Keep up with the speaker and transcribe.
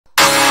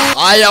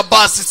Aya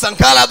basi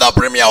Sankala the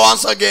premier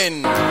once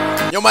again.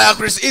 Nyuma ya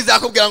Chris Easy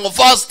akubwira ngo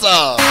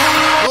faster.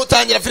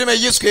 Utangira filime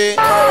yiswe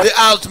The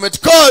Ultimate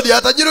Code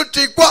yatagira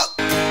utikwa.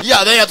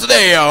 Yeah, they are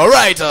today,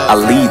 alright. A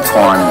lead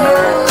one.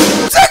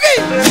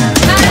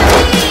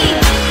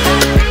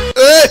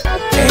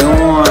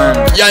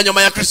 A1. Ya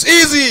nyuma ya Chris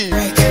Easy.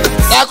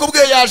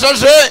 Akubwira ya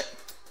Jaje.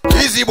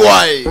 Easy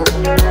boy.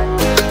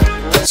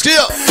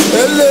 Skia.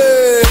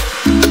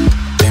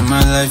 In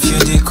my life you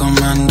the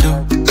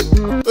commando.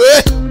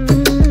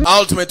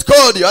 Ultimate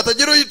Code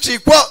yatagira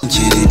utikwa.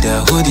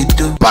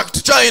 Back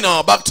to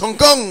China, back to Hong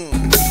Kong.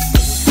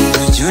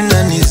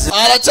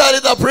 Alachari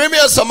the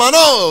premier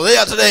Samano. They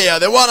are today,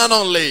 the one and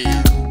only.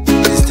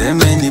 Is there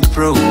many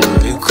pro?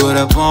 You could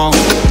have bomb. To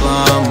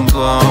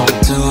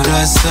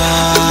the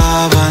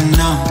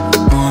Savannah,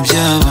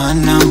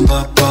 Mobjavana,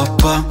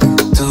 Papa.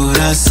 To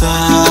the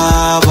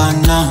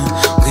Savannah,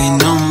 we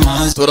know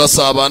más. To the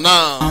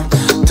Savannah.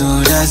 To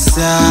the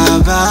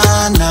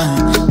Savannah,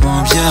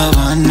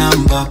 Mobjavana,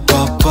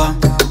 Papa.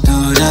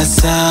 To the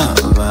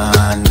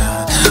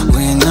Savannah,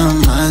 we know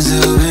más.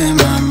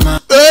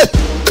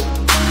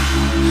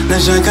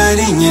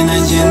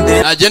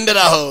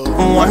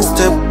 One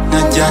step,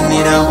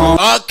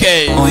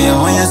 okay.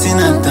 Alright.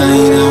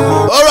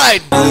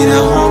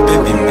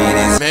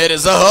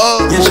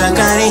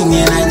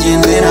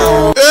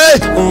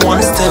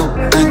 One step,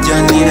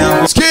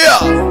 Skia.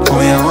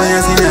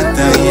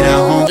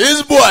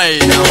 This boy.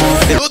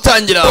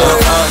 Utangira.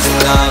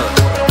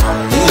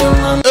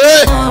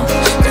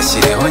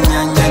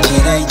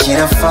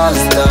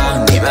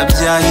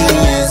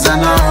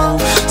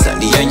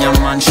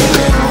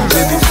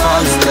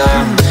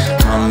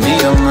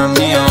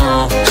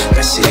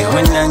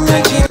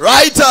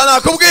 Right,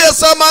 nakubwiye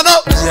Samano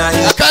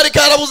akari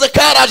karabuze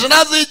karaje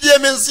nazigiye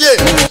monsieur.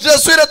 Je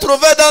suis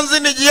retrouvé dans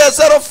une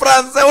GSR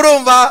français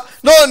urumva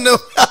none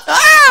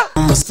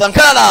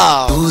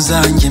Sankala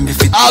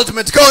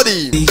Ultimate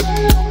Code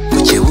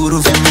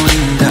kukiburuve muri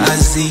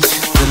ndazi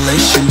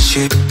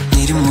relationship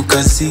niri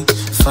mukazi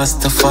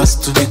fast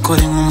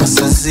tubikore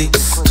nk'umusazi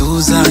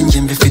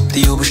tuzanjye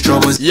mbifitiye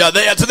ubushobozi. Yeah,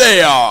 they are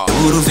today.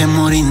 Uruve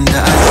muri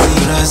ndazi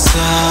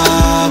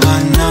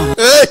urasabana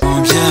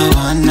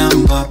mubyabana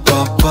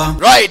papa.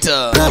 Right.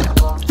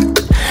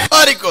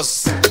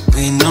 Arikos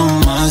wino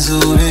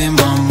mazube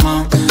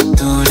mama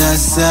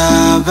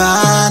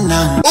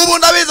turasabana. Ubu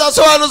ndabiza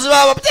sobanuzi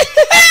baba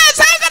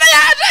Sankala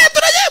yaje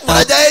turaje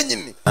murajya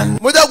yenyine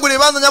mujya gura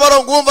ibanza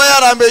Nyabarongo umva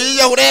yarambe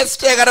yiya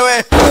uretse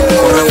we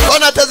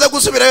ona teze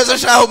gusubira yose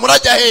shaho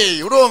murajya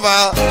he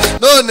urumva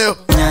none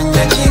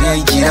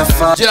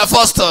gira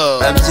faster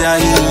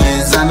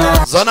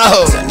zana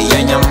ho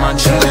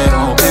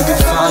baby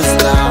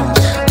faster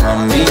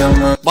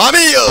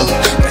mamiyo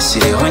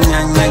bashireho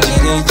nyanya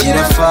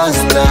gira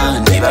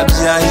faster niba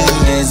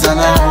byahiye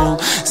zana ho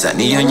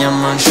zaniyo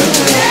nyamancho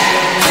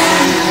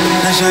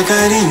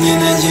nashakari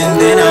nyina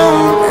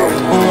genderaho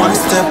one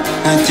step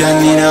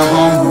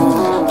najyaniraho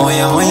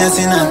oya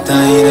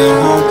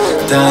sinatahiraho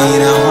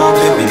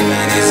baby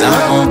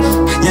mwerezaho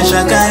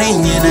nyashakari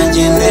nyina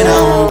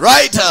genderaho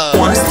right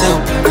one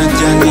step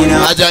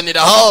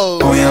najyaniraho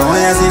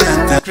oya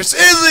sinatahiraho Chris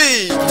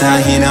Easy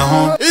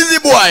tahiraho Easy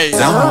boy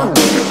zaho.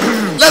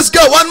 Let's go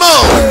one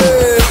more.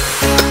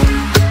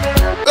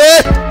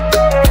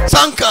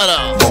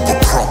 Sankala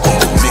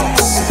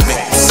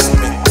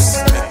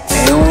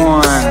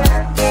A1.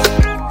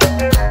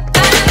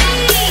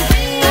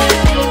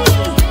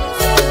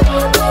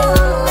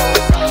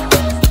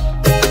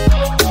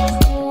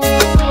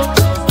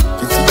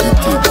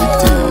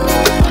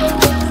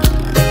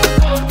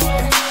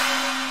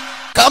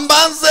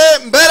 Kambanze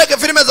mbereke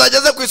filime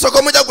zageze ku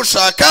isoko mujya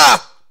gushaka.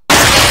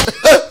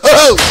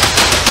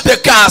 The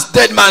Cast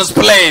Dead Man's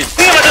Place.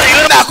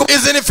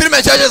 Izi ni filime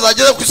nshyashya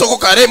zageze ku isoko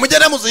kare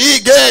mugende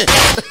muzihige.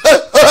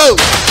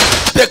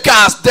 The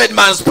Cast Dead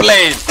Man's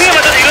Place.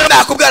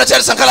 Nakubwira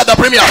cyane Sankala the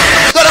premier.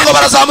 Dore ngo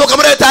barazamuka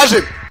muri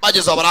etage.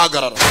 Bageze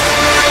barahagarara.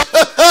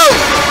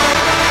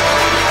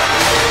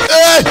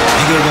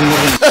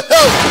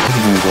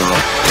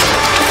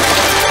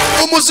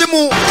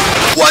 umuzimu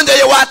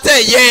wongeye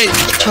wateye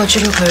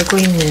저주를 걸고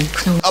있는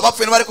그놈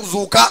abapfuye bari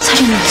kuzuka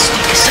살인할 수도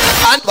있겠어.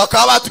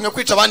 bakaba batumye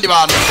kwica abandi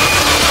bantu.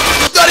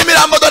 Dore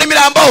imirambo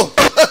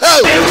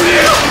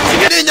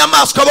ni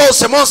inyamaswa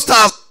bose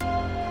monsters.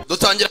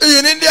 Dutangira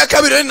iyi nindi ya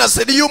kabiri na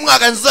seri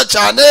y'umwaka nziza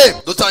cyane.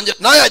 Dutangira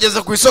nayo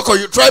yageze ku isoko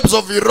Tribes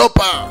of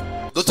Europa.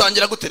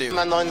 Dutangira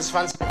guterera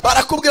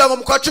barakubwira ngo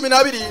mu kwa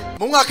 12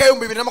 mu mwaka wa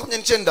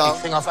 2029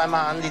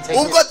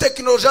 ubwo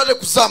technology yaje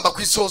kuzamba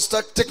ku isi,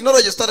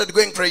 technology started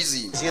going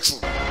crazy.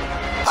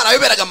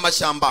 Haraberaga mu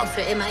mashyamba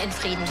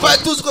twari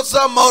tuzi ko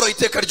tuzaba amahoro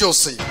iteka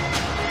ryose,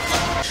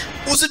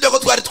 usibye ko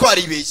twari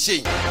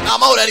twaribeshye nta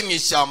mahoro ari mu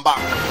ishyamba.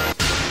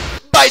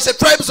 By the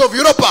Tribes of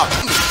Europa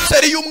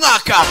seri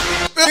y'umwaka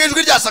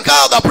ijwi rya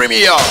Sankala the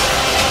premier.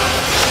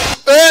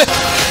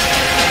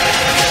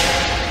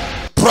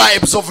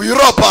 Tribes of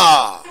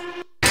Europa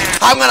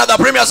hamwe na the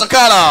premier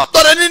Sankala.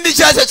 Dore nindi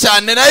cyashya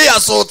cyane nayo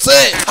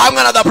yasohotse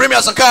hamwe na the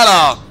premier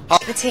Sankala.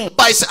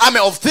 By the Army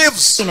of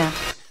Thieves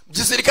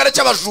gisirikare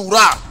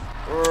cy'abajura.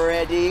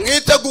 Ready.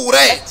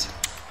 Mwitegure.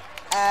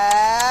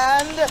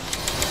 And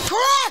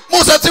crack!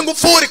 Musatsi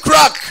ngufuri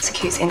crack.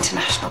 Execute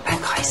international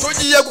bank heist.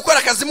 Tugiye gukora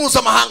akazi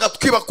mpuzamahanga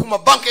twiba ku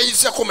mabanki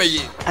y'isi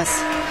yakomeye. Us.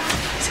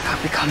 It's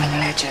about becoming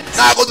legends.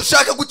 Ntabwo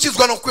dushaka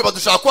gukizwa no kwiba,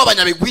 dushaka kuba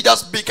abanyabigwi,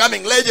 just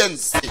becoming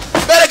legends.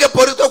 Bereke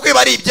polisi ko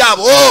kwiba ari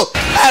ibyabo. Oh,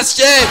 that's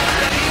shit.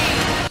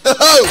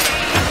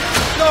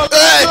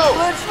 Hey.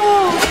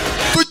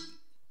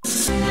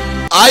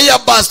 Aya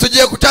bas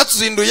tugiye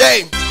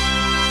kucyatuzinduye.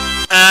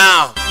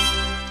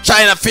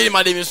 China Film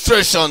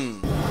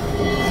Administration.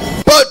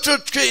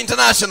 Portrait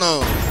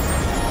International.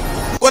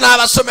 Kuna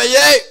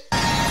abasomeye.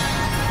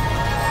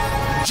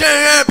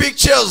 General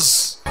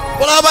Pictures.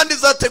 Kuna abandi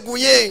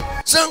zateguye.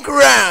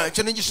 Sankala.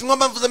 Cyo ni gishinwa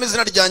mvuze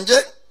amazina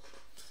ryanjye.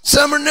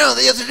 Summer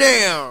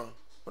yesterday.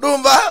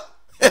 Urumva?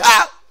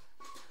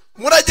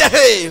 Murajya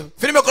he.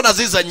 Filime ko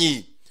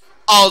nazizanye.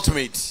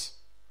 Ultimatecode.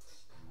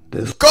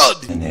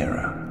 An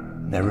era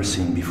never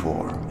seen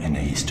before in the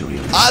history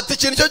of Ati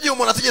kintu cyo gihe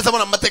umuntu atigeze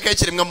abona amateka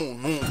y'ikiremwa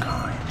muntu.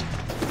 kind.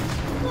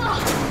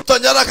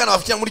 Tanyara kana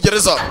bafite muri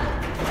gereza.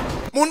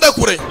 Munda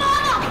kure.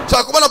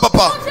 Nshaka kubona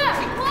papa.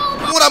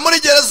 Mura muri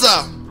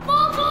gereza.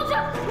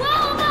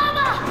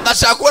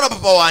 Ndashaka kubona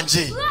papa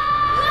wanje.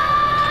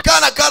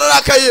 Kana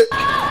kararakaye.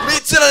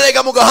 Mitsira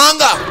rega mu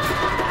gahanga.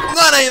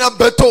 Mwana ina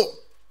beto.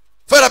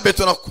 Fera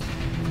beto nako.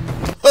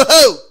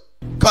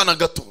 Kana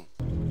gato.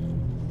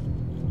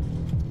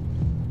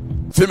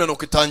 Filime no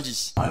kitangiye.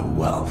 My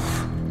wealth.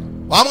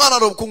 Wa mwana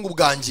ari ubukungu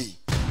bwanjye.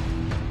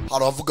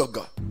 Hari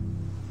avugaga.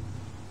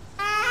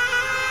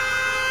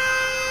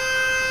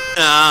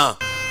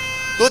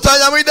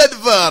 Dutanya muri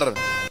Denver,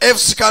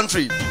 FC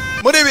country.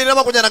 Muri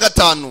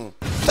 2025.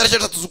 Tariki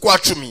 3 z'ukwa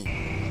 10.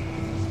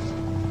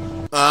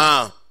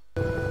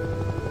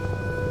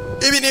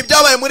 Ibi ni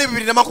byabaye muri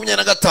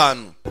 2025.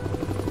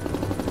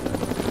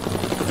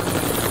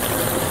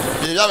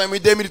 Ibi byabaye muri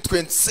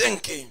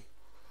 2025.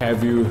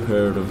 Have you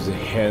heard of the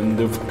hand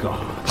of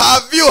God?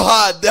 Have you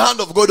heard the hand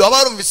of God?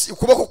 Abarumvise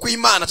ukuboko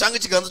kw'Imana cyangwa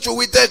ikiganza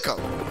cy'Uwiteka?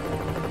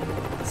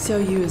 So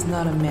you is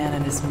not a man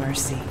in his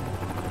mercy.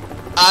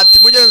 Ati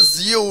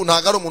mugenzi yu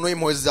ntago ari umuntu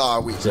w'impuhwe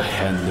zawe. The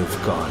hand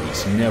of God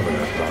is never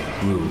about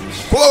rules.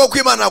 Ukuboko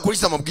kw'Imana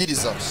nakurikiza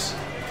amabwiriza.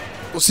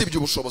 Usibye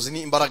ubushobozi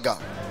ni imbaraga.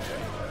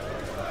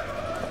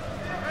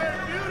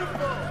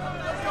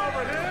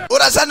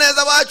 Urasa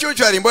neza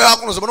bacyucyo ari imboye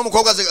hakunoze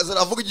n'umukobwa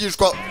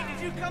ziravugishwa.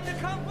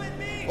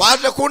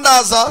 Waje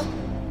kundaza.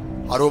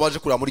 Hari ubaje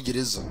kurira muri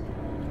gereza.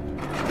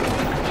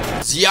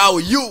 Xiao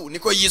Yu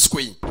niko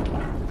yiswe.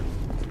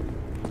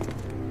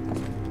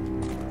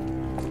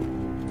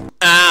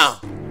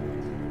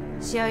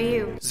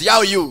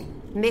 Xiao Yu.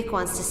 Mick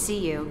wants to see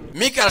you.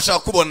 Mick arashaka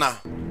kubona.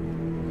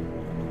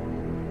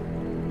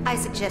 I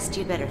suggest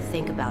you better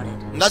think about it.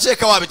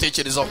 Ndakeka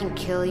wabitekerezaho. I can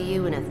kill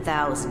you in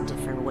 1,000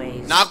 different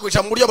ways.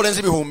 Nakwica mu buryo burenze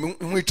ibihumbi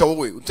nkwica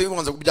wowe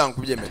utibanze kubyanga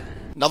kubyemera.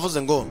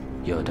 Ndavuze ngo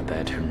You'd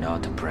better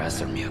not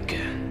pressure me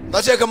again.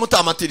 ndakeka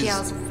mutamatiriza.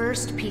 Xiao's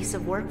first piece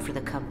of work for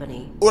the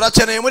company.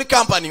 Urakeneye muri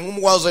company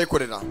nk'umugwazo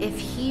ayikorera. If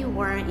he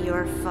weren't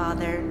your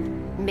father,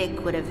 Mick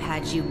would have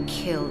had you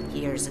killed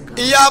years ago.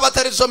 Iyaba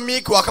atari so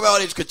Mick wakabaye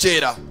waricwe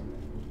kera.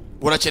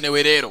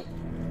 Urakenewe rero.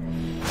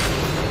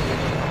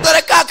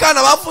 Dore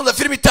kakana bafunze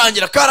filime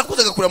itangira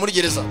karakuze gakura muri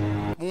gereza.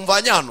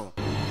 Mumvanye hano.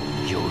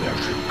 You will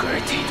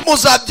regret it.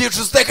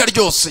 Muzabyicuza iteka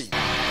ryose.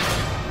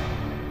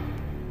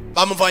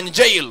 Bamuvanye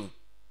jail.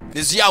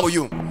 Ni Xiao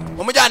Yu.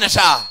 Umujyana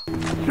sha.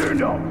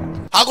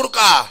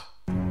 Haguruka.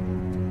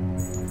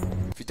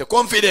 Fite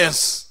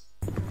confidence.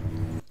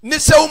 Ni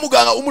se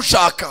w'umuganga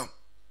umushaka.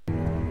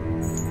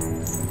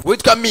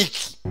 Witwa Mick.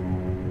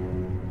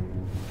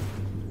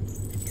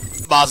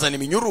 Bazana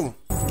iminyuru.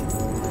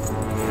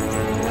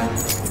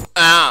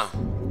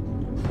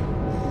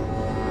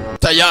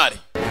 Tayari.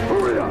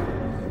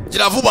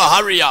 Gira vuba,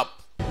 hurry up.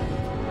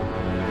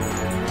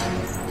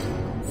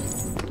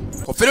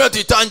 Kofiri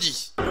tuyitangiye.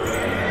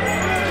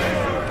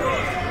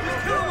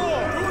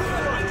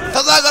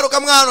 Tazagaruka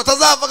mwana,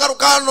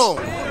 tazavagaruka hano.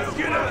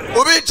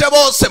 Ubice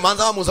bose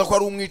manza bamuza ko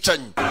ari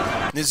umwicanyi.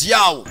 Ni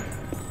Xiao.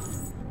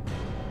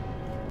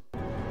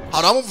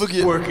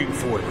 Haramuvugiye. Working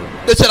for them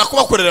Ndekera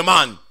kubakorera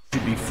man. to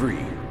be free.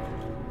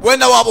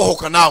 Wenda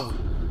wabohoka nawe.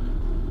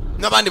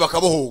 Nabandi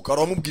bakabohoka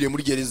aramubwiriye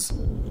muri gereza.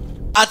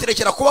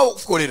 Aterekera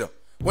kubakorera.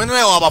 Wenda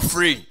nawe waba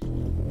free.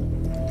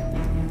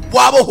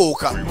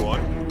 Wabohoka.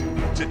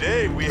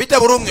 Today we Bite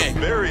have burumwe. some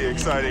very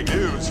exciting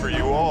news for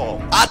you all.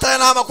 Ataya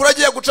na makuru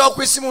agiye gucaho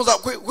ku isi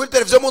kuri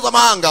televiziyo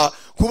mpuzamahanga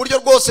ku buryo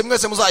rwose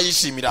mwese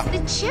muzayishimira. The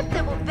chip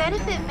that will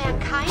benefit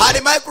mankind Hari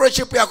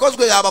microchip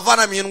yakozwe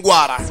yabavanamo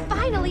indwara. is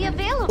finally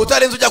available.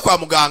 Utarinze ujya kwa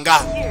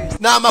muganga.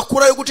 Ni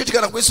amakuru yo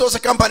gucicikana ku isi hose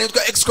company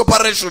yitwa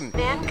Agasobanuye.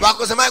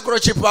 Bakoze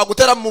microchip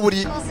bagutera mu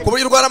buri ku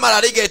buryo urwara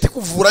malaria igahita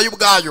kuvura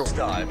y'ubwayo.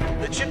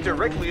 The chip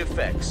directly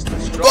affects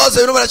the Rwose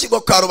bino barakigwa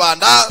ku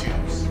karubanda.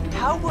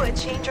 How will it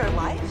change our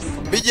lives?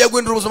 Bigiye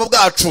guhindura ubuzima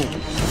bwacu.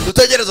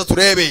 Dutegereza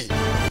turebe.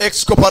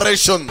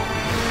 Agasobanuye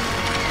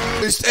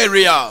East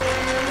area.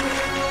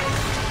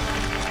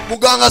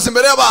 Muganga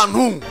imbere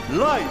y'abantu.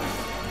 life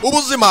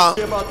Ubuzima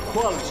about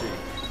quality.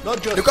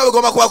 niko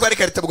bigomba kuba ko ari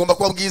karite bugomba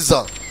kuba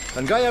bwiza.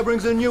 And Gaia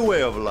brings a new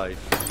way of life.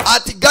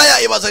 Ati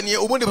Gaia ibazaniye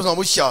ubundi buzima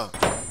bushya.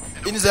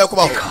 Iniza yo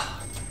kubaho.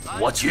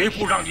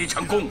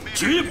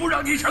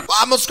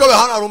 Amusuka we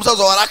hano ari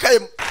umusaza warakaye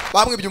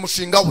bamwibye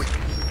umushinga we.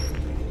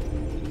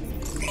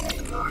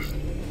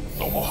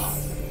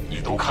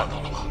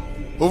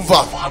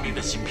 Umva.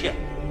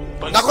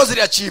 Nako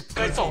ziriya chip.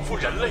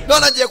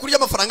 None agiye kurya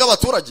amafaranga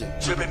y'abaturage.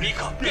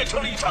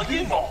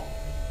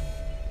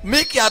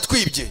 Miki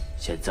yatwibye.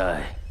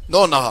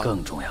 None aha.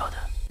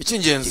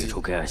 Icyingenzi.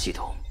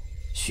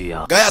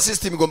 Gaia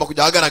system igomba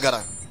kujya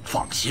ahagaragara.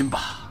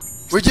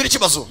 Wigira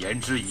ikibazo.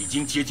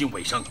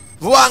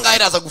 Vuba ngaho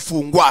iraza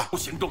gufungwa.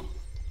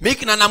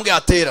 Miki na ntambwe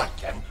yatera.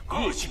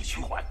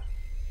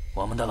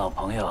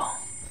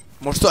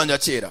 Mushito wanjye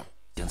kera.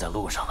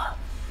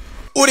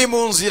 Uri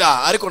mu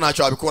nzira ariko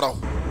ntacyo wabikoraho.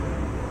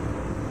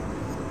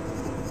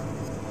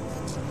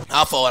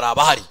 Hafa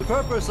waraba hari.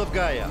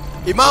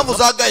 Impamvu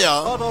za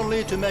Gaia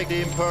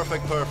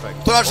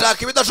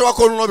turashaka ibidashobora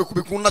ko nuno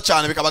bikunda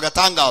cyane bikaba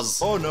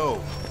gatangaza.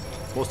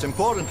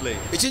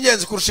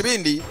 Icyingenzi kurusha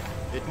ibindi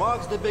it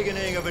marks the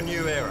beginning of a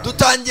new era.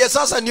 Dutangiye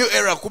sasa new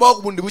era kubaho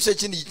kubundi bushye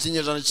kindi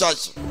kinyejana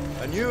cyashya.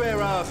 A new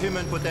era of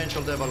human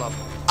potential development.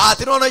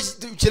 Ati none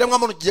kiremwa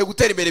muntu kigiye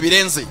gutera imbere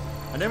birenze.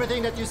 And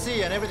everything that you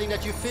see and everything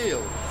that you feel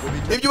will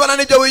be ibyo bana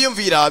nibyo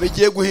wiyumvira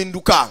bigiye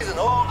guhinduka.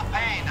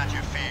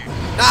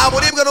 Nta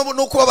buribwe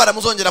no kubabara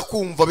muzongera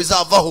kumva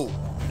bizavaho.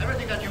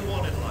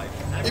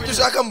 Ibyo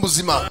ushaka mu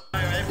buzima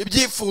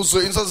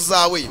ibyifuzo inzozi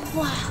zawe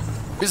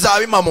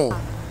bizaba impamo.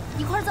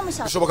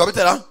 Bishoboka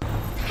bitera?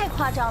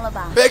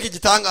 Bega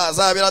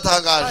igitangaza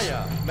biratangaje.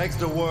 makes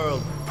the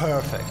world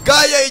perfect.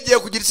 Gaia igiye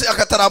kugira isi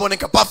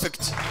akataraboneka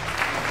perfect.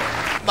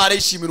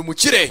 Marishimira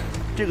umukire.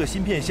 这个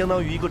芯片相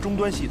当于一个终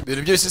端系统。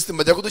 Ibintu byo system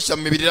bajya kudushyira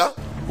mu mibirira.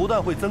 不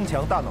但会增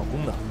强大脑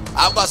功能，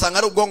 ahubwo asanga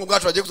ari ubwonko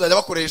bwacu bagiye kuzajya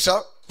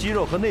bakoresha 肌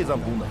肉和内脏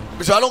功能，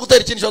 bishobora no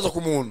gutera ikindi kibazo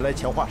ku muntu 来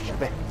强化10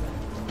倍。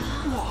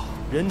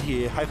人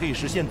体还可以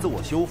实现自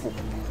我修复。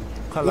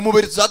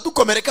 umubiri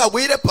tuzadukomereka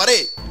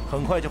wirepare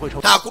很快就会抽。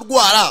 nta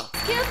kurwara.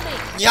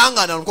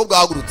 Nyihangana nuko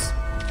bwahagurutse.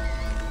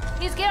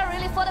 He's here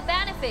really for the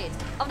benefit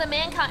of the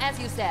mankind, as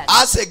you said.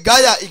 Ase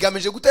Gaia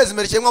igamije guteza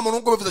imbere kimwe mu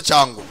nubwo bivuze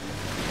cyangwa.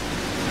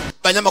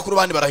 Banyamakuru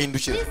bandi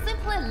barahindukira. He's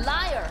simply a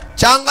liar.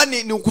 Cyangwa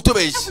ni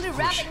ukutubeshya. Actually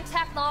wrapping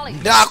technology.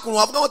 Nta kuntu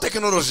wavuga ngo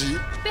technology.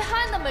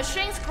 Behind the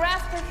machines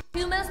grasp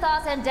human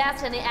thoughts and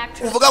destiny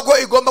actually. Uvuga ko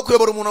igomba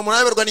kuyobora umuntu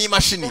munaberwa n'iyi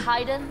mashini.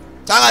 Hidden.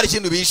 Cyangwa hari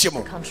ikintu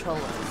bishemo.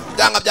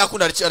 Cyangwa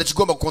byakunda ari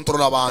kigomba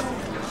gukontorora abantu.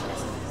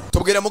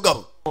 Tubwire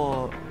mugabo.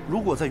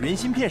 如果在原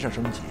芯片上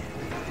升级，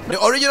 ni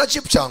original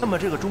chip cyangwa 那么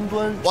这个终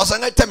端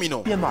wasanga ari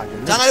terminal 编码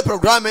人 cyangwa ari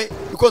programme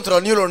ikontorora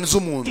neuron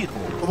z'umuntu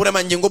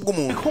uburemangingo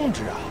bw'umuntu 控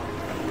制啊。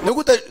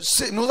 nigute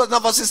nuza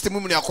nervous system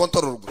umuntu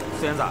yakontororwa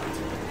孙子，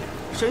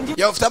神经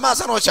yafite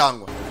amaso no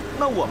cyangwa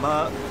那我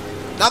们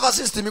nervous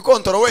system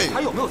ikontororowe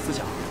还有没有思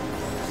想？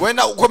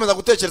 wenda ukomeza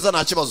gutekereza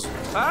nta kibazo.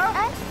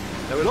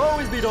 There will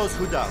always be those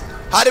who doubt.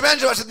 Hari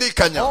benshi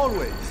bashidikanya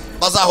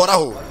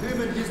bazahoraho.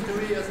 Human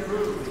history has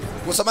proved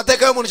gusa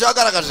amateka y'umuntu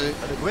cyagaragaje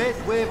that a great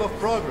wave of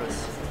progress,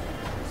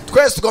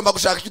 twese tugomba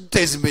gushaka icyo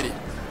duteza imbere.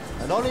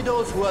 and only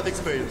those who have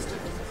experienced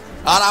it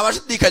hari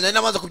abashidikanya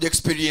n'amaze kubya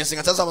experience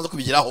nka cyazamaze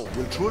kubigeraho.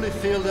 will truly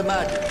feel the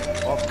magic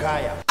of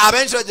Gaia.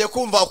 Abenshi bagiye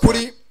kumva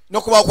ukuri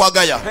no kubaho kwa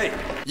Gaia.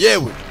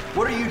 Yewe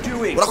What are you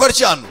doing? urakora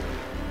iki hano?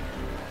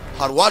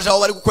 Hari waje aho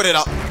bari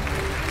gukorera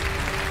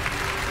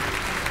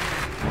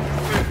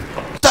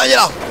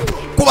tangira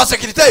kuba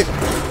security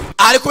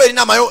ari kubera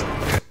inama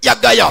ya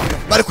Gaia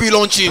bari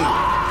kuyilaunching.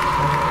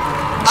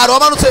 Ari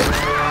wamanutse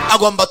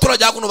agomba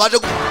turajya hakuno baje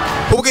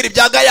kubwira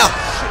ibya Gaia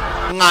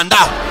mwanda.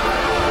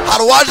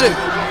 Hari waje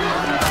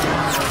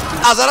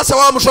azarasa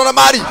wa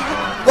mushoramari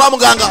wa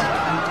muganga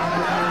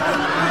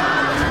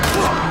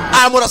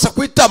amurasa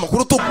kwitama ku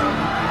rutugu.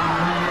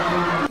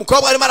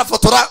 Mukobwa arimo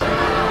arafotora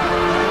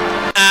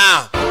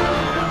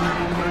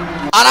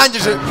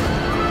arangije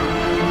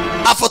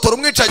afotora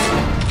umwicanyi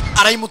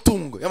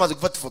arayimutunga yamaze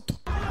gufata ifoto.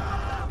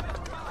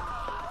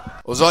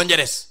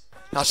 Uzongerese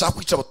ntashaka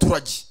kwica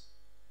abaturage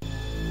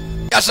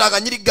yashaka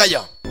nyiri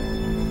Gaia.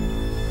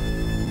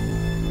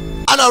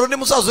 Ana rundi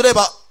musaza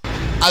ureba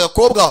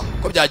agakobwa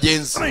ko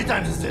byagenze. How many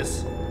times is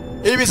this?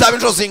 Ibi bizaba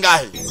inshuro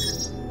zingahe?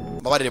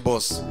 Mabarire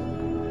boss.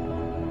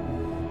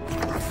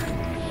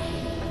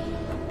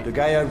 The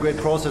Gaia upgrade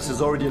process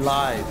is already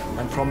live,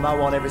 and from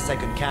now on every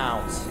second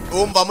counts.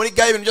 Umva muri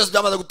Gaia ibintu byose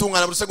byamaze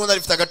gutungana buri seconda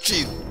rifite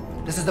agaciro.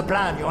 This is the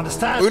plan, you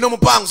understand? Uyu no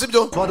mupango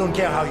sibyo? So I don't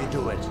care how you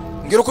do it.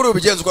 Ngira ukuri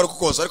ubigenza uko ariko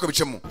kose ariko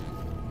bicemo.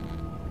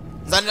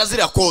 Nzanira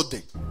ziriya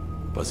code.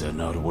 But they're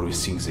not what we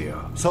think they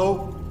are.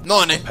 So?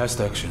 None. Past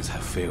actions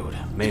have failed.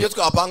 Ibyo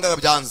twapangaga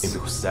byanze.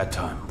 Because that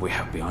time we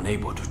have been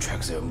unable to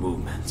track their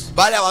movements.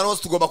 Bali abantu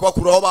bose tugomba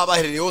kubakuraho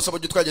babaherereye hose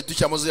buryo twagiye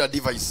dushyiramo ziriya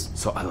device.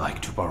 So I like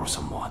to borrow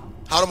someone.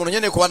 Hari umuntu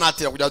nkeneye kuba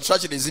natira kugira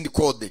dushakire izindi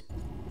code.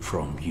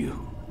 From you.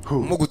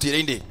 Who? Mugutira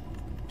inde?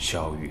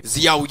 Shall you?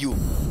 Ziyao you.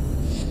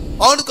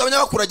 Aho tukamenya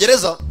bakura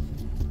gereza.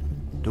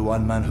 The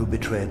one man who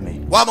betrayed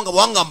me. Wa mugabo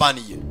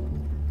wangambaniye.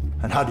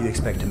 And how do you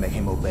expect to make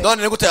him obey?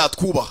 none gute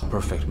yatwubaha?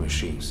 Perfect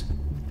machines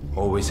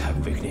always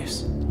have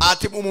weakness.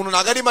 Ati umuntu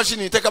ntago ari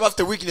imashini iteka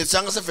bafite weakness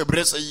cyangwa se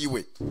faiblesse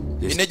yiwe,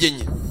 intege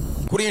nke.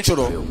 Kuri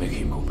inshuro Will make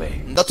him obey.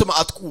 ndatuma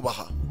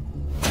atwubaha.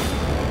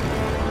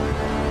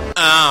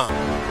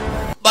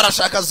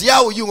 Barashaka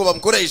ziyawe yungo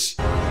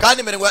bamukoresha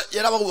kandi mbere ngo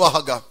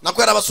yarababubahaga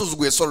nako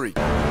yarabasuzuguye. Sorry,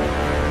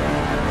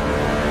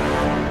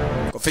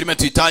 ko filime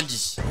tuyitangiye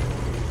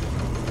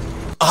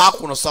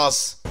hakuno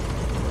sasa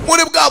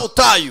muri bwa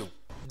butayu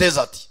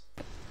desert.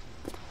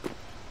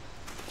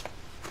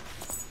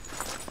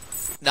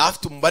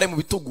 Nafite umubare mu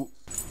bitugu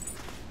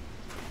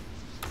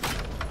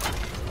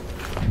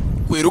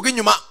kwiruga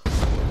inyuma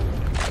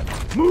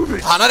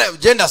hanare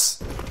genders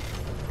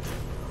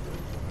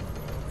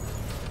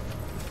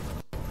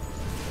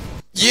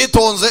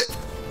yitonze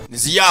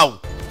niziyawe.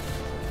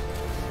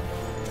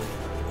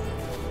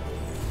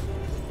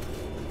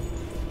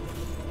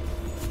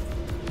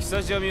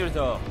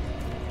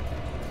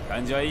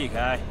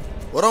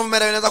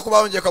 Uramumerewe neza kuba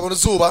wongeye ukabona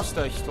izuba.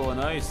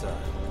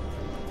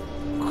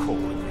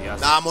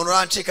 Nta muntu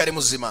urancika ari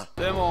muzima,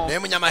 niwe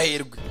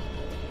munyamahirwe.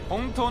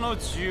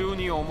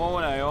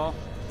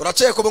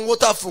 Urakeka ubu ngubu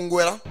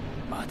utafungura?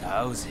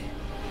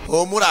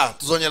 Humura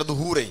tuzongera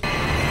duhure.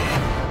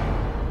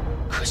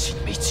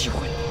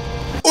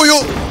 Uyu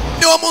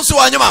niwo munsi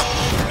wa nyuma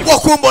wo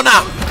kumbona.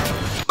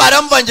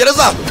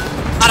 Baramuvangereza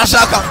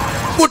arashaka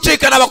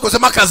gucika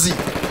n'abakozemo akazi.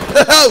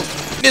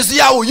 Nizi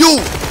yawe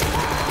uyu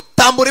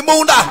tambura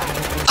imbunda.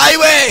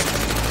 Ayiwe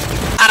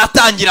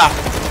aratangira.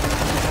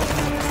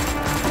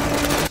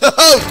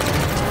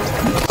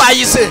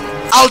 Bayise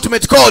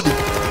Ultimate Code.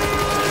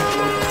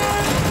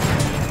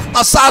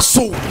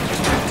 Masasu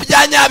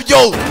ya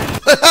nyabyo.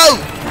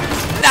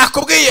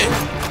 Nakubwiye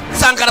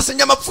Sankara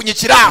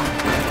sinyamapfunyikira.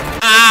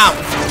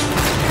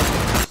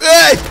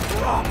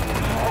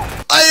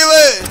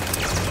 Ayiwe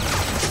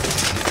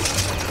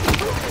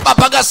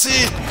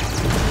papagasi.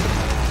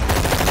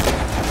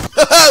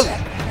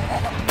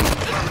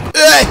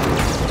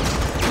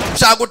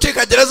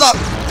 Shagutika gereza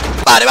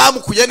bari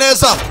bamukuye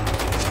neza.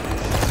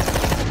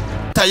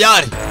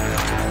 Tayari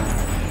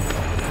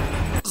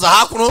za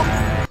hakuno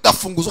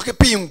gafunguzo ke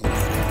pingu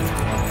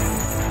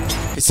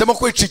isemo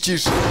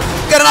kwicikisha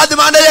grenade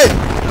mande ye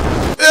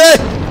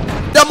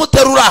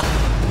yamuterura.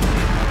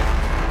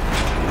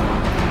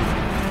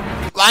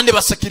 Bandi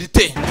ba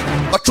security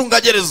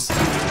bacunga gereza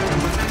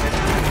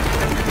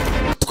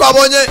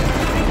twabonye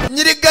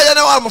nyirigaya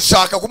na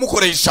wamushaka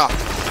kumukoresha.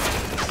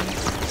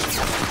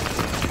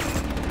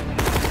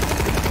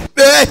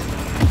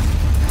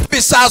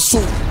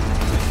 Bisasu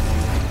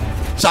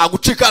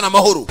shagucikana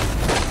amahoro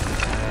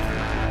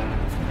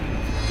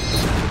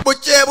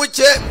buke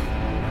buke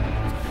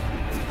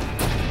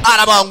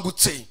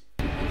arabangutse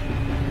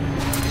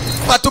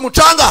fata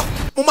umucanga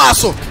mu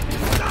maso.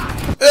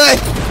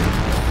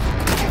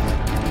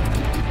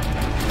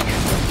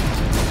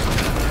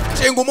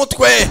 Chenga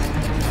umutwe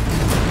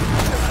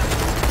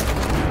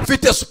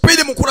fite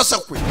speed mu kurasa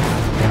kwe.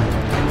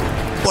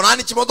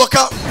 Bonani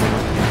kimodoka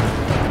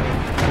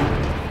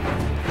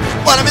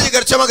bana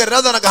migari cyamagara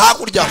razanaga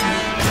hakurya.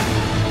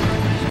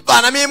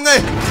 Bana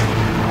mimwe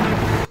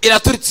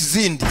iraturitse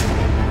izindi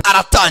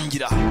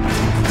aratangira.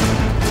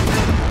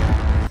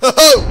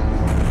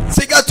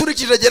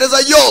 Sigaturikije gereza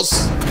yose.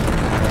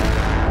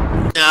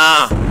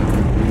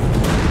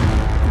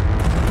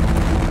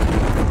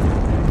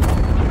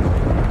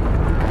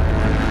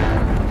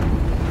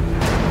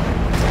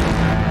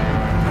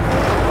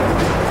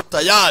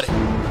 Tayari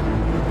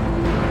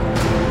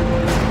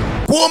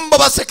kumba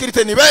ba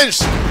security ni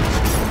benshi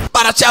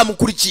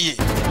baracyamukurikiye.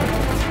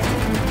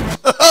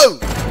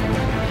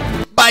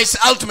 Bayise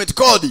Ultimate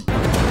Code.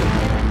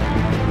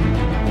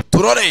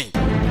 Turore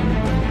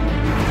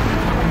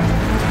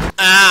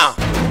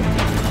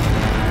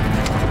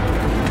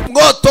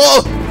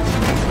ngoto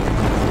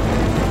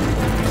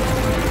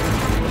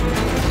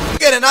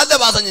grenade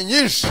bazanye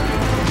nyinshi.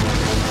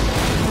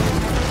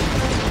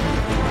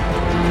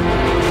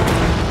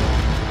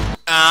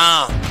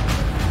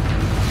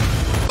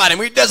 Bari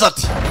muri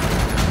desert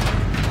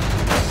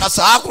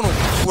asa hakuno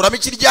kuramo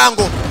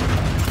ikiryango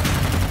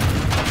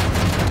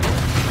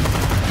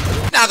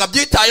naga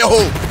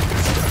byitayeho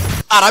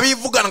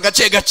arabivugana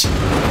gace gace.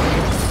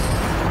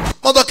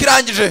 Modoka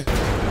irangije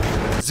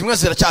zimwe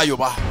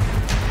ziracyayoba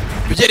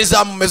bigeri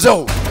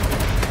zamumezeho.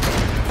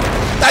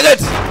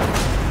 Target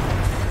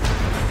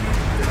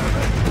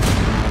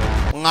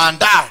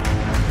mwanda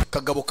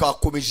kagabo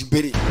kakomeje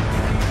imbere.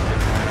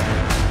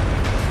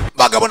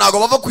 Bagabo nago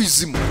bava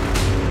kwizimu.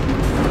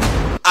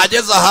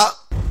 Ageze aha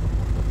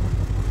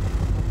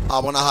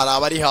abona hari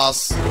abari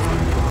hasi.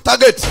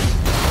 Target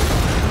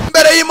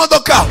mbere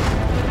y'imodoka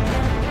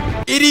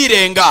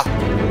irirenga.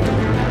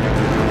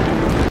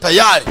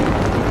 Tayari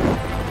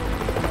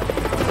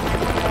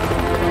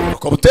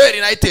Kobuteri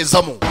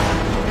nayitezamo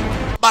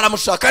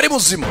baramushaka ari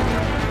muzima.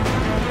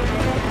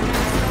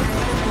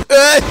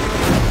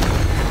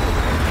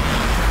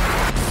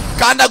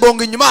 Kanda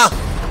gonga inyuma.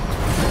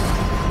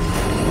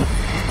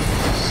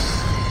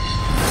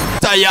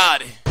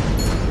 Tayari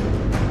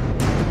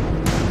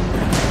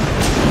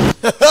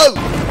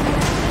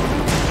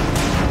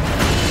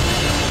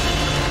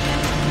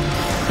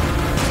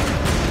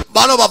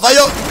bano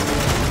bavayo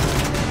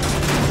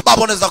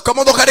baboneza ko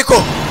modoka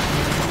ariko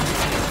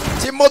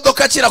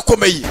imodoka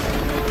kirakomeye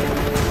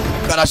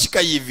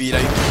karashika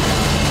yivirayo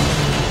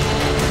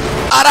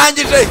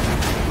arangije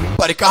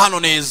parika hano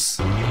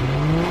neza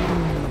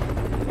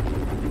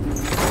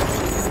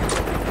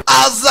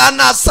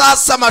azana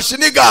sasa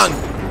machine gun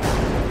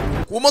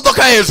ku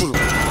modoka hejuru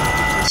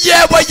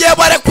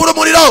yewe rekura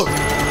umuriro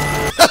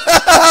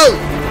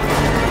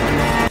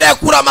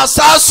rekura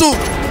amasasu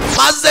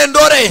maze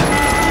ndore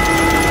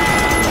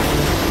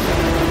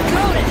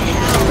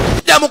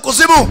ya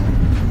mukuzimu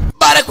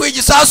bare ku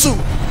igisasu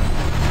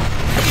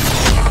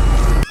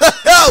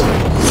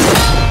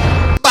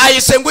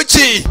bayise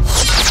ngwiki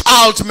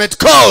Ultimate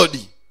Code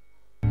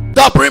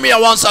the premier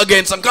once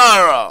again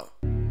Sankara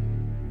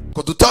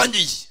ko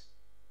dutangiye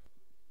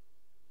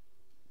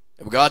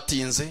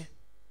bwatinze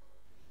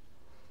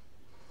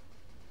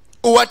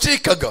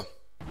uwacikaga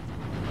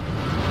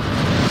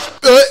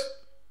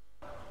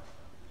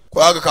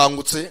kwaga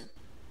kangutse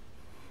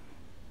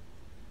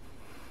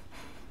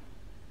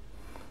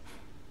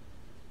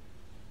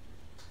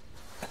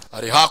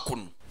ari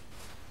hakuno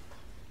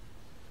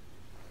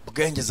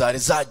ubwenge zari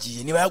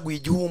zagiye niba yaguye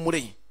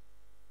igihumure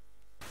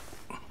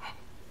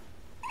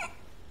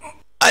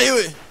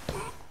ayiwe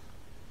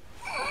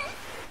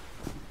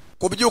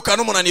kubyuka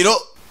n'umunaniro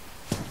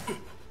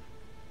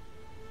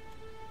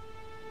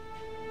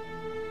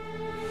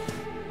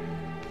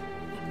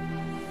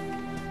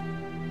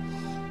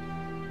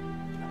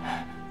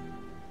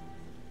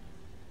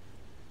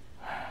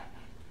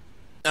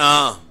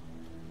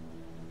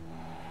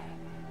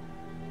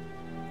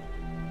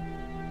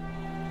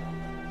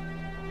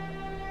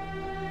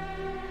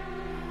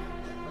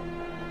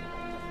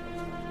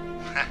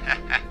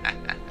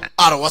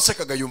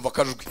wasekaga yumva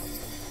akajwi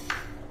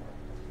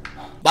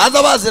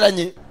baza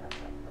baziranye.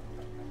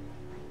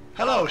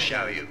 Hello,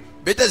 Xiaoyu.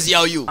 Bite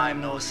Xiaoyu.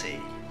 I'm no see.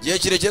 Gihe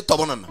kirekire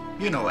tutabonana.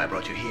 You know I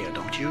brought you here,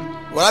 don't you?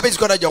 Warabizi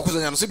ko najya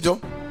kuzanya sibyo?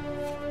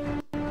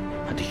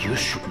 And you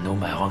should know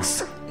my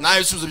answer.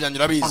 Nayo subiza byanyu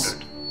urabizi.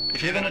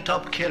 If even a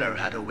top killer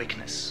had a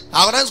weakness.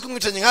 Ntabwo nanzi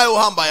kumwicanyi nkayo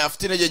uhambaye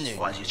afite intege nke.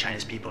 What you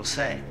Chinese people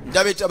say?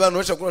 Ndabita abantu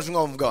benshi bakunda shinga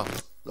bavuga.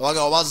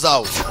 Abagabo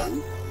bazawo.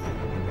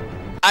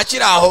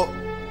 Akiraho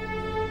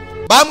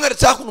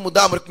bamweretse hakuno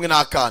umudamu uri kumwe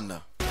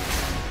n'akana.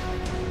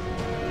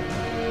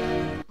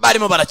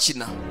 Barimo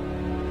barakina.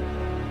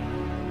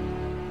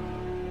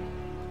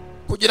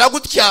 Kugira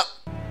gutya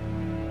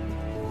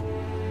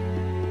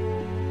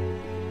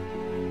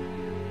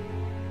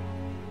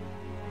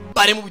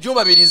bari mu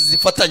byumba bibiri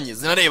zifatanye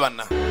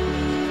zinarebana.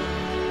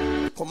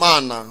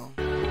 Komana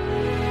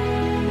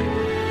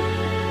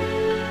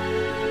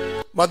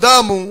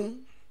madamu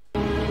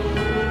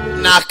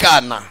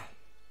n'akana.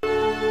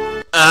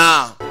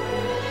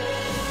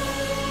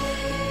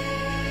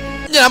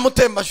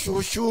 Nyiramutemba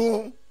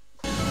shushu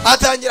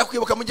atangira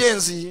kwibuka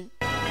mugenzi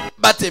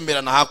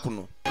batemberana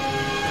hakuno.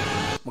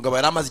 Mugabo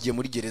yari amaze igihe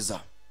muri gereza.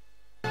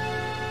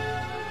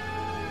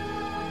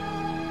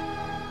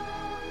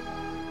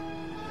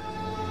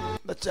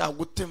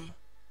 Ndacyagutema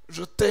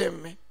je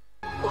t'aime.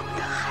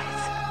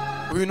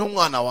 Uyu ni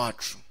umwana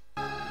wacu.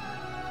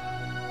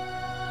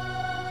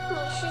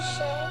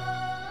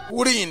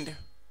 Urinde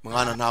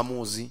mwana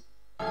ntamuzi.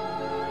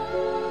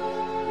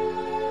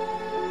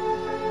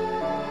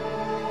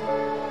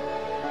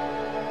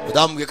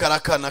 Ndambwe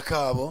karakana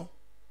kabo.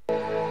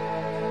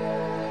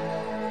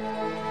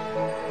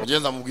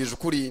 Mugenza mubwije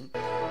ukuri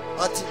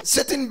ati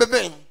c'est une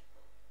bébé.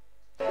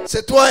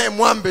 C'est toi et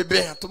moi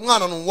bébé.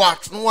 Tumwana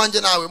n'uwacu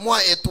n'uwanjye nawe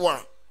moi et toi.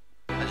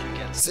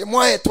 C'est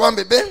moi et toi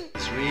bébé.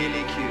 It's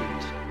really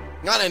cute.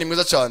 Mwana ni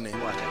mwiza cyane.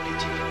 What a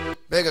pity.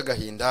 Bega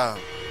gahinda.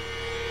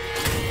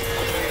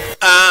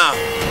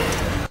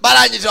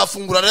 Barangije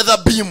bafungura leather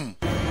beam.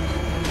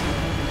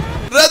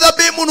 Leather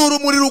beam ni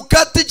urumuri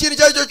rukata ikintu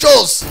icyo aricyo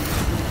cyose.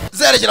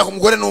 Zerekera ku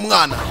mugore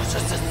n'umwana.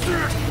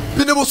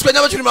 Bine busukanye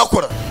abakiri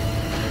makora.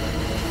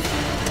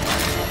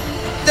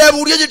 Deba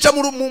uriye gica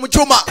mu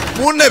cyuma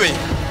mu ntebe.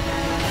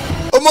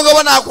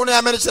 Umugabo nakuntu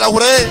yamenekera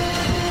hure.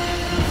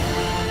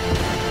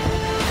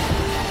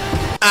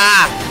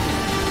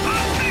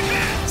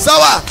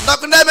 Sawa,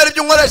 ndakundemera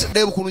ibyo nkoresha.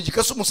 Deba ukuntu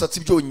gikasa umusatsi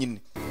byonyine.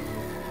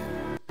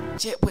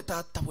 Cyewe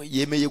tata we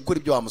yemeye gukora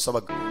ibyo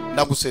wamusabaga.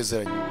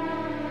 Ndagusezeranye.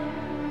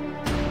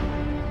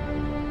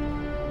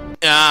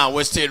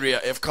 West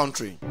area F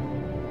country.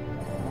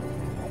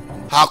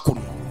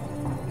 Hakuno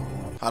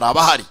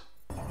haraba hari.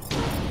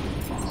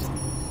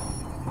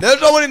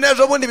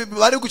 Nejo bundi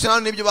bari gukina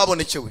n'ibyo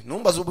babonekewe.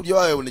 Numbaza uburyo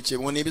babonekeye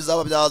ngo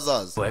nibizaba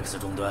byazaza.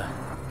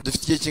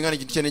 Dufite igihe kingana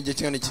igihe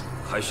kingana iki?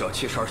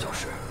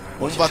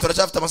 Umva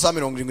turacyafite amasaha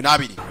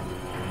 72.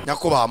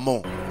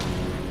 Nyakubahamo.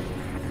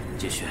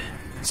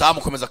 Saa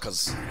mukomeza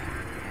akazi.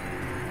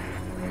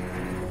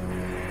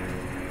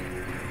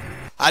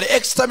 Hari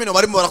extermino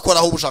barimo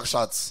barakoraho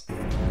ubushakashatsi.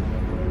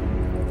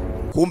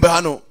 Kumbe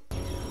hano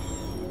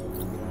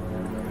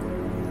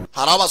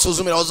hari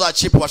abasuzumira aho za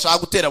chip bashaka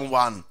gutera mu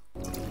bantu.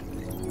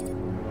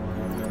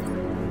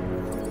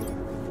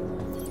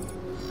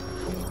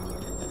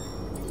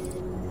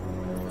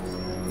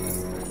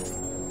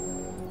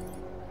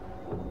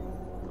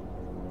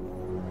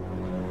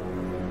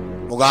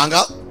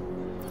 muganga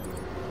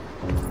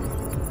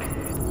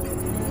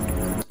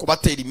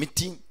kubatera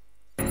imiti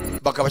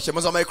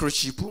bakabashyiramo za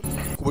microchip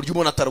ku buryo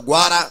umuntu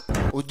atarwara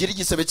ugira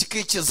igisebe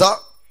kikikiza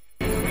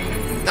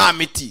nta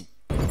miti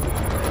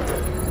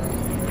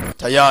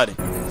tayari.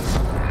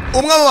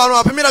 Umwe mu bantu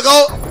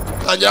bapimiragaho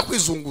tangira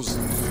kwizunguza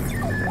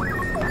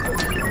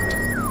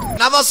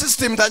n'aba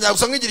system tangira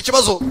gusa nk'igira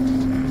ikibazo.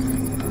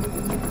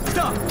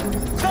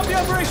 Stop the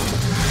operation.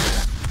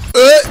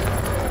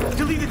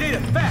 Delete the data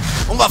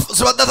fast. Umva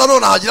siba data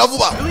none hagira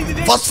vuba.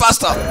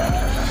 Faster.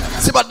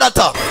 Siba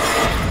data.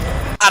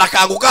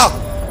 Arakanguka.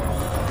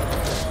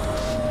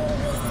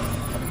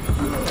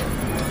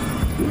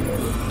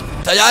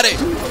 Tayari.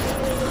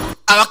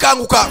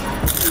 Arakanguka.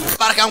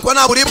 Barakanguka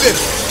nta buribwe.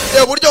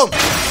 Buryo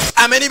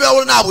ameni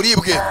bawo nta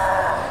buribwe.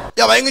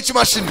 Yabaye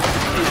nk'ikimashini.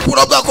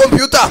 Kura bwa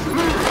computer.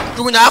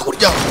 Tugunya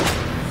hakurya.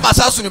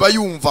 Masasu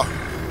nibayumva.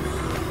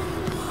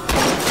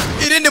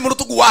 Irinde mu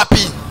rutugu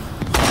wapi.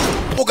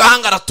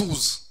 Mugahanga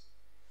aratuza.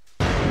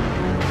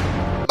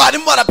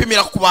 Barimo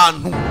barapimira ku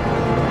bantu.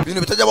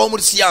 Ibintu bitajya baho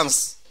muri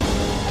science.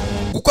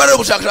 Gukorera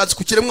ubushakashatsi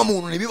ku kiremwa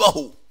muntu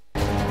nibibaho.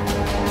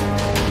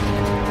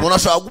 Mona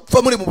shaka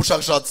gupfa muri mu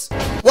bushakashatsi.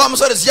 Wa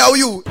musore yawe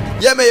uyu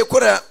yemeye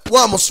korera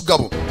wa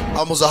musugabo.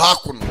 Amuza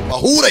hakuno.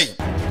 Bahure.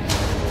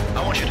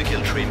 I want you to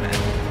kill 3 men.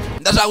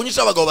 Ndashaka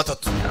kunyisha abagabo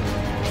batatu.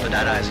 The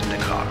data is in the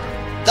car.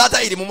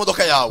 Data iri mu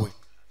modoka yawe.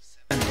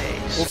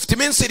 Ufite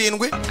iminsi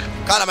 7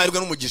 kandi amahirwe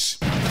n'umugisha.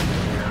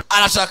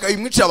 Arashaka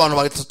imwicira abantu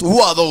batatu.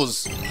 Who are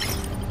those?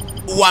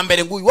 Uwa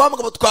mbere nguyu wa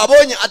mugabo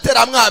twabonye atera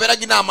hamwe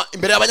haberaga inama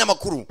imbere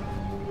y'abanyamakuru.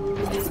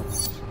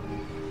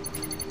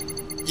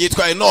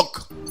 Yitwa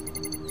Enoch.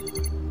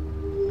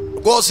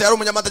 Rwose yari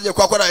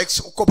umunyamategeko akora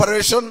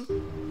corporation.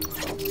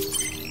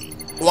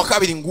 Uwa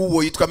kabiri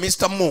nguwo yitwa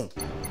Mr. Mo.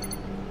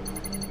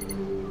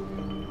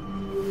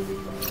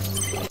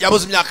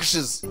 Yabuze imyaka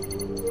ishize.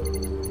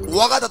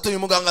 Uwa gatatu ni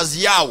muganga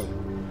Ziyawo.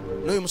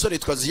 N'uyu musore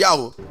yitwa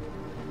Ziyawo.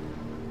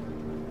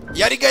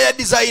 Yari gaya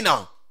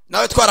designer.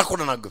 Nawe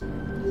twarakoranaga.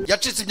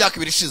 Yacitse imyaka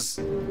 2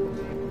 ishize.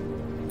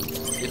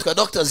 Yitwa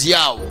Dr.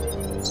 Ziyawo.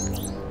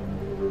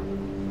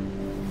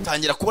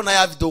 Tangira kubona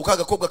ya video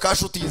kagakobwa ka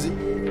shootinze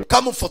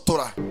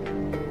kamufotora.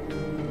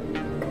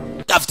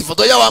 Afite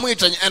ifoto yawe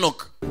amwicanye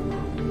Enoch.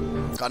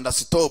 Kanda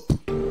stop.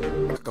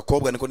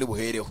 Kagakobwa niko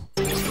nibuhereho.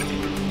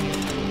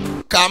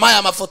 Kama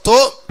ya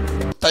mafoto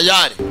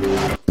tayari.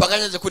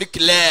 Paganyeze kuri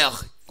Claire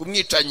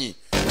kumwicanyi.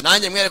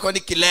 Nanjye mwereko ni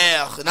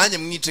Claire, nanjye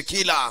mwice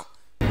kila.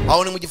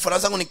 Aho ni mu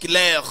gifaransa ngo ni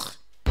Claire.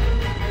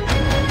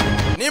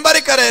 Nimba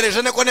ari karere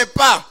je ne connais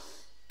pas.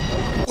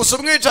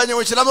 Usumwicanyi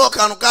ukiramo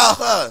akantu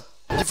ka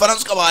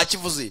gifaransa kaba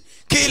kivuze.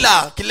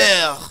 Kila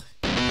Claire.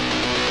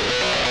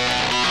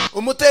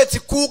 Umutetsi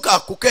kuka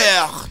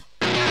kuker.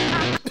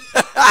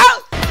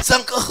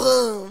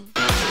 Sankala.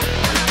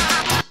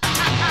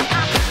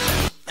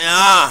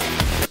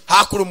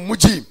 Hakuru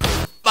muji.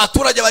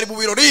 Baturage bari mu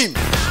birori.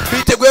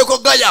 Biteguye ko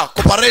Gaya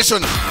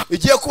Corporation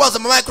igiye kubaza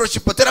ama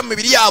microchip atera mu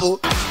mibiri yabo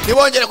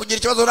nibongere kugira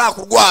ikibazo nta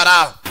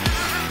kurwara.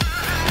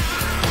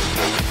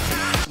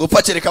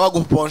 Gupakireka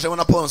baguponje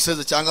na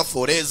ponseze cyangwa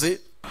foreze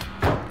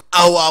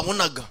aho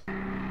wamunaga.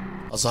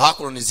 Aza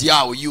hakuru nizi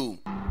yawo you.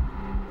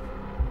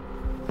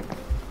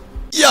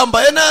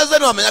 Yambaye neza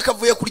no amenya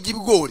kavuye kurya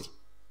ibigori.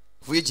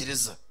 Vuye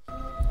gereza.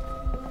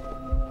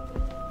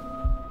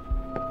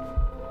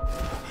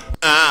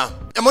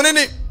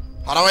 Yamunini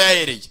harawa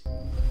yahereye.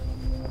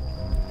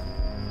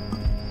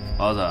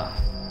 Oza.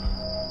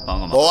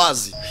 Bangama.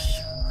 Boazi.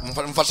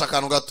 Mfasha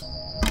akantu gato.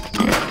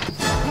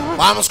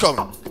 Vamos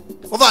come.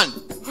 Uvani.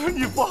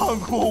 你放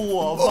过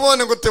我吧！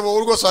 ubone ngo tebo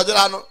urwose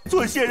wagera hano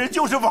做线人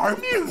就是玩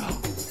命啊！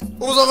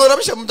 ubuzongo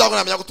urabishe mu byago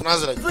namenya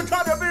kutunaziranye 这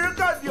差点被人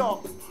干掉，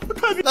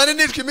 nari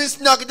nishwe iminsi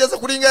imyaka igeze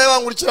kuri ingahe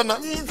bankurikirana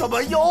你怎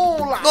么又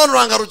来？ none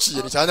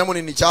urangarukiye ni cyanya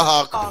munini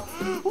cyahaka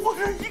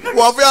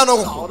wavuye hano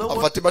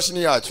afata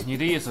imashini yacu 你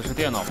的意思是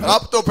电脑？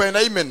 laptop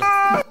ndayimena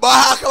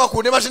bahaka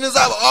bakunda imashini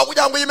zabo aho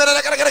kugira ngo yimena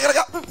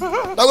reka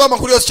ndagwa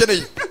amakuru yose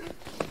ukeneye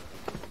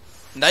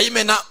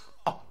ndayimena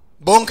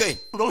bonke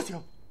都行，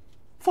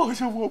放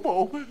下我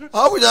宝贝。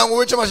 aho kugira ngo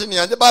wice imashini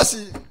yanjye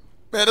basi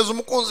pereza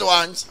umukunzi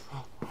wanjye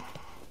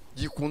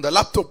yikunda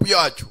laptop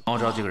yacu 帮我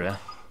找几个人。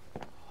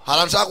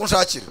 haranshaka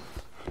kunshakira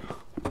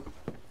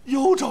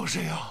又找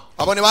谁啊？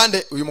 abo ni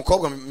bande uyu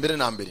mukobwa mbere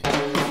na mbere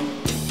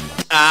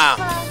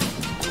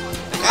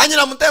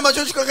kanyira mutema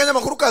cyo kikaganya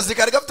makuru kazi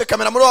kari gafite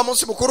kamera muri wa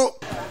munsi mukuru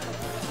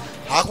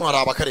hakuno hari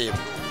abakareba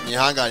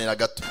nihanganira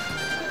gato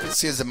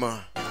sizema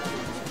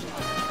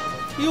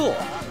哟，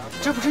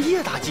这不是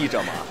叶大记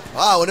者吗？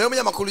 niwe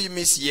munyamakuru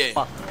y'imisi ye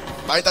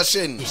bahita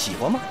sheni 你喜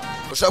欢吗？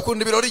 ushaka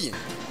kundi birori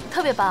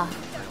特别棒。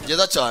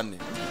 byiza cyane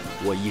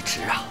我一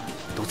直啊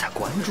都在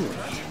关注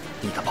你，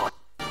你的报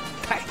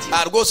太精。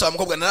 rwose wa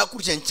mukobwa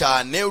narakurikiye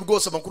cyane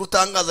rwose amakuru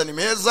utangaza ni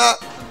meza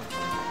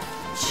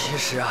其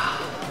实啊，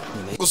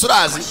你没 gusa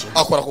urazi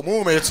akora ku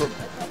muhumetso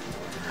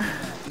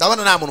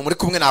ndabona nta muntu muri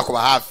kumwe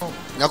nakuba hafi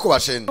nyakuba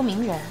sheni 都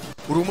名人，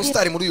 uri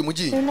umusitari muri uyu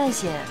mujyi 对那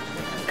些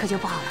可就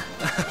不好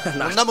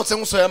了。 ndamutse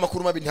nkusohoye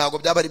amakuru mabi ntabwo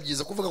byaba ari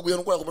byiza kuvuga kuyo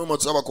nukora ku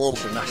muhumetso w'abakobwa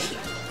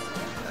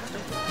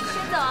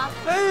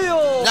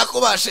off.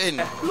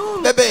 Nyakubasheni.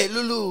 Bebe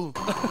Lulu.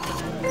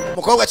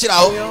 Mukobwa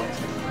kiraho.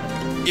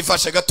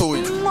 Ifashe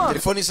gatoya.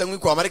 Telefone isa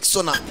nk'ikwa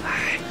Marikisona.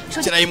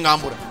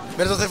 Kirayimwambura.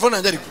 Mereza telefone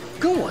yanjye ariko.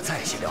 跟我在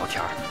一起聊天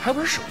还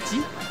玩手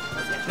机，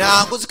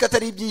 ntabwo uzi ko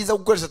atari byiza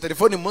gukoresha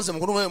telefone mu munsi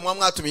mukuru mwa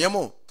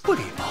mwatumiyemo. 不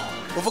礼貌。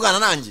 uvugana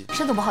nanjye.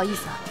 沈总不好意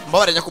思啊。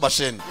 mbabare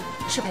Nyakubasheni.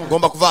 失陪了。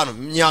 ngomba kuvana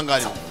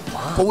myihangane.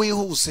 ko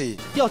wihuse.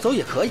 要走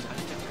也可以。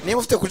 niba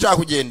ufite kushaka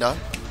kugenda.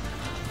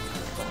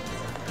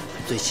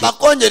 最起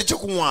bakongera icyo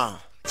kunywa.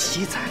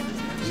 七彩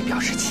以表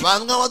示气。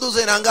 bantu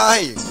nk'abaduze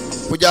nangahe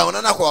kugira ngo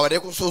nanako babare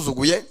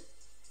kusuzuguye.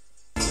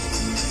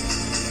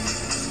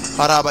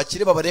 hari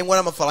abakire babarengwa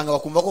n'amafaranga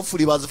bakumva ko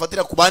furi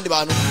bazifatira ku bandi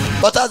bantu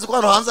batazi ko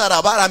hano hanze hari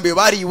abarambiwe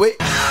bariwe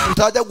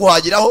utajya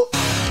guhagiraho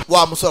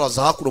wa musore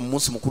azahakura mu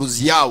munsi mukuru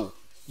ziyawo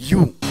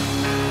yu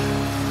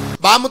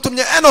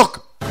bamutumye Enoch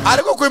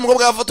ariko ko uyu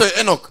mukobwa yafotoye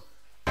Enoch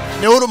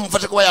niwe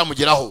urumufashe kuba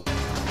yamugeraho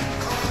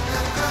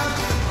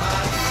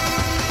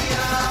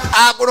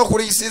akuno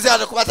kuri isize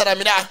yaje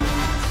kubataramira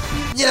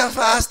nyira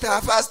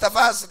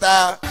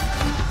faster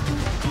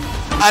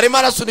arimo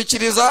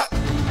arasunikiriza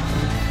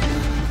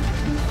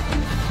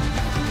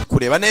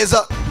kureba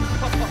neza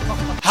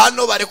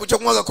hano bari kucyo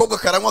kunywa agakobwa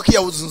karanywa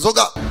kiyabuza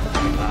inzoga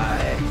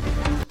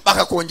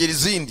bakakongera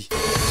izindi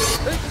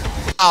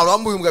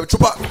arambuye mbwa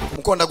bicupa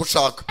mukonda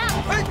gushaka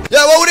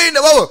yewe urinde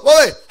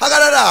wowe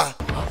hagarara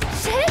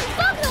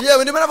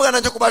yewe ndimo navuga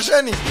nanje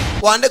kubasheni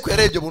wande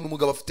kwerebye buntu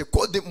umugabo afite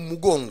kode mu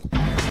mugongo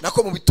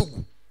nako mu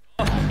bitugu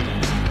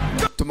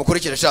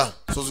tumukurikire sha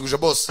suzuguje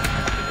boss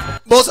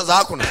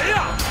azahakuna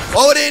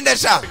wowe urinde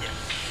sha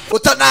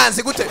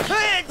utananzi gute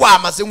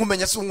wamaze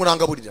nkumenya si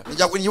unkurangaburira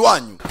njya kuri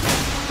iwanyu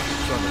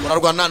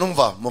urarwana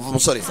numva muva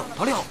musore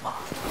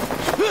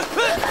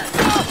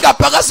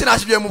gapaga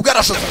sinashibiye mu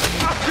bwarashotse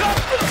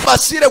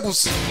basire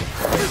gusa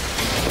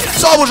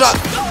sobuja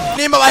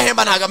nimba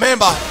bahemba ntaga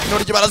mpemba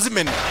norije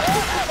barazimena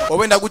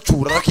wowe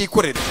ndagucyura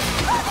rakikorera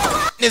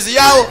nizi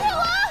yawo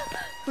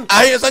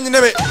aheza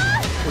nyinebe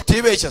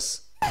utibeshya se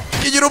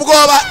igira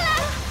ubwoba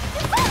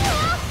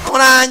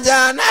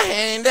uranja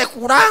nahende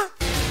kura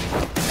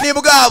ni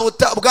bwa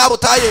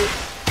butaye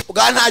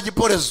bwa nta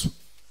giporezo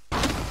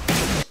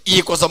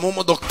yikoza mu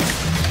modoka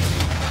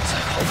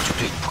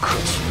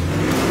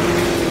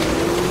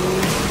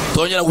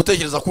tongera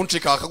gutekereza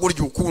kuncika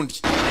akagurya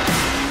ukundi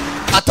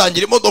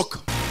atangira imodoka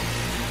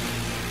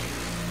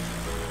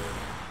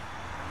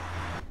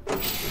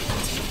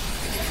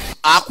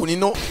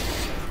akunino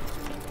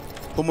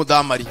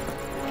umudamari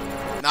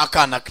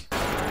n'akana ke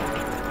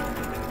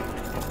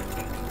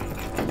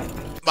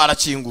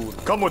barakingura.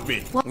 Come with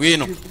me.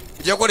 Ngwino.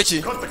 Ugiye gukora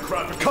iki? Cut the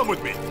crap and come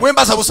with me.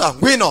 Wembaza busa.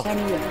 Ngwino.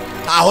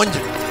 Aho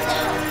nje.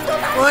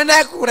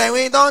 Wenda kure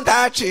we don't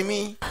touch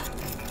me.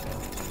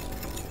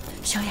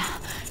 小雅，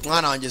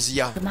 Mwana wanjye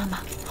Ziya. 妈妈，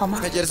好吗？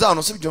 Ntegereza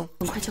hano sibyo?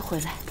 很快就回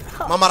来。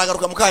 Mama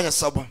aragaruka mukanya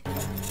sabo.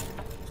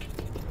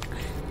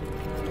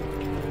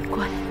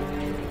 乖。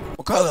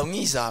 Ukaga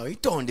mwiza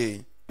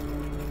witonde.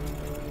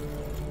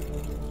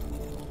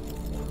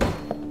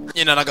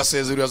 Nyina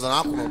nagasezerero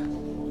yazana kuno.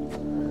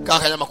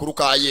 Kakanya makuru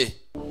kaye.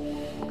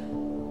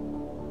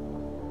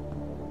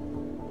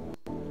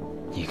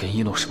 你跟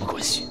一诺什么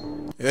关系？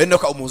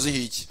 Enoka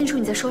umuzi iki? 清楚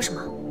你在说什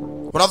么？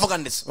 Uravuga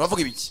ndetse,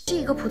 uravuga ibiki? 是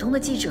一个普通的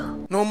记者。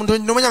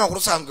 n'umunyamakuru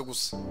usanzwe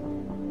gusa.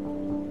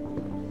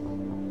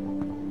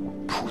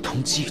 普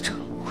通记者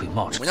会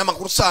冒着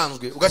umunyamakuru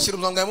usanzwe ugashyira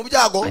ubuzima mu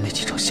byago 拍那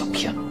几张相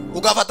片，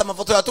 ugafata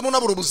amafoto yatuma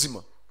unabura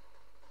ubuzima.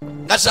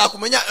 Ndashaka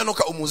kumenya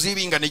Enoka umuzi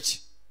bingana iki?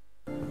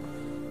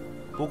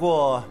 不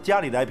过家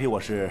里的 IP 我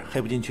是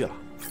黑不进去了，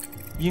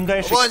应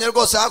该是 ubonye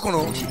rwose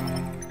hakuno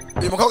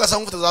uyu mukobwa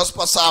asanga ufite za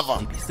super server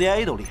比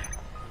CIA 都厉害。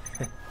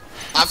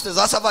 afite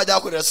za server ajya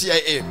akorera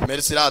CIA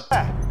Mercirat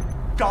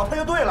找他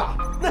就对了，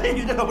那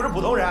女的可不是普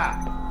通人。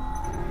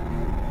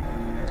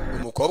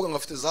 uyu mukobwa ngo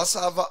afite za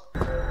server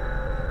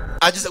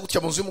agize gutya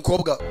mu nzu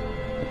y'umukobwa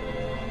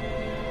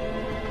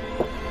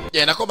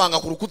yenda ko banga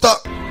ku rukuta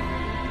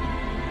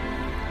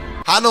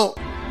hano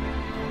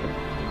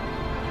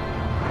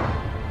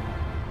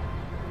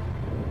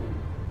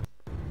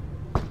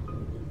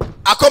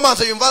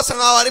akomanze yumva asa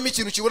nkaho harimo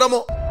ikintu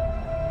kiburamo.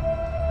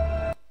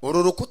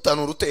 Uru rukuta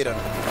ni uruterana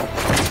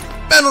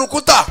bene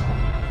urukuta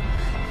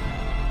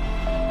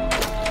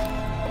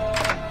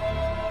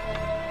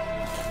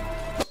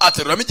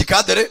ateruramo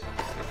igikadere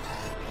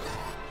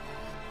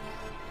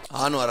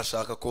hano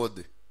arashaka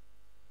kode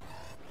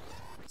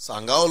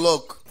sangaho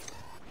lock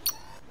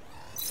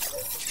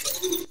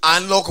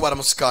unlock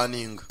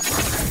baramusikaninga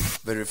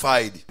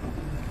verified.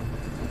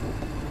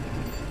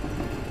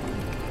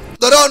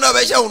 dore hano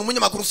abeshya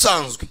umunyamakuru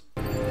usanzwe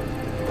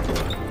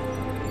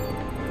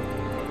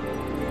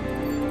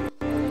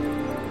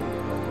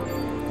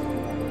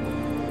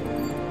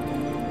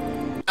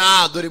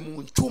dore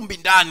mu ncumbi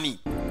ndani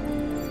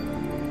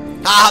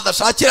ntaho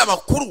adashakira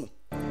amakuru.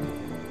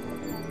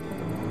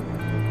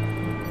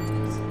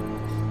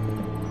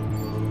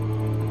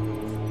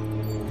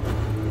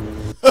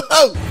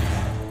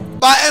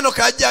 ba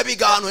Enoka yagiye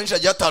abiga ahantu henshi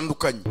hagiye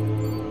hatandukanye.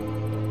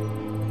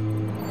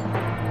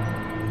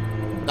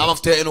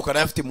 n'amavuta ya Enoch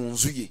n'ayafite mu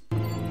nzu ye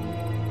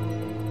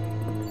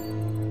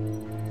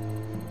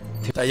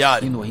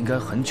tayari 诺应该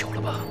很久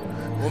了吧？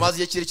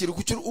 umaze igihe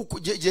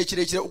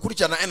kirekire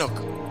ukurikirana Enoch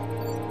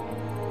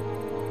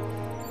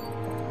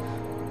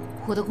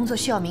我的工作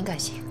需要敏感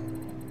性。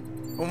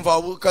 umva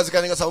akazi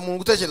kanjye gasaba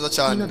umuntu gutekereza 伊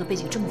cyane 诺的背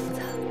景这么复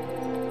杂，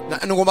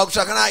 ngomba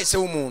gushaka nahise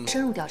w'umuntu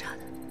深入调查的，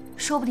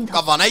说不定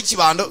他 kavanaho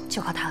ikibando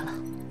就靠他了。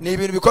 ni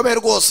ibintu bikomeye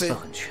rwose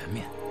很全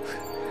面。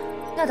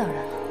 那当然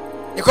了，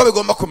 niko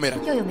bigomba kumera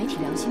要有媒体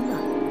良心嘛。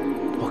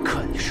 我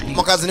看你是利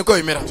mu kazi niko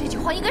bimera 这句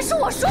话应该是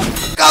我说。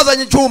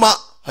 kazanye icyuma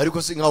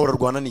ariko si nkaho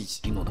urarwana n'iki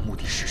伊诺的目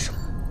的是什么？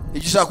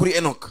 icyo ushaka kuri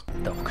Enoch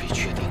但我可以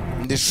确定，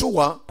 ndi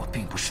sure 我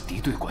并不是敌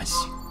对关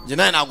系， njye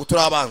nawe ntabwo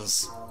turi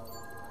abanzi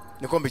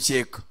niko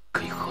mbikeka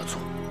可以合作。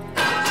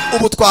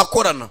 ubu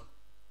twakorana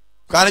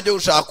kandi ibyo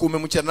ushaka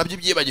kumpemukira nabyo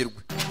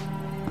byibagirwe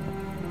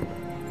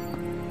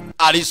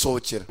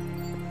arisohokera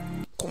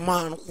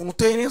kumana ukuntu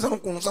uteye neza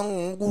n'ukuntu usa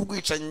n'umuntu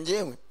w'urwicanyi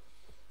njyewe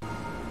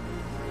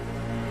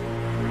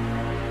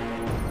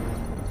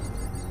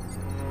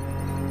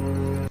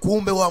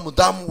kumbe wa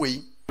mudamu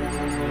we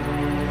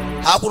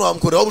hakuno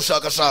bamukoreraho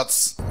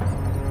ubushakashatsi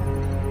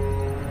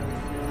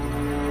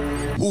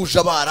huje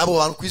abana abo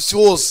bantu ku isi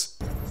hose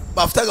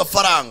bafite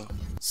agafaranga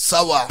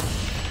sawa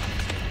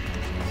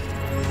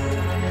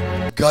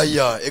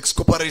Gaia X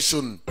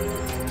Corporation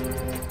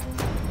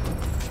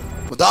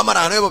mudamu ari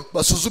ahantu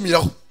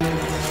basuzumiraho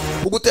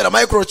ugutera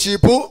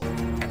microchip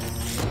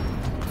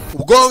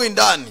ubwonko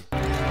indani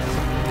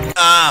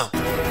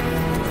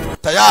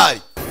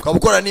tayari ukaba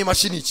ukora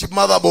n'imashini chip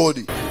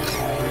motherboard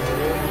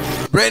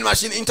brain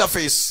machine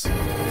interface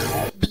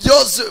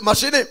byose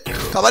mashine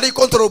kaba ari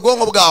control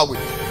ubwonko bwawe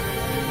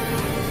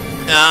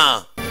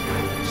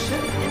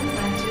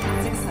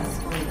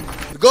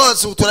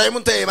rwose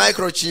uturayimuteye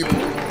microchip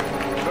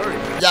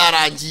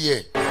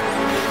byarangiye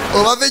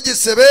ubave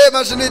igisebe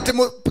mashini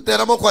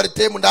itimuteramo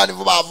kwarite mu ndani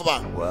vuba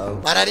vuba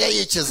malariya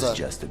yikiza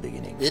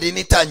iri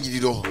ni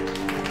itangiriro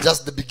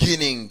just the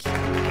beginning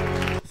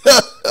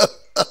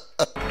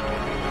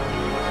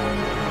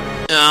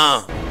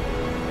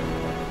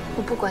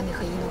我不管你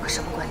和伊诺克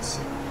什么关系，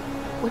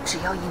我只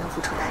要伊诺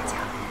付出代价。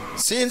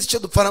 sinzi icyo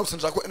dupfana gusa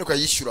nshaka ko Enoch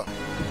yishyura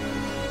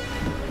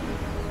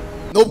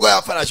nubwo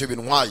yapfa ntacyo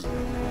bintu nkwaye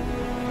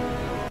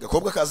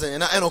gakobwa kazanye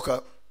na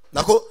Enoch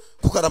nako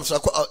kuko aramushaka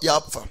ko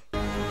yapfa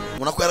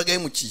ubona ko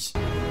yaragahemukiye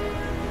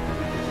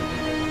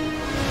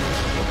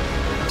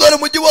dore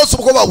mujyi wose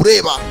uko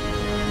bawureba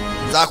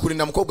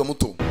nzakurinda mukobwa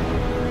muto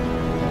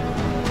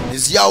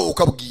izi yawe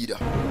ukabwira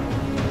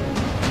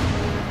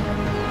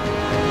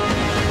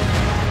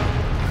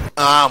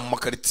mu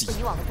makaritiye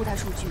以往的固态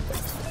数据，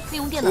利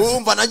用电脑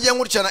umva nagiye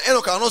nkurikirana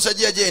Enoch ahantu hose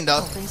yagiye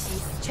agenda 分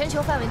析全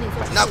球范围内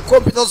做出 na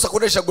computer zose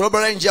akoresha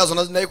global range yazo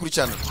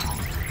nayikurikirana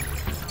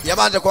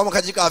yabanje kuba mu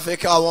kazi kafe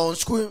ka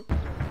Wonshku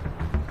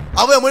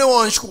avuye muri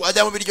Wonshku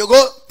ajya mu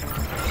Biryogo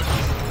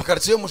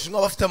karitiye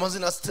y'umushinwa bafite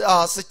amazina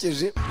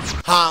asekeje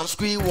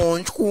Hanshwi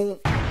Wonshku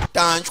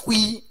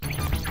Tanshwi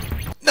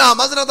na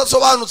amazina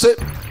adasobanutse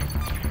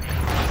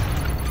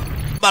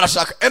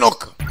barashaka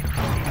Enoch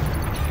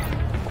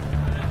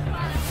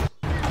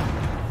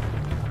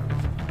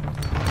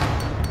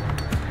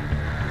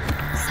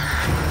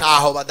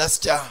aho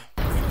badasya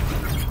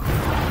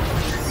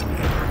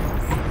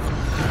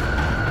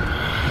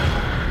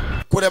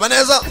kureba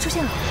neza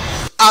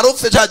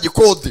arufite cya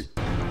gikode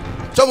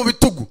cyo mu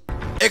bitugu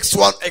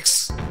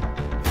X1X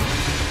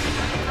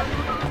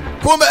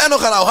kumbe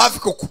Enoch ari aho hafi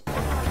koko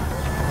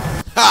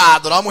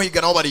dore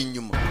amuhiga nabo bari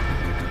inyuma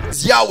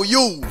yawe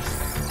yu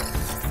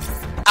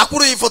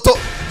akuru iyi foto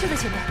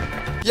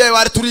yewe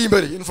bari turi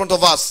imbere in front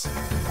of us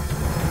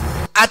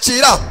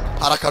akira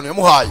hari akantu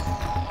yamuhaye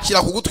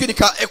shyira ku gutwi ni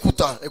ka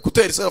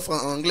écouteur c'est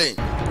en anglais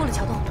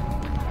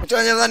mu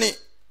cyongereza ni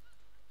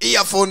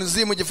earphone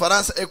zi mu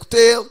gifaransa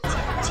écouteur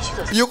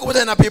iyo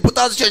kubutana na pipo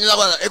utazi icyongereza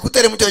kwa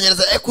écouteur mu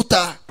cyongereza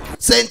écouteur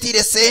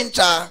sentire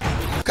sencha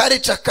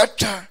karica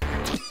kaca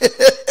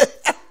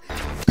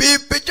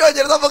pipo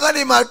icyongereza avuga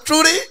ni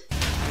macuri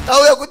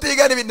aho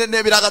yakutiga ni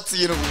binene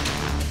biragatsiro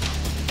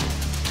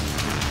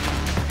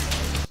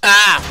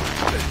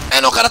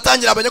Enoch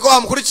aratangira abanye ko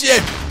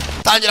bamukurikiye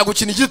tangira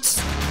gukina igitsi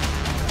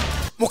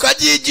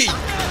mukagigi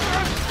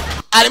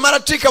arimo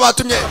aracika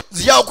batumye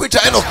ziyaho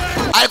kwica Enoch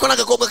ariko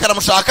n'agakobwa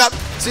karamushaka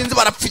sinzi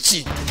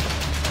barapfiki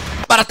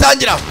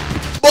baratangira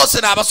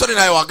bose ni abasore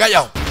nawe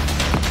wagayaho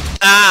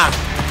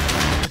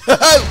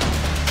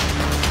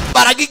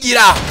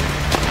baragigira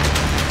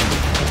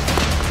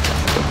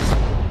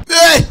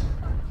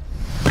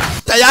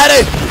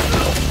tayare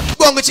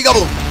gongo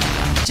ikigabo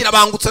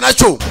kirabangutse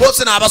nacyo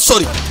bose ni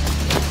abasore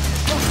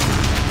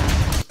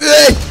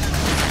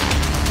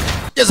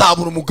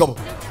yazabura umugabo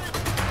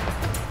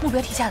目标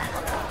停下来了，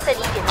在你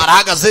一点。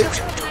 arahagaze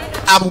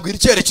amubwira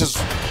icyerekezo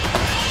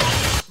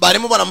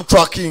barimo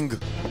baramutrakinga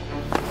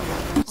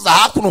za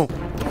hakuno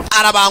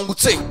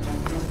arabangutse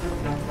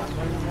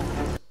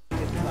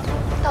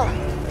到了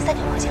，3点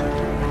方向。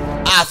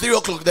 3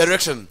 o'clock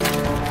direction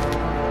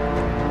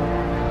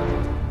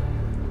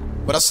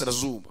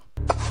burasirazuba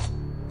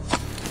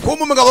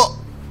kumbe umugabo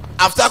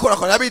after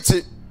akora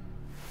yabitse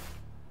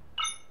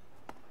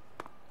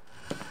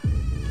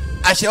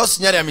ashyiraho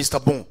sinyari ya Mr.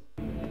 Bon.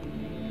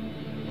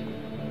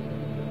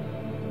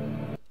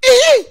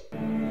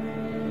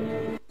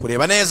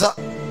 Kureba neza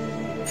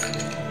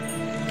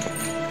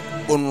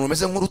umuntu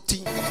umeze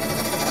nk'uruti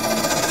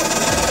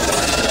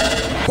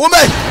kumbe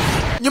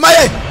nyuma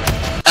ye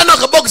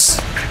enoka box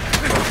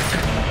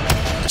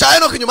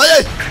cyane nyuma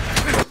ye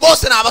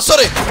bose ni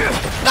abasore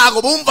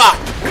ntago bumva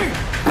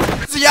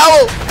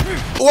ziyawo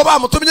uwo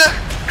bamutumye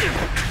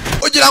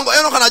ugira ngo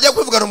enoka nagiye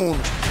kwivugana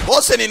umuntu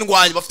bose ni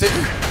indwanyi bafite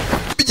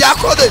bijya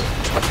kode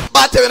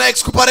batewe na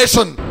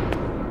excoperation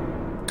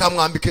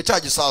kamwambike cya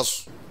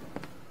gisasu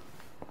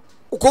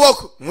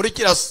ukuboko muri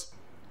kirasi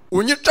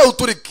unyica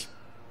uturike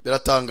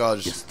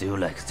biratangaje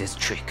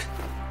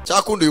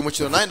cyakundi uyu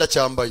mukino naye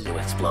ndacyambaye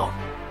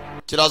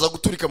kiraza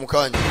guturika mu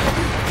kanya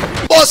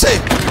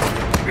bose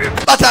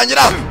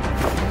batangira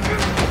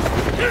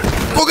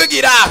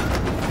kugigira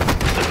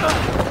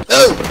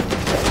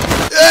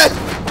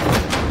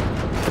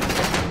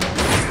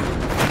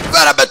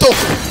vera beto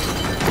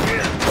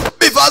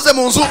bivaze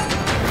mu nzu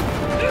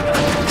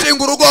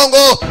ringa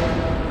urugongo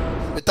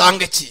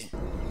bitange ki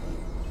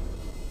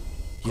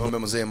Yombe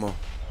muzemo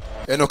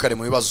Enoka ari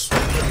mu bibazo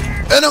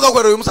Enoka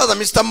akorera uyu musaza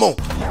Mr. Mo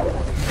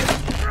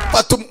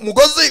fata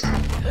umugozi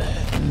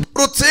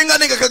rutsinga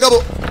ninga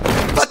kagabo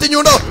fata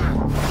inyundo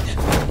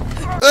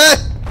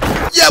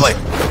yewe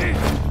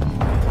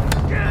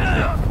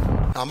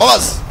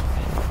ambabazi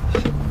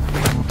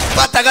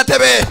fata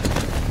agatebe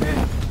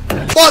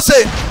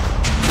bose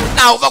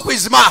nawe uva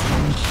kwizima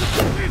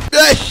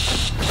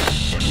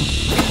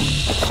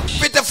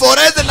fite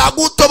foreze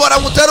nagutobora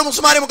mutera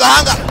umusumari mu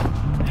gahanga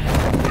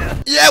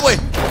yewe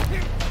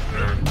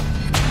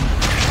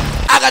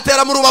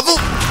agatera mu rubavu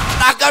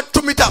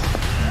agatumita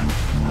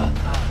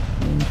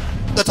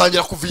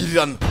gatangira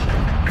kuvirirana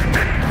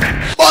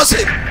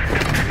bose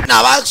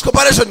naba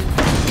excoperation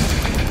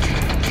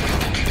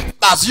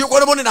bazi yuko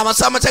nabone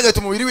n'amasaha make agahita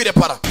umubiri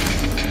wirepara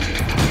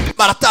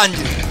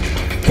baratangira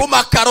ku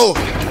makaro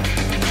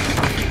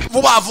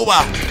vuba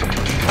vuba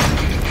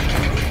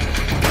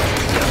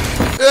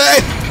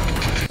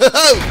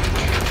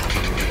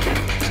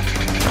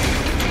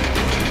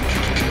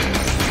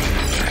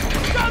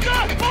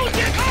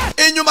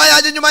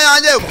inyuma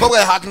yanjye umukobwa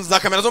yahakinze za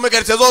kamera zo muri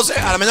quartier zose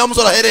aramenya aho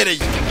umusore aherereye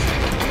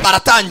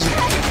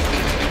baratangira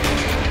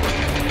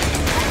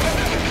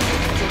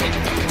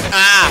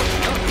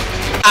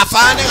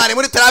afande ngari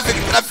muri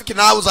traffic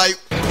nawe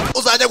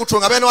uzajya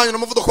gucunga bene wanyu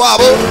n'umuvuduko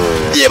wabo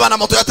yibana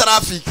moto ya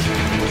traffic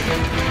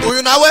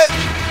uyu nawe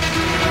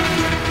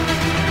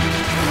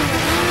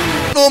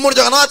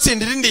n'umuryango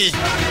natsindira indi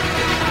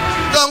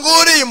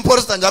nguri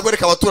umupolisi tangira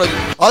kwereka abaturage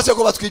hasi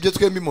ko batwibye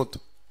twembi moto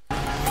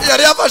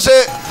yari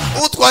yafashe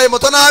utwaye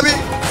moto nabi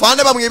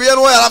bande bamwibiye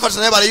n'uwo yarafashe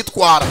naye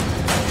barayitwara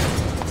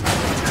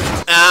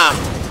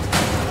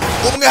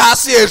umwe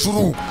hasi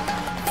hejuru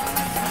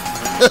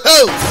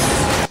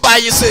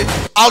bayise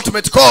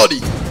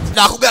Ultimatecode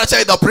nakubwira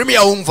cyane da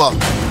premier wumva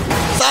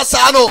sasa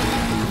hano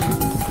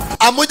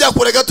amujya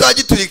kure gato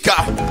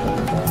yagiturika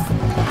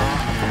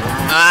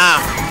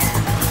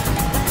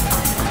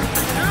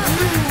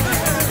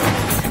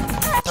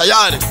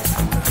tayari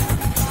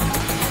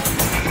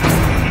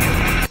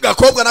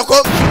gakobwa nako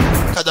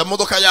kajya mu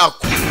modoka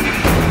yako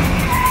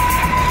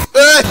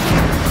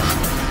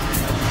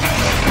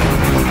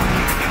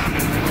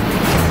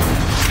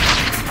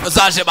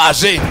zaje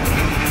baje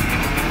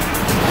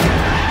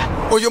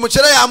uyu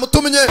mukire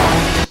yamutumye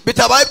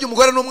bitabaye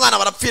by'umugore n'umwana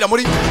barapfira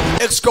muri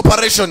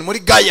excoperation muri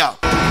Gaya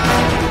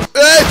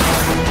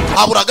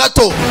abura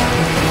gato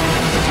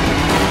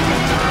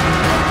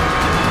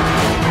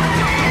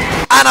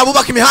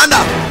anabubaka imihanda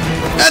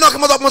Enoka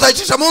imodoka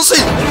muzayicisha munsi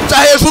cya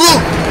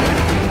hejuru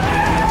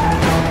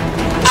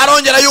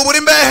arongera yubura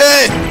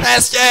imbehe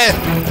eske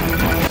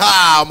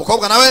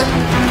umukobwa nawe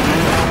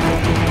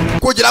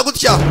kugira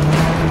gutya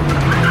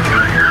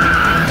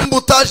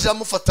mbutaje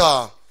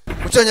amufata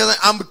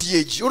mucyongereza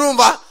ambutiyage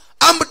urumva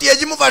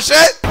ambutiyage imufashe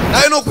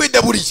nayo no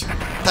kwideburiye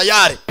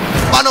tayari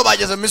bano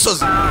bageze mu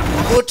misozi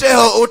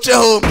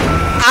uceho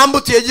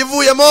ambutiyage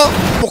ivuyemo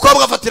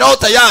umukobwa afatiraho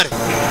tayari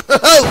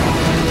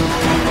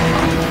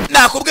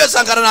nakubwiye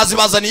Sankara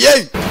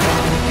nazibazaniye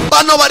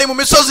bano bari mu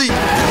misozi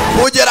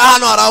kugera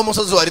hano hari aho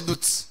umusozi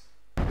waridutse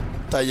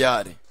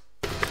tayari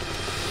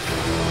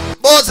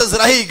bose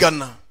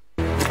zirahigana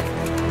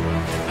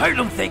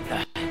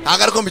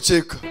ntagariko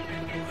mbiceka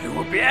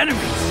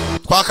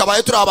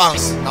twakabaye turi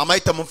abansi nta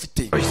mahitamo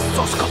mfite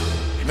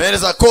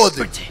mereza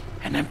code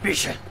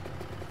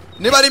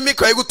niba ari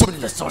miko yigutumye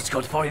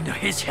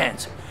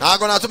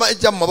ntago natuma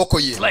ijya mu maboko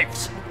ye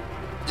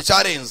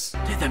icyarenze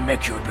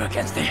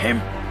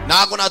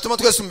ntago natuma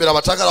twese imbere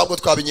abacakara ahubwo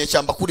twabinye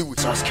cyamba kuri we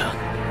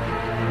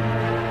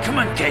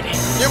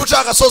niba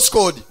ushaka source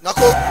code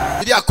nako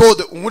iriya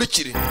code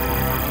unkurikire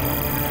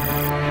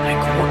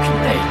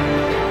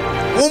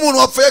umuntu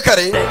wapfuye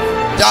kare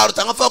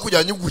byaruta nkapfa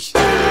kujya nyuguye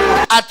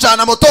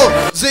acana moto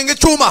zinga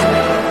icyuma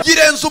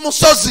yirenza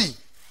umusozi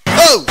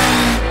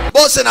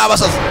bose ni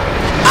abasazi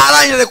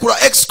arangije kura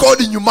X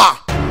code inyuma.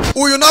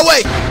 Uyu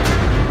nawe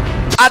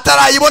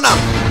atarayibona,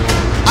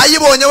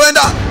 ayibonye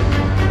wenda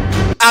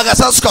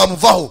agasasu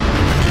kamuvaho,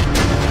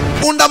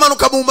 undi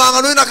amanuka mu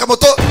mpangano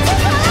y'akamoto,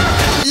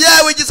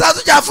 yewe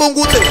igisasu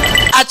cyafungutse,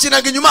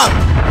 akinaga inyuma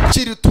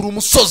kiritura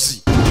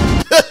umusozi.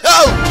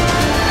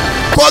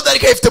 Kode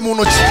ariko ayifite mu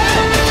ntoki,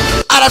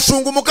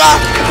 arashungumuka,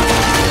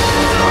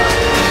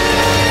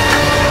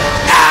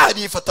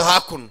 yifata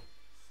hakuno.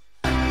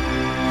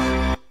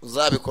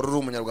 Uzabikora uri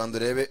umunyarwanda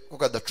urebe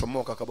kuko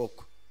adacomoka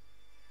akaboko.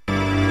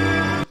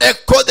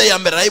 Kode ya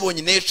mbere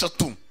arayibonye ni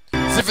 3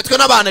 zifitwe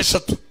n'abantu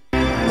 3.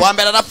 Wa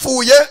mbere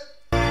arapfuye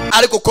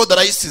ariko kode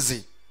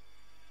arayisize.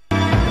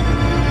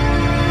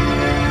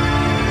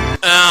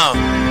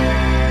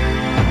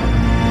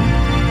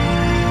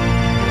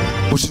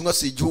 Bushinwa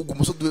si igihugu,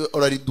 umusozi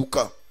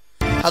urariduka,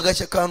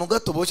 agashya akantu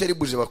gato boshye ari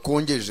buje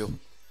bakongejeho,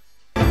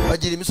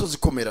 bagira imisozi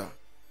ikomera.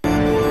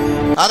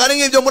 Agari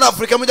nk'ibyo muri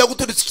Afrika mujya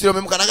guturitsa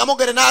ikirombe mukanagamo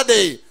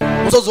grenade,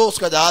 umusozi wose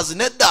ukajya hazi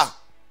neda.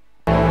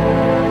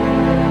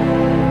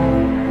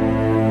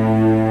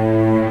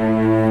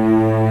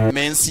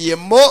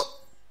 Mensiyemo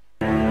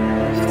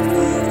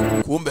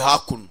kumbe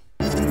hakuno.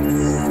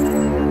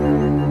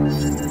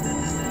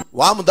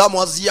 Wa mudamu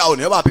waziyaho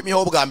niyo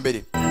bapimiyeho bwa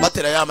mbere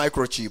batera ya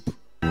microchip.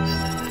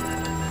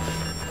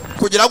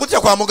 Kugira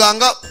gutya kwa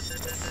muganga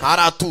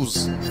haratuza.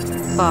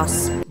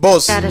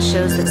 Boss. Data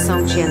shows that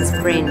Song Qian's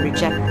brain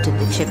rejected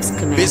the chip's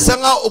command. Bisa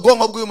nka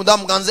ubwonko bw'uyu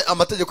mudamu ganze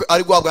amategeko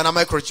ari guhabwa na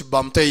microchip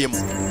bamuteyemo.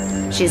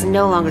 She is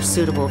no longer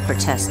suitable for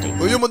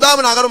testing. Uyu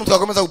mudamu ntabwo ari umuntu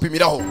twakomeza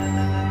gupimiraho.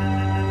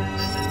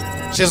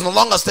 She is no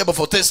longer stable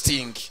for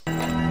testing.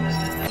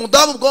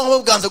 Mudamu ubwonko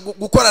bwanze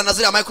gukora na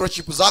ziriya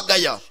microchip za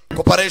Gaia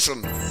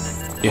Corporation.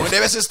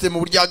 Ndebe system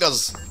burya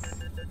agaze.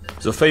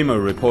 The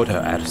famous reporter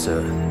at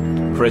the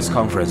press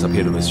conference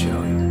appeared to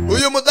Monsieur.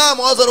 Uyu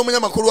mudamu waza ari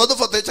umunyamakuru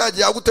wadufataye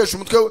cyagiye agutesha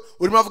umutwe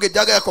urimo avuga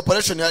ibya Gaia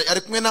Corporation,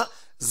 ari kumwe na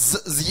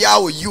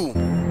Ziao Yu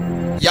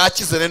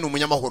yakizene ni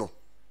umunyamahoro.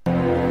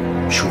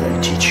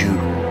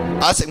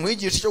 Ase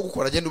nkwigisha cyo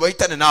gukora genda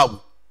ubahitane nawe.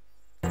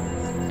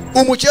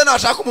 Umukene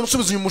ashaka umuntu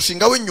usubiza uyu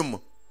mushinga w'inyuma,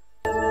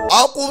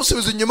 aho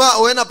kubusubiza inyuma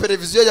wowe na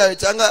televiziyo yawe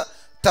cyangwa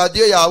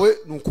radio yawe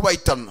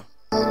nukubahitana.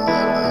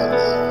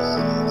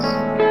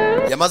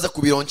 Yamaze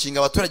kubironkinga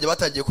abaturage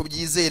batangiye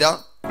kubyizera.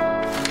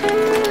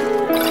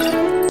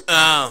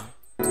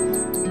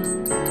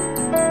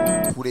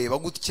 Kureba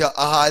gutya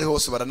ahari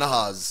hose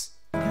baranahazi.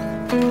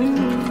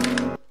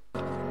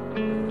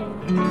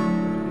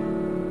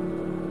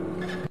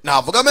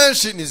 Navuga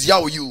menshi ni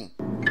Ziao Yu.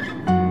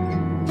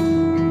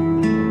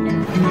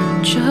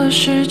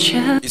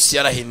 Isi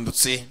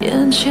yarahindutse.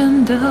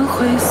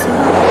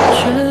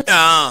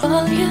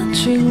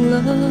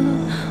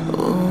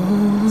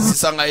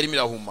 Sisanga irimo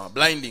irahuma,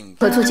 blinding.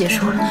 合作结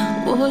束了，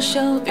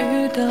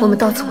我们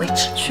到此为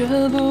止。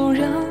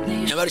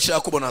 Nabarishaka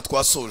kubona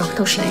twasoje.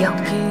 都是一样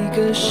的。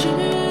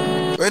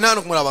 We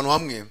nano kumura abantu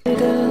hamwe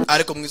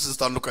ariko mwisi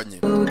zitandukanye.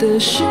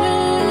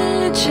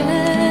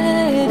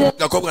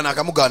 Gakobwa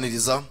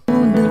nakamuganiriza.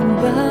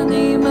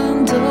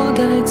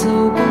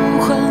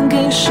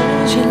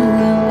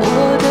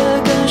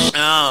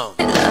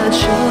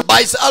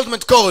 Bice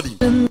Ultimate Code.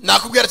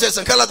 Nakubwira cyane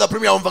Sankala da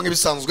Premier wumva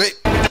ngibisanzwe.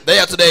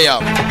 Day to day.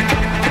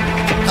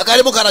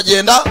 Akarimu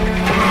karagenda.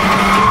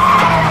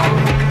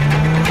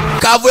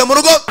 Kavuye mu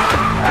rugo.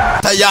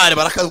 Tayari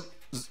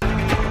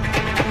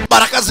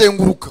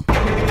barakazenguruka.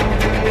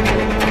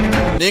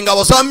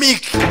 Ningabo za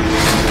Mik.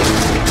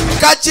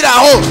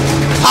 Kakiraho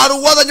hari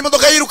uwazanye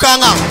imodoka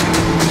yirukanka.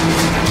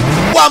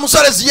 Wa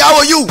musore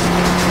Ziao Yu.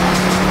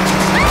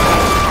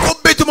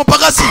 Kubita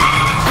umupagasi.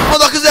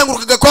 Imodoka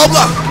izenguruka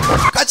gakobwa.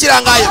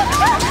 Kakirangaye.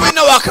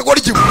 Wina wakagora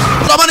igihe.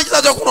 Urabana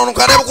kizaje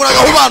kunonuka reba kuraga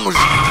hubanuje.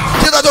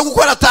 Kizaje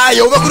gukora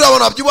taye ube kuri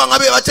abana byubwa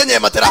nkabe bakenyeye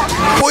matera.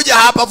 Kujya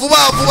hapa vuba.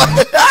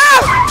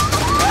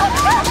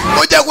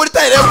 Mujya kuri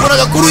taye reba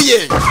kuraga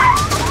kuruye.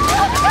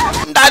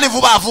 Ndani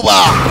vuba.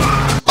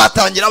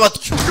 Batangira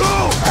batyo.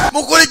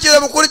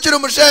 Mukurikire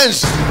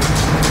umushenje.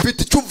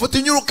 Mfite icyumfuta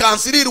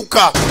inyurukansi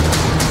iriruka.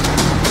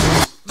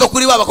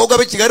 Kuri baba bakobwa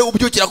be Kigali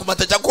ubyukira ku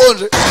mata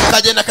cyakonje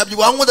kagenda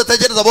kabyibuha ngo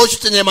ndategereza boshye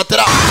ukenyeye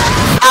matera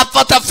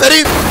afata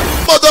feri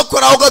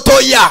modokora aho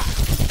gatoya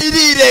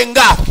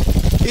irirenga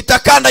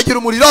itakandagira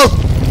umuriro.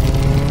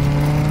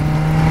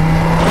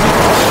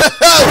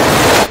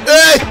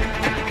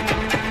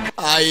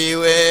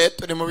 Ayiwe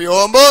turi mu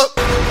bihombo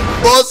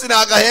boss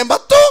nagahemba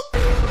to.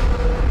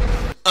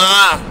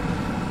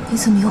 你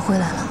怎么又回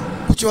来了？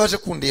 Kuki waje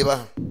kundeba?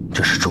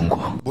 这是中国，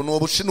 Buno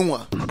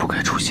Bushinwa 不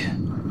该出现。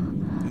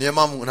 Niyo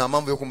mpamvu nta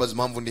mpamvu yo kumbaza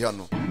impamvu ndi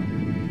hano.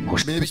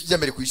 Menya ibiki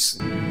mbere ku isi.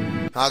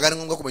 Ntago ari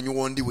ngombwa kumenya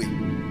uwo ndi we.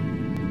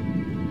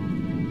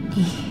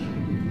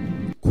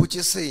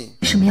 Kuki se?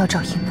 为什么要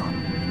找一诺？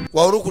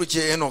 Wari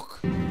ukurikiye Enoch.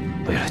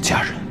 为了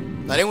家人。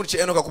 Nari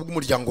nkurikiye Enoch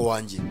kubw'umuryango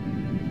wanjye.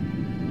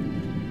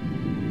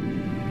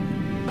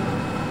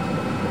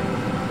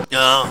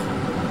 Ah.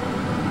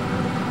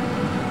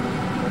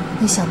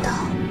 没想到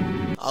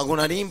Ntago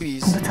nari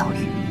mbizi 我们的遭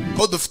遇。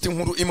 ko dufite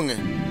inkuru imwe.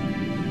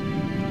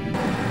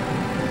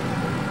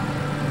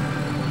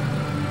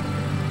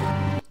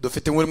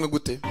 dufite inkuru imwe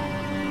gute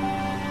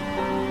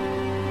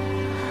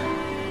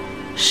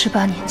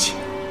 18年前，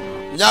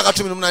 imyaka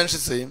 18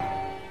 ishize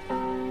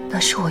那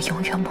是我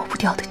永远抹不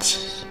掉的记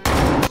忆。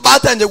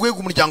 batangiye guhiga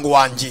umuryango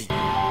wanjye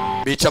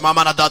bica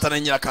mama na data na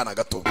nyirakana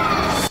gato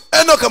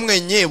Enoka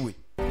mwenyewe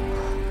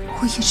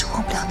我一直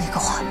忘不了那个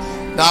画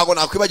面， ntago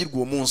nakwibagirwa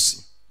uwo munsi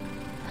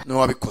niwe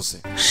wabikoze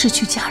失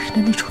去家人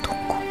的那种痛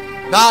苦。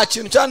 nta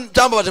kintu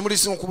cyambabaje muri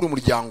isi nko kubura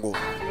umuryango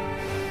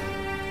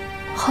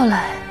后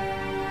来，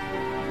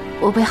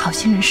我被好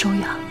心人收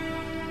养，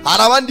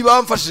 hari abandi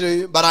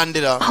bamfashije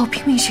barandera 我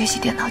拼命学习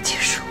电脑技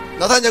术。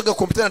 natangiye kwiga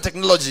computer na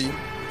technology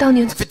当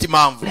年 mfite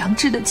impamvu 良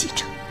知的记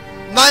者，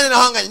 nanjye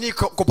nahanganye ni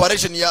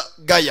corporation ya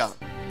Gaia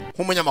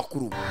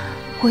nk'umunyamakuru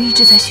我一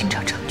直在寻找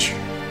证据。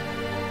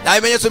 nta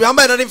bimenyetso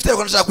bihambaye nari mfite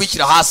ko nashaka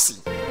kwishyira hasi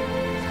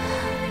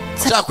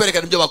nshaka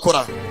kwerekana ibyo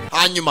bakora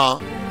hanyuma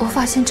我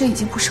发现这已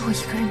经不是我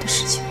一个人的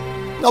事情。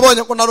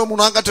 nabonye ko nari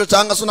umuntu w'agaciro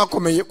cyangwa se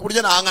unakomeye ku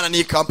buryo nahangana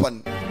n'iyi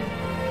company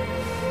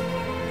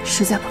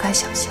实在不敢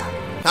想象，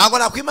 ntabwo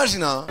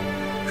nakwimagina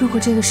如果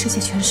这个世界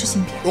全是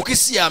芯片， uko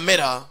isi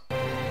yamera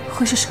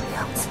会是什么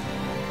样子？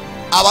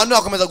 abantu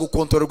bakomeza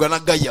gukontororwa na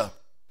Gaia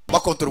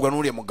bakontororwa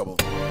n'uriya mugabo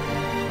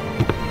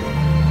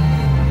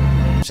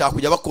shaka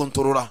kujya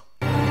bakontorora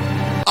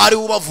ari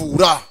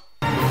ubavura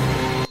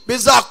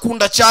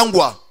bizakunda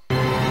cyangwa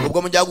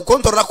ubwo mujya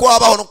gukontorora ko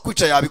wabaho no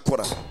kwica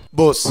yabikora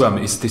boss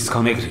Program is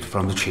disconnected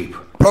from the chip.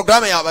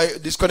 program yabaye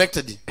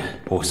disconnected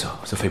Also,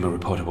 the female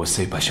reporter was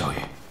saved by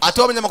Xiaoyu.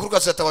 ati abanyamakuru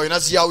gasatabaye na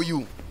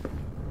Xiaoyu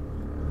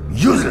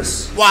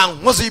Useless.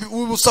 wankoze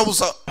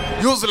ubusabusa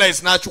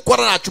useless ntacyo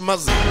ukora ntacyo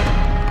umaze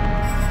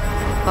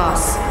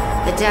Boss,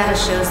 the data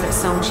shows that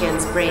Song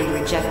Qian's brain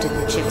rejected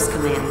the chip's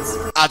commands.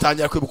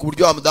 atangira kwibuka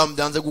uburyo wa mudamu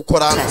byanze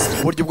gukora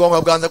uburyo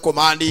ubwonko bwanze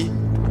komandi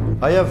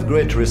I have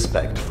great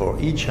respect for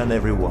each and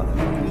every one of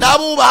you,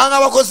 ndabubaha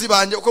nk'abakozi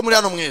banjye uko muri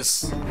hano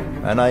mwese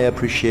and I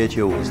appreciate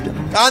your wisdom.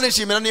 kandi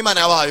nshimira n'Imana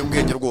yabahaye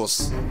ubwenge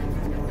rwose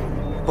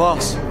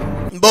Boss,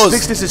 boss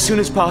fix this as soon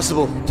as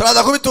possible.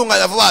 turaza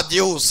kubitunganya vuba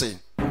byihuse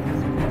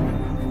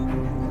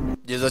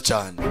byiza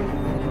cyane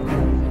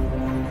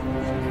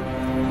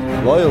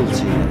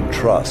Loyalty and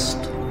trust,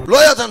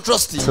 loyalty and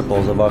trust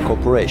principles of our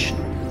corporation.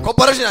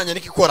 corporation yanjye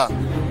niko ikora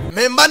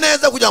mpemba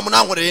neza kugira ngo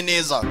nankorere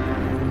neza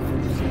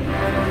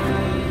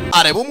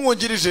areba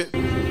umwungirije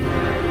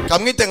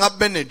kamwite nka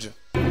manager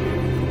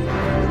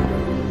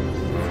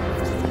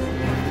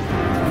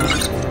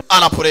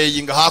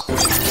anapureyinga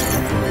hakurya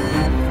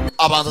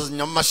abanza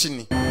zinya mu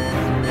mashini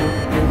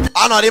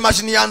hano hari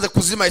imashini yanze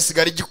kuzima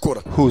isigara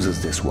igikora Whose is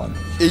this one?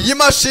 iyi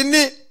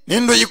mashini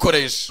ninde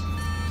uyikoresha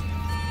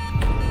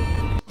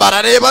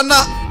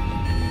bararebana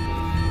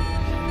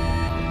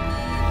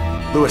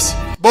Lewis.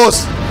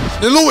 boss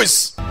ni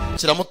Lewis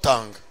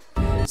kiramutanga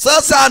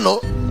sasa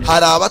hano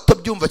hari abato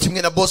byumva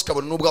kimwe na boss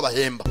kabone nubwo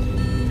abahemba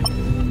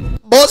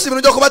boss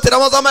ibintu byo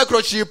kubateramo za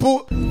microchip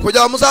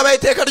kugira ngo muzabe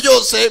iteka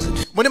ryose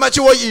muri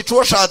make wo yica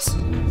uwo ashatse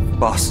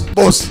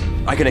Boss,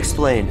 I can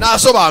explain.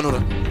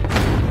 nasobanura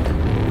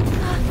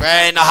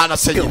wena hana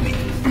senye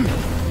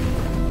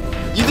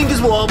You think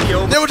this will all be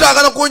over? niba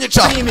ushaka no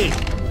kunyica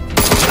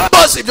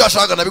boss ibyo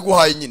ashaka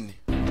nabiguhaye nyine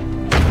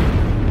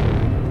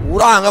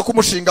uranga ko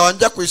umushinga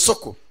wanjye ku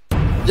isoko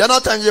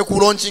yanatangiye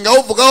kuronkinga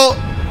uvugaho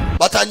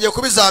batangiye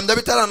kubizambya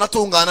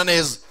bitaranatungana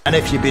neza And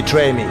if you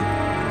betray me,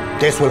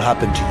 this will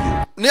happen to you.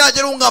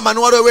 niyagera ungamana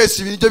uwo ari we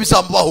wese ibintu byo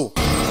bisambaho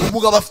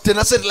umugabo afite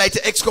na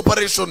Satellite X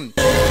Corporation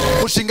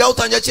umushinga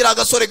utangiye akiri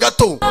agasore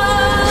gato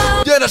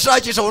genda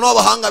ashakisha abantu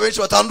b'abahanga benshi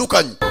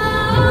batandukanye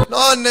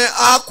none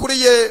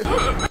ahakuriye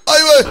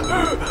ayiwe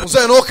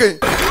muzehe noke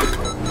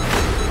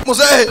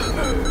muzehe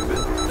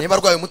niba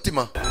arwaye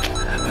umutima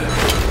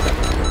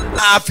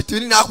afite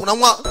ibinini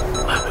hakunanywa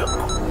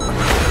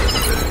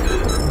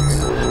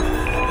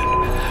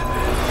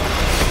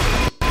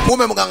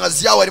kume muganga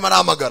ziyawe arimo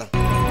arahamagara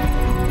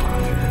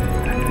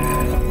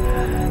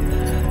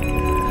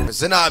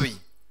meze nabi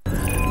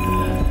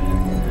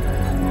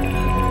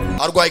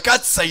arwaye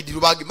katisayidi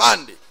rubaga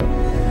impande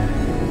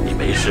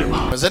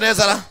meze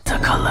neza ra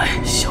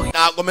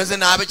ntabwo meze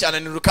nabi cyane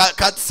ni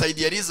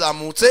katisayidi yari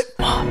izamutse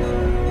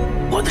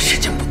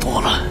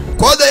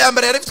kode ya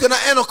mbere yari ifitwe na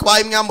Enoch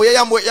bayimwambuye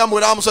yambuye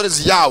wa musore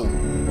ziyawe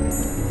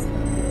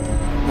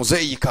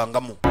muze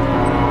yikangamo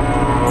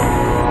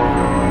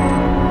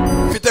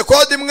mfite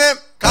kode imwe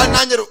kandi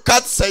nanjye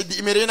katisayidi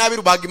imereye nabi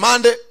rubaga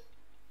impande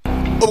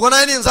ubwo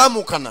nayo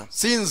ninzamukana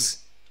sinzi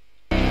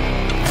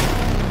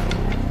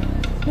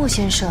莫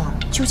先生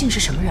究竟是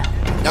什么人？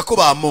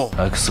 nyakubahamo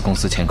X 公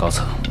司前高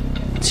层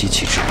机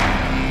器制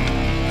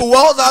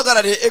uwahoze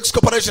ahagarariye X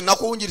Corporation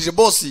nako wungirije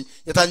boss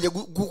yatangiye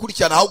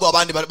gukurikirana ahubwo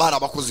abandi bari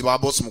abakozi ba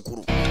boss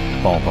mukuru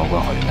帮我保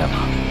管好源代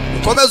码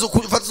ukomeze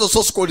ufate izo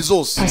source code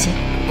zose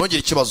ntugire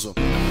ikibazo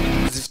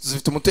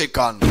zifite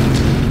umutekano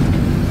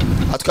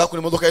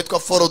atwakura imodoka yitwa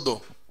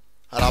Forodo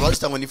hari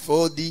abazita ngo ni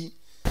Ford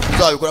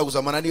uzabikora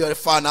guzamana niyo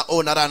F na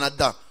O na R na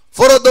D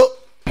Forodo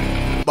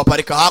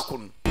baparika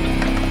hakuno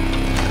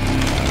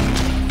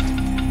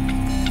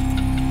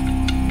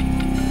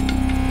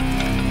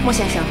莫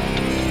先生，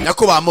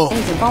 nyakubamo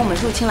已经帮我们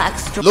入侵了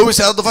X 中， Louis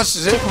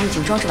yaradufashije 系统已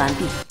经装置完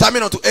毕，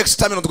 terminal to X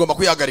terminal tugomba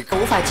kuyihagarika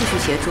无法继续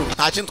协助，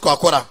 nta kintu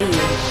twakora 所以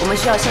我们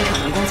需要现场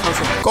人工操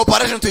作。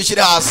 cooperation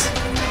tuyishyire hasi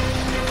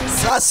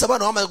sasa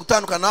bano bamaze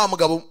gutandukana nawe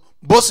mugabo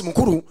boss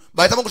mukuru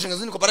bahitamo gushinga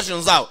izindi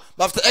cooperation zabo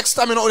bafite X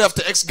terminal uri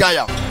afite X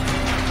Gaia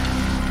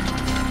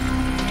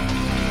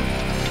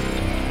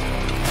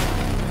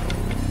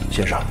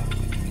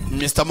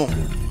Mr. Mo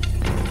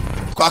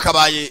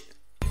twakabaye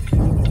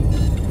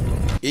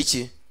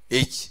iki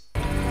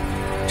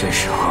这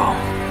时候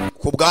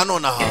ku bwa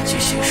nonaha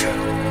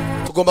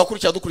tugomba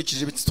kurikira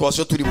dukurikije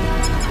situation turimo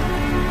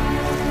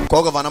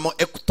kwa gavanamo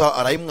ekuta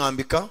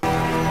arayimwambika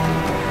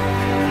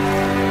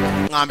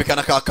mwambika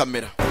na ka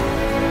kamera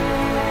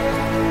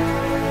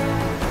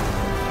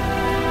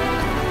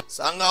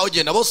sanga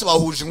ugenda bose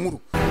bahuje inkuru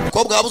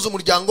ko bwabuze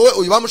umuryango we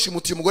uyu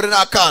bamushimutiye umugore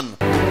n'akana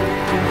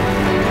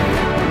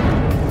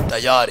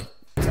tayari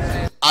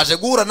aje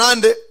guhura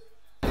nande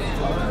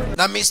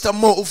na Mr.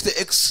 Mo ufite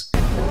X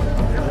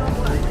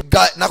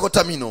nako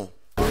tamino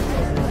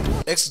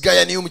X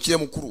Gaia niyo umukire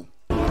mukuru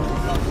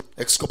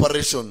X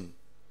Corporation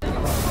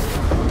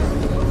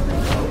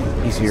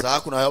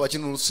Zaku nayo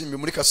abakina urusimbi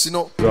muri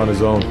casino on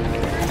his own.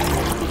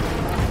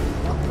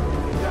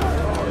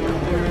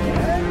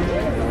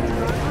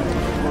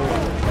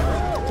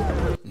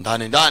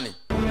 ndani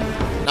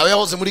nawe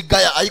yahoze muri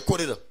Gaia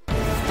ayikorera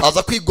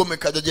aza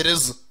kwigomeka ajya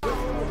gereza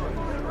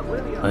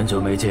很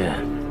久没见，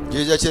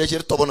 gihe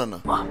kirekire tubonana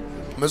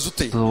umeze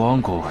ute 死亡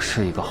谷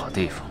是一个好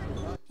地方。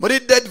 muri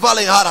Dead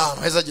Valley hari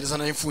ahantu heza gereza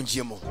nayo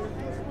imfungiyemo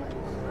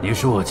你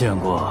是我见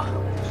过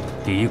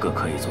第一个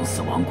可以从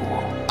死亡谷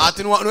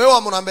ati niwe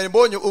wa muntu mbere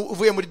mbonye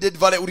uvuye muri Dead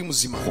Valley uri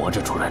muzima 活着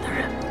出来的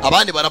人，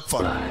 abandi barapfa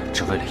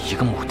只为了一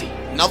个目的。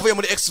 navuye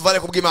muri X Valley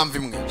kubw'impamvu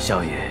imwe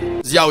少爷，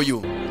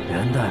 Xiaoyu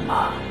源代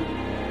码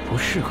不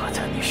适合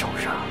在你手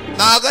上，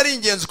 ntago ari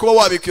ingenzi kuba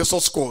wabika iyo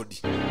source code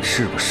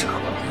适不适合？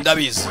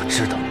 ndabizi 我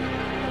知道，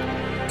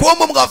 kuba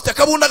mwe mwafite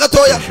akabunda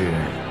gatoya 但是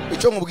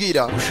icyo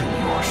nkubwira 不是你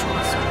我说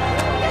了算。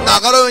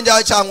 ntago ari wowe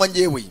njyawe cyangwa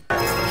njyewe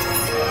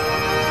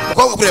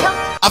umukobwa kureba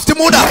afite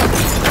imbunda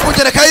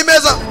kugerekaho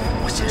imeza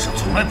我先生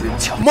从来不用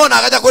枪。 mo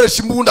ntago ajya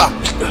akoresha imbunda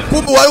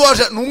kumbe uwari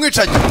waje ni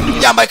umwicanyi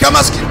yambaye ka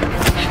mask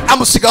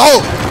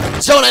amusigaho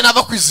cyabona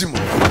inava ku izimu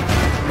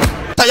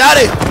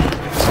tayari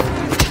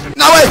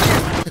nawe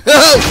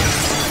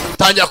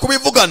tangira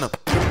kubivugana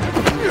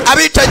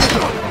abicanyi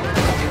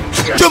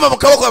cyuma mu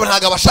kaboko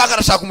ntago abashaka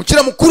arashaka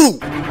umukire mukuru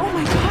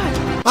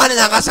mane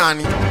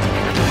nyagasani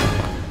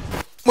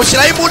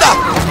mushyiraho imbunda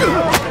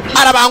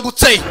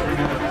arabangutse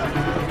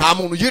nta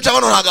muntu yica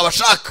bano ntago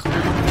abashaka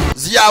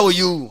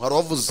Xiaoyu hari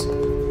uwavuze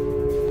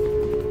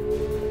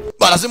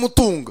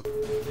barazimutunga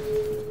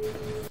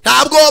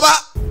nta bwoba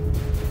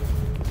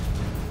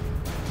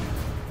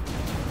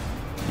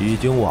已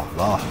经晚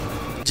了，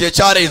 igihe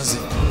cyarenze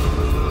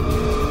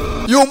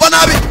yumva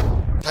nabi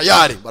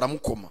tayari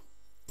baramukoma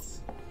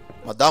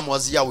madamu wa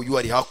Xiaoyu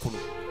ari hakuno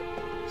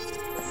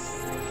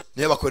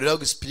niyo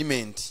bakoreraho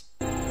experiment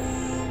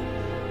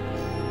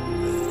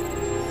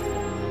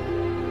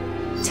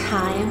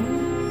Time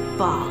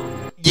bomb.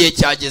 igihe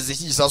cyageze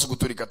iki gisasu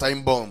guturika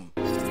time bomb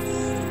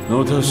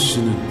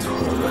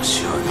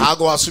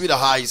ntago wasubira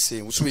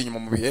hahise usubiye inyuma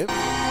mu bihe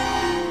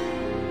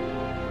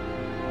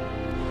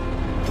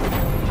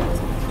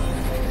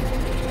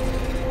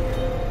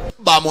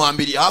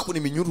bamuhambiriye hakuno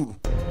iminyururu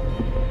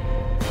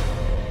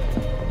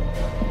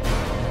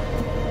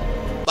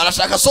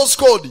barashaka source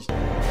code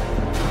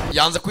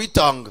yanze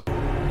kuyitanga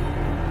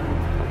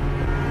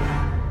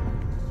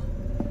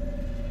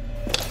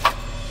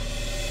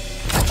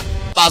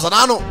bazana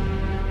hano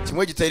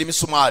kimwe gitera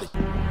imisumari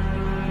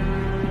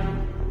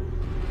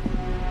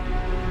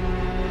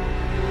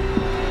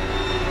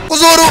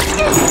muzuru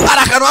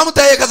arakantu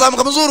bamuteye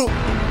kazamuka muzuru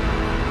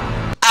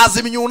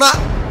azima inyuna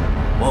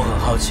我很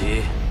好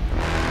奇，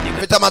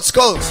 mfite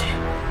amatsiko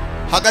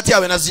hagati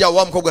yawe na Xiao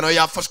wa mukobwa nawe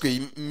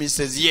yafashwe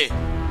imisezi ye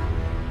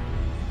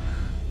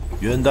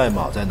源代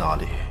码在哪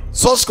里？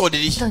 source code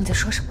iri 知道你在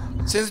说什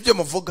么？ sinzi ibyo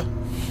muvuga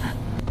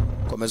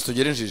komeza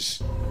tugere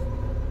injiji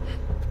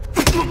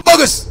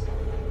bogus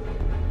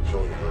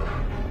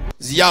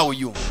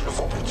Xiaoyu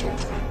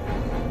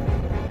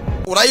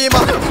urayima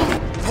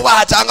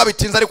vuba cyangwa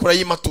bitinze ariko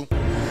urayima tu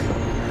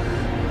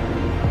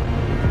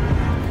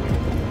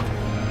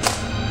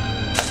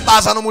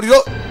bazana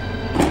umuriro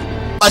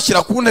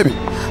bashyira ku ntebe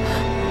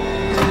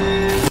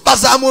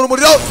bazamura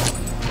umuriro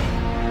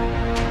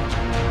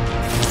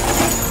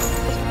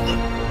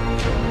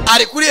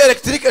ari kuri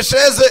electric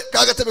chaise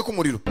kagatebe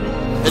k'umuriro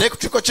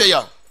electric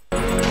chair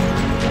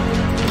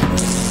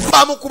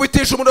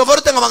bamukubitisha umuriro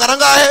volte nka magana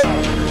ngahe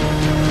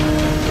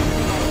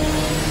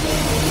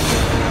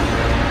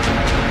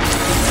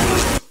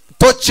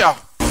tocha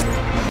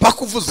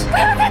bakuvuze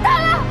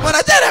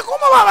muratere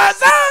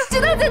kumubabaza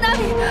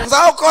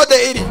nzaho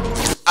kode iri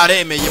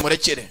aremeye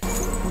murekere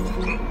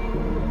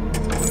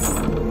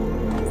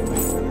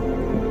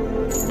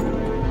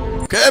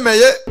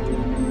kemeye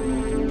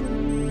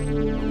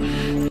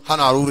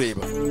hano hari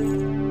ureba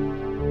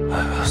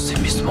C'est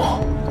Miss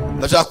Mo.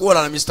 ndashaka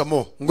kubona na Mr.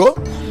 Mo ngo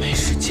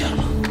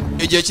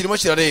igihe kirimo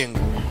kirarenga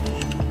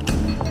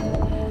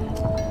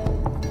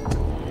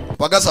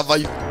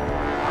bagasavayo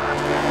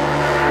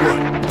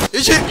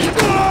iki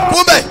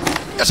kumbe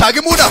yashaka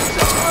imuda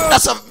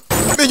asa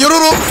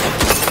minyururu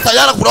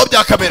tayara kuraho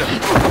bya kamera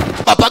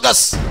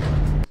papagasi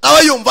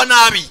nawe yumva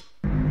nabi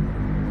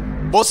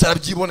bose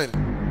arabyibonera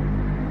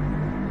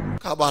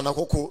kabana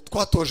koko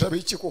twatoje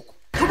abiki koko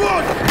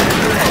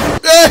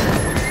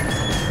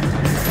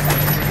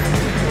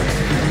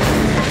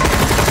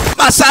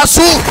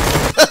masasu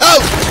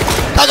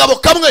kagabo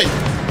kamwe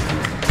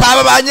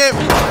kababanye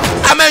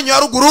amenyo ya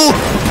ruguru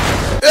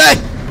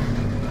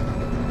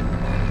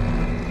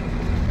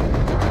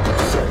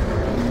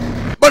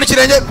bona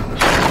kirenge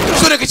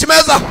sunika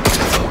ikimeza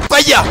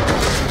faya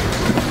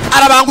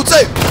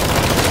arabangutse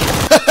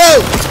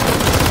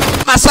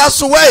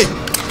masasu we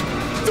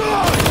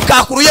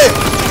kakuruye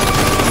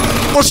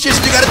mushikisha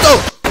igikarito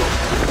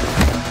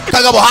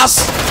kagabo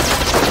hasi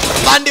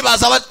bandi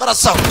baza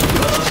barasa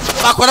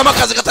bakoramo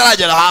akazi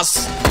kataragera hasi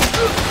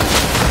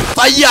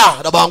faya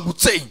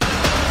arabangutse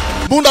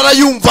mbunda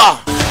arayumva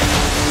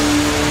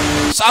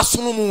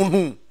sasu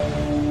n'umuntu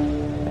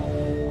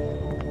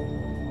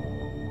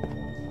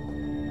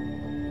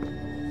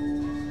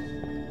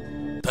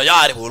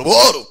tayari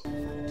buhoro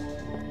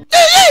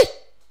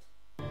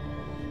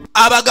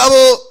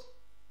abagabo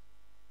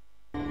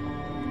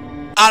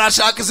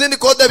arashaka izindi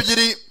kode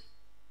ebyiri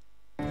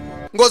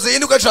ngo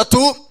zihinduke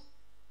 3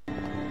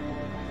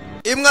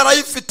 imwe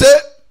arayifite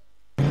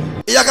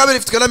iya kabiri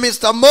ifitwe na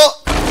Mr. Mo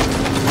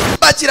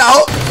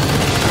bakiraho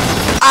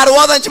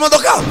arwaza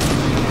nkimodoka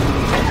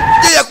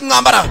giye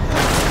kumwambara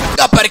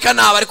gaparika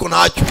naba ariko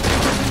ntacyo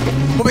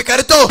mu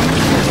bikarito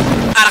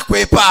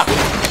arakwepa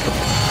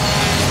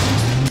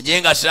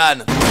jenga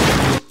shana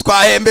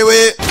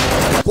twahembewe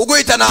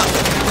kuguhitana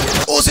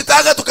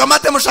usitaka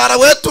tukamate mshahara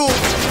wetu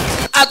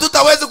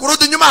hatutawezi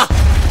kurudi nyuma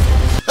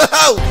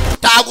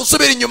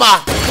tagusubira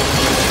inyuma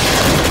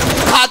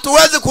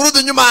hatuwezi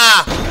kurudi nyuma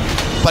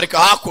parika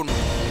hakuno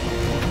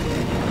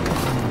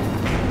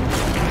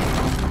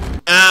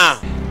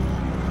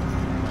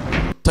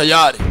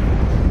tayari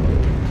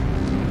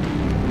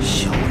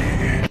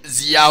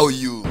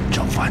Xiaoyu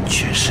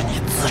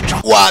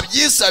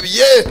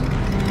wabyisabiye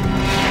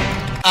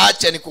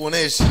acha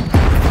nikuonesha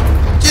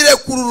kile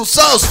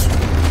kururusasu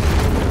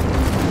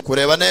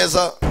kureba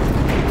neza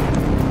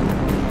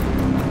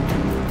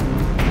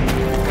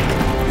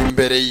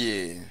imbere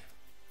ye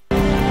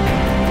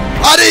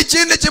ari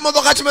ikindi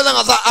kimodoka kimeze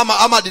nka za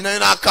amadina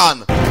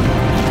n'akana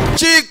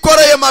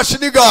kikoreye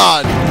machine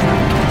gun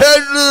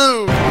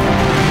hejuru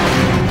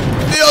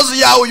niyo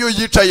Xiaoyu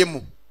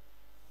yicayemo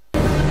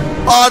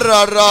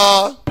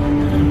arara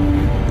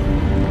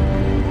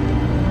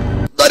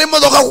dore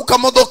imodoka ku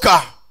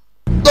kamodoka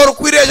dore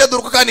ukwireje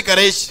dore ukandi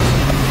kareshya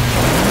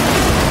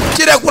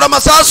kirekura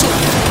amasasu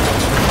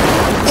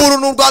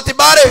urunu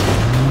rwatibare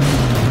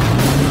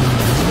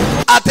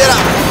atera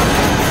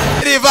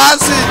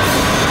rivansi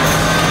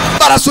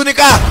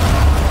barasunika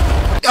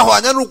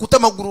gahwanya n'urukuta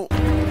amaguru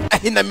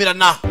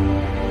ahinamirana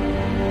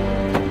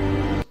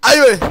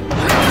ayiwe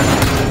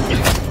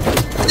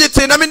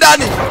gitsindamo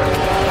indani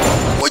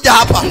ujya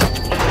hapa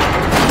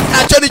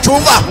nacyo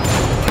nicyumva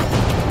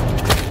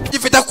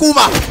gifite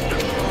akuma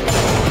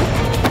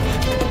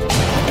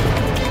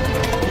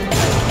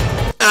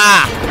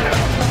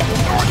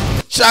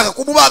shaka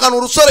kumubagana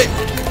urusore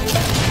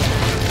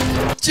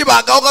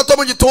kibagaho gato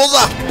mu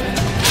gituza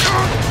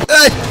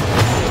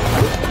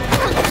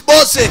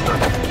bose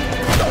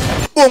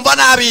bumva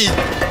nabi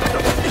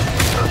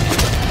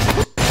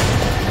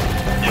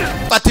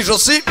fata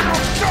ijosi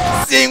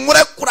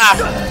sinkurekura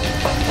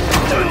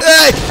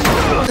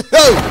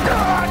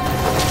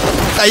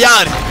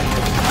tayari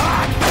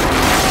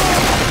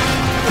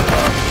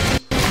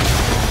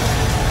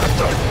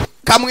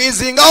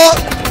kamwizingaho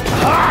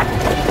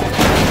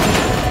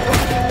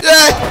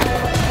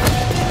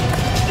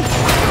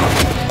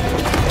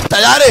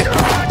tayari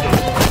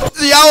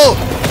Xiao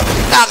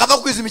nakava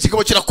kwizima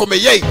ikigabo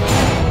kirakomeye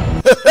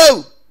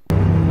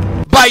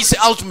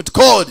Agasobanuye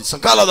Ultimatecode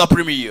Sankala the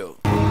Premier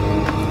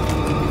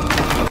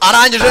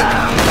arangije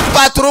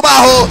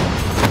baturubaho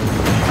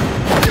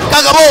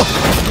kagabo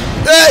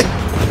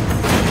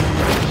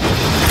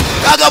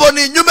kagabo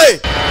ni nyume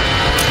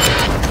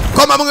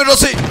koma mu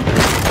ijosi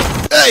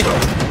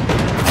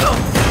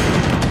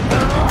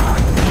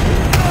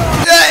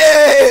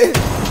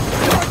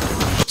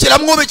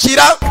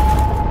kiramwubikira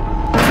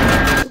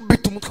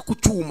ubita umutwe ku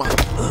cyuma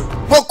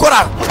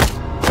nkokora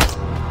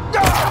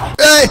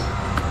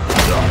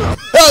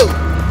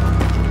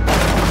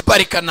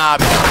parika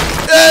nabi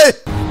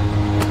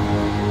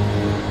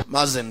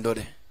maze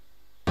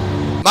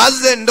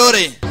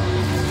ndore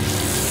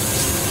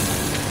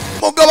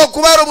mugabo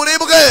kubera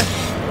umuribwe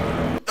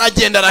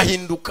agenda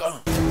arahinduka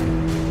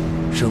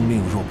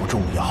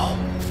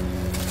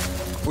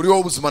uriho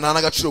ubuzima nta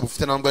n'agaciro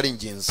bufite ntabwo ari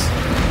ingenzi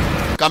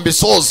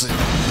kambisoze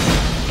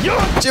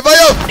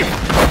kivayo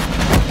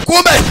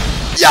kumbe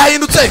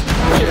yahindutse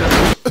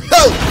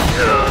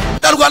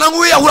ndarwana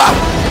nk'uwiyahura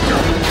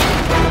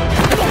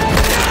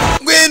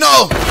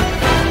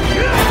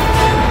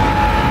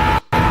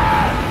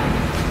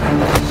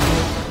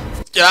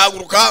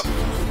kirahaguruka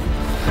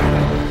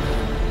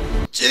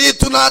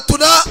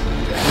kiritunatuna.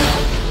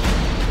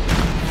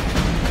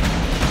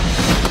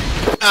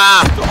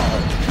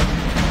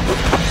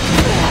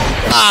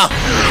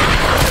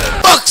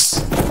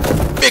 Box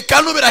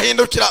bikanu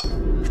birahindukira.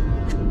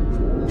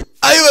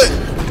 Ayiwe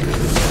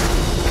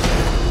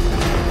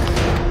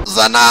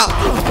zana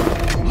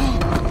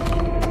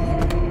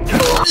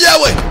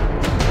yewe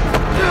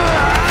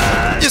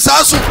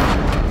isasu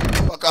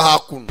paka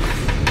hakuno.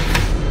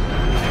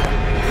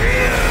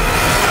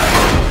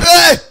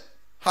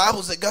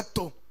 Habuze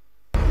gato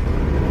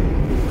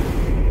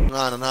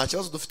mwana, nta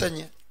kibazo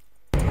dufitanye,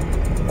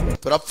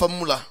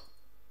 turapfamula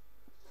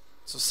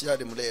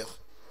sociale mulero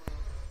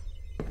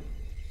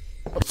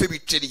apfe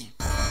biceri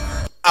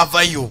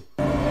avayo.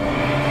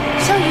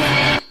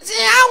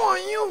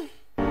 Ziyawoyu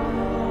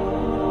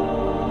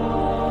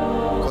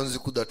konzi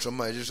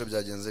kudacoma ijisho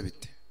byagenze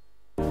bite?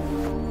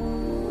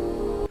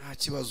 Nta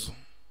kibazo.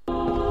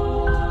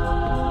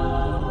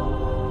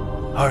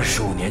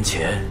 25年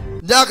前，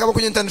 myaka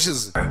 25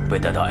 ishize 被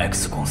带到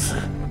X 公司，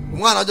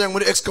 umwana wajyanywe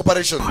muri X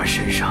Corporation. 他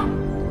身上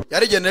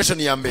yari generation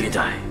ya mbere 一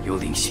代幽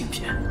灵芯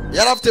片。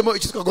 yari afitemo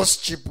icyitwa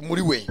ghost chip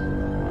muri we.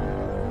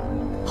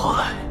 后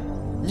来，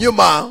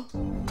 nyuma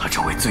他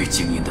成为最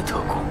精英的特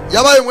工。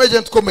 yabaye umu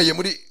agent ukomeye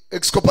muri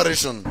X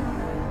Corporation.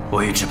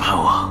 我一直盼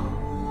望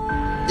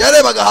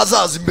yarebaga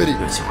hazaza imbere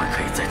有机会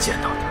可以再见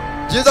到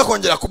他。 byiza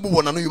kongera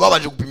kumubona n'uyu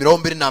babanje gupimiraho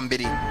mbere na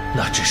mbere.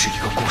 那只是一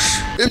个故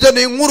事。 ibyo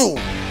ni inkuru.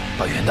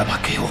 把源代码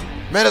给我。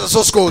 mereza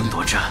source code.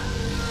 多战，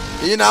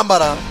 iyi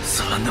ntambara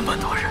死了那么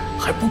多人，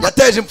还不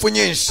yateje impfu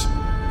nyinshi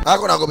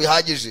ariko ntabwo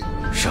bihagije.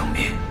 生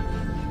命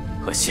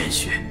和鲜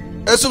血，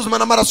 ese ubuzima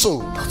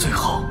n'amaraso 到最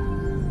后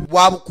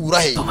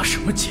wabukura he? 到了什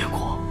么结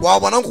果？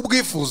 wabona ko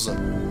ubwifuza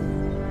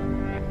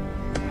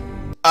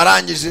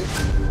arangije.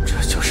 这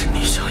就是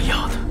你想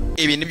要的。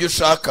 ibi nibyo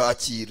ushaka,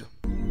 akira.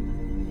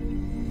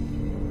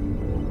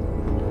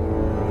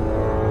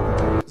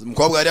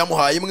 umukobwa yari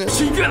yamuhaye imwe.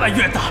 心越来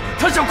越大，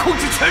他想控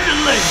制全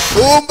人类。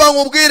 umva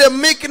nkubwire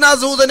Mick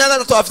nazihuza neza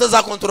gatatu afite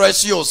za control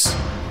isi yose.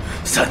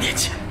 3年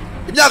前，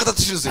 imyaka 3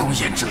 ishize 共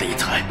研制了一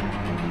台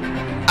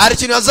hari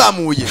ikintu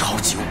yazamuye. 超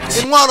级武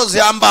器 intwaro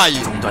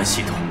zihambaye 终端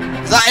系统，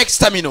 za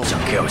exterminal. 将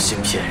Gale 芯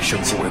片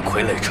升级为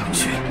傀儡程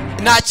序，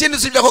 nta kindi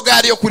usibye ko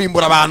gari yo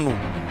kurimbura abantu.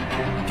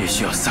 必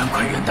须要3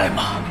块源代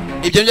码。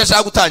 ibyo nibyo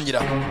ashaka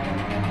gutangira.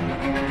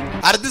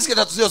 hari disk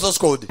 3 zose source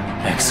code.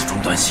 X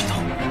终端系统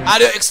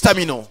ariyo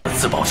exterminal.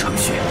 自保程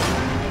序，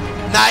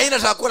 nta yindi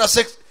ashaka gukora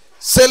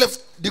self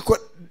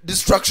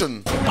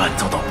destruction. 伴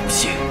遭到不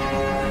幸。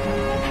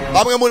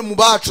 bamwe mu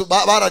bacu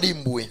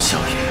bararimbuwe. 小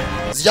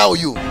雨， ziyawo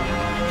yu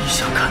你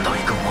想看到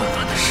一个混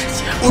乱的世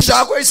界？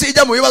 ushaka ko isi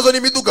ijya mu bibazo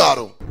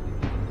n'imidugaro.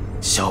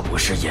 肖博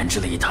士研制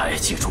了一台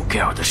记住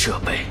Gale 的设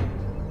备，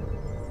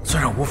虽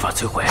然无法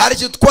摧毁 hari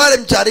ikintu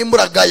twaremye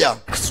cyarimbura Gaia.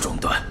 X 终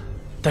端，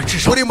但至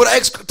少 kurimbura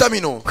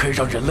exterminal 可以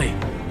让人类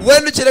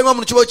wenda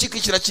ikiremwamuntu kibaho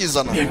kikishyira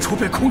kizana 免除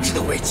被控制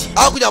的危机。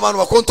 aho kugira abantu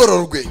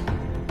bakontororwe.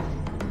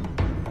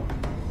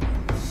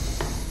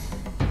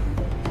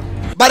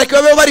 bareke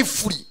babe bari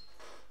free.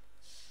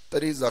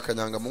 tari za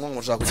kanyangamunwa ngo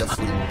ushaka kujya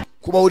free.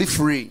 kuba uri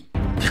free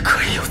你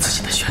可以有自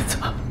己的选择。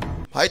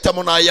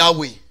 mahitamo ni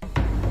ayawe.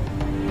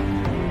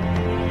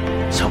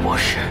 肖博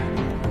士，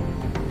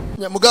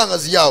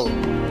 mugangazi yawe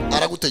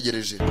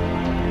aragutegereje.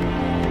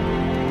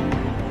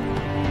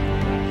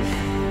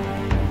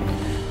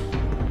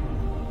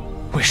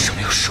 为什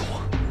么又是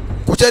我？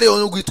 kuki ariyo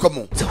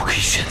n'ugwitwamo 在我可以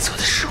选择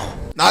的时候，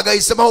 ntabwo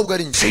ahisemo ahubwo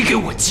ari njye. 谁给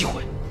我机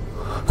会？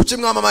 kuki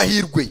mwama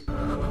amahirwe.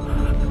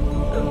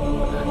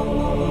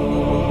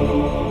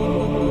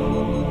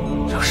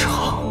 有时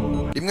候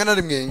rimwe na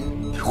rimwe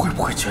你会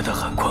不会觉得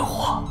很困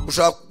惑？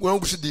 ushaka no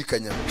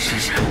gushidikanya.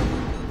 是人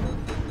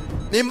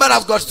nimba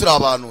natwe twacu turi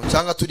abantu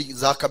cyangwa turi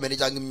za kamere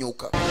cyangwa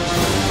imyuka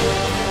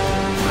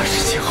还是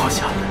信号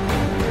下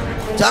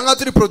的？ cyangwa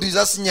turi produit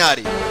za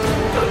sinyari.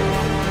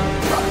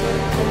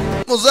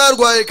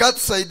 muzarwaye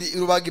katisayidi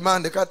rubaga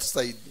impande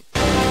katisayidi.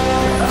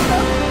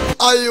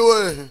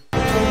 ayiwe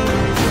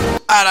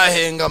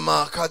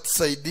arahengama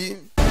katisayidi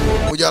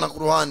mujyana ku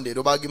ruhande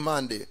rubaga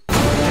impande.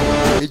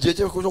 igihe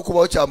cyo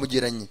kubaho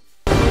cyamugeranye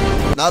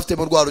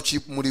nafitemo rwa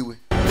rucipu muri we.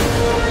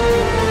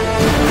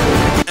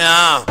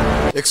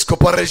 X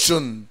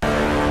Corporation.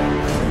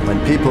 When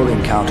people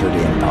encounter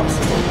the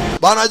impossible,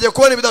 banagiye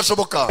kubona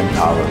ibidashoboka.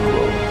 power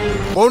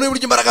grows. Bona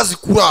uburyo imbaraga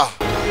zikura.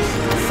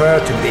 Prefer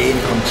to be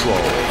in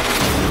control.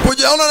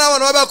 kugira ngo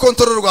n'abantu babe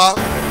bakontororwa.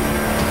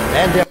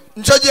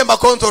 nicyo gihe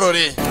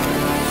mbakontorore.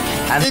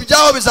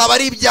 ibyaho bizaba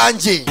ari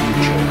ibyanjye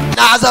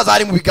n'ahazaza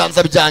hari mu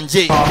biganza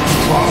byanjye.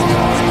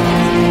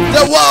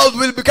 The world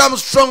will become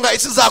stronger.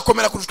 isi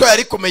izakomera kurusha uko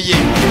yari ikomeye.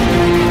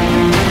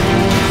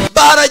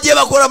 baragiye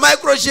bakora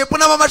microchip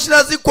n'amamashini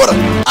azikora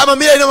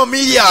amamiliyoni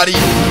n'amamiliyari.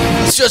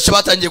 isi yose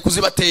batangiye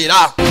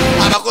kuzibatera.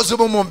 abakozi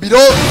bo mu biro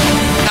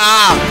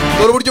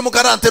dore uburyo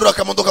umugara anterura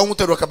akamodoka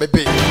nk'uterura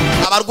akabebe.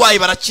 abarwayi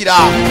barakira.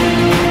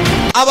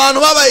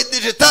 abantu babaye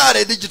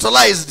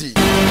digitalized.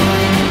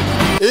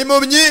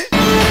 impumyi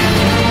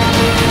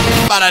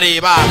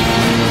barareba.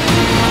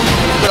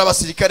 dore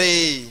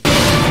abasirikare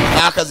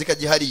akazi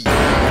kagihariye.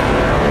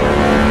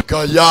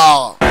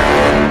 Gaya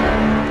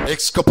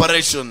X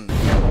Corporation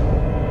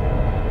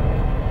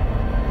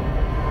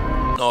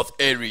North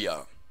Area.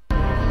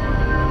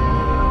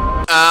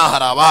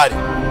 Harabari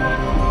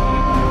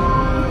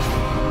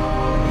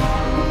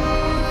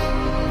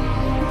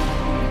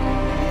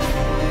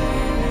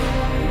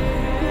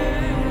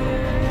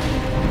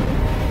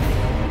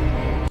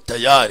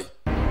tayari.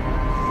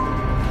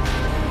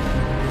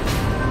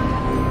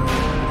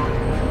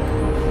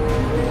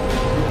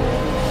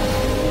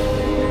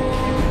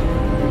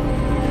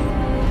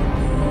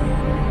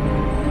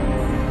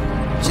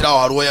 Kiraho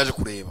hari uwo yaje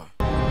kureba.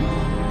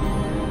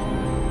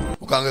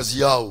 Muganga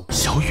Xiao.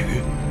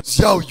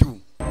 Xiao Yu.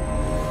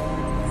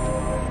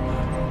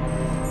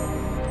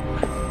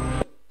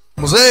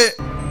 Mzee.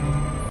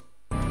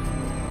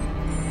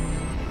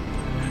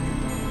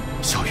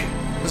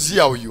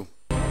 Xiao Yu.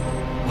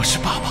 我是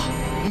爸爸。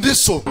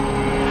 Ndiso.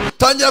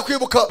 Tangira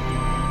kwibuka.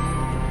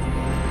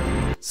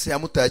 Se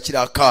yamutaye akiri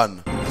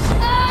akana.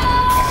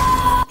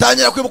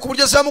 Tangira kwibuka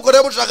uburyo se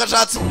yamukoreye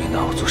ubushakashatsi.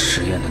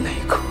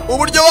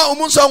 Uburyo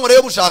umunsi wankoreye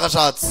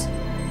ubushakashatsi.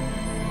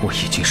 我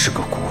已经是个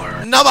孤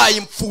儿。 Nabaye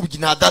imfubyi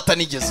nta data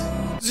nigeze.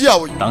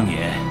 Xiao Yu. 当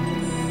年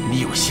你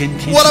有先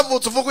天。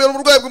 Waravutse uvuye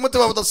mu burwayi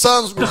bw'umutima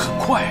budasanzwe. 很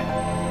快。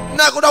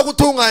 Nakora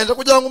gutunganya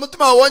kugira ngo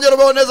umutima wawe wongere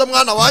ubeho neza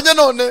mwana wanjye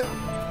none.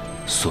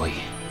 所以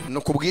no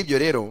kubw'ibyo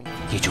rero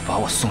你就把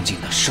我送进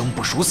了生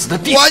不如死的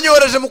地。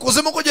 wanyohereje mu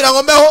kuzimu kugira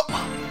ngo mbeho.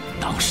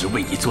 当时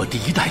为你做第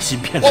一代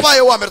芯片的。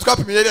 wabaye wa mbere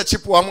twapimiye iriya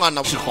chip wa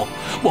mwana. 之后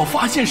我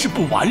发现是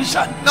不完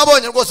善。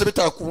 nabonye rwose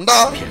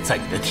bitakunda. 片在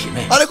你的体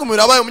内。 ariko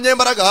umubiri wabaye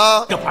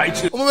umunyembaraga. 个白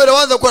痴。 umubiri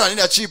wanze gukora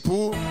n'iriya chip.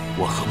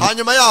 我和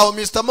hanyuma yaho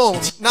Mr. Mo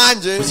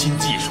nanjye 新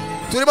技术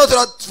turimo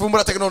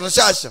turavumbura tekinoloji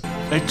nshyashya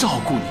来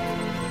照顾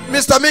你。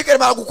 Mr. Mick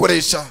arimo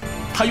aragukoresha.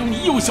 他用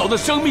你幼小的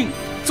生命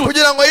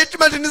kugira ngo yice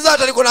imashini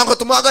zacu ariko ntabwo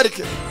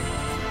tumuhagarike.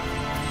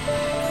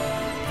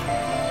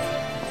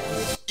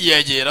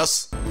 yegera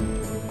se.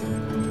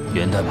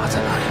 源代码在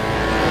哪里？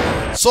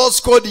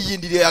 source code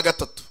yindi ya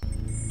gatatu.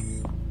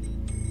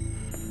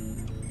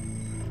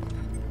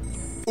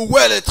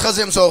 Uwele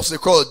 13e source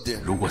code.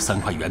 如果3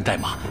块源代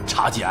码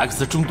插进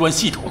X 终端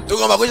系统，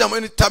 tugomba kujya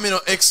muri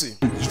terminal X.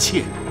 一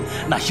切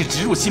那些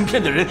植入芯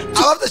片的人，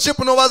 abafite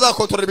chip no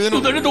bazakontorora ibintu.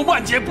 有的人都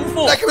万劫不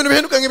复。 ariko ibintu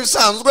bihinduka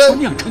nk'ibisanzwe.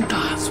 酿成大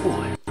错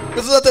呀！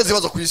 bizateza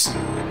ibibazo ku isi.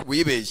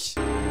 wibeshye.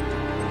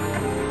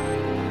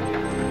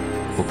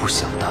 我不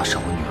想搭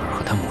上我女儿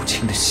和她母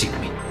亲的性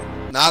命。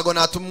 ntago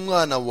natuma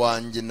umwana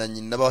wanjye na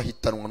nyina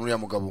bahitanwa n'uriya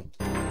mugabo.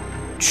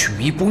 去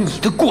弥补你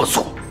的过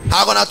错。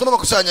 ntago natuma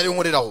amakosa yanyu ari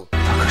nkoreraho. 他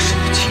可是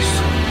你亲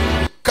孙。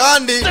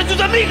 kandi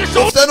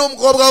ufite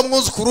n'umukobwa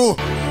w'umwuzukuru.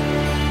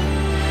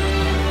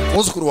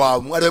 umwuzukuru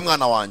wawe ari we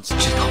mwana wanjye.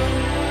 知道。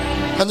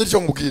 kandi icyo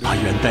nkubwira. 把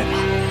源代码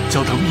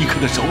交到密克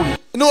的手里。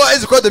 nuwa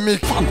izi code Mick.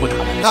 放过他。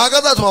 ntago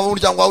azatuma mu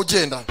muryango wawe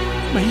ugenda.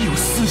 没有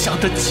思想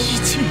的机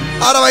器。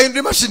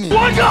 arabahindura imashini.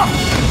 活着。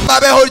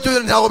 babeho icyo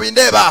ntabwo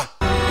bindeba.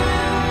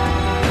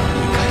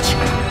 你该清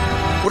楚。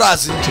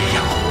 urazi. 这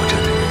样活着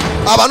的人。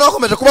 abantu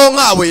bakomeje kubaho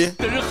nkawe.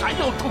 的人还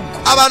要痛苦。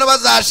 abantu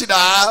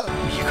bazashira.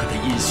 密克的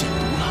阴险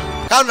毒辣。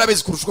 kandi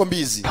urabizi kurusha uko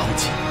mbizi. 了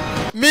解。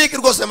 Mick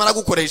rwose amara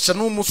gukoresha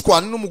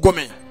n'umuswani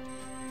n'umugome.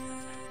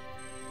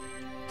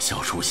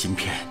 消除芯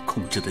片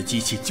控制的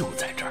机器就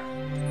在这儿。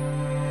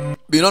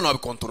 bino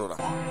nabikontorora.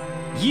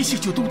 一切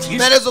就都结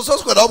束。 merezo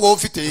source code ahubwo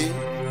ufite.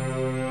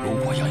 如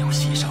果要有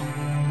牺牲，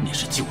你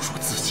是救赎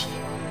自己。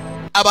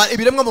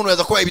 ibiremwa muntu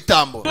yaza kuba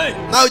ibitambo.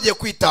 nawe ugiye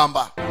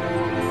kwitamba.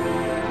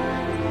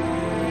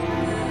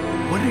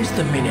 What is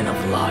the meaning of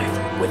life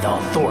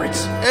without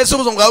thoughts? ese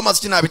ubuzima bwawe bumaze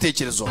iki nta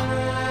bitekerezo.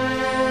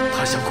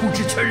 他想控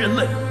制全人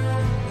类。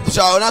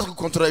 dushaka natwe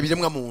gukontorora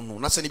ibiremwa muntu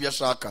nase n'ibyo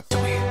ashaka.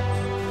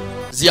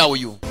 Xiao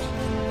Yu.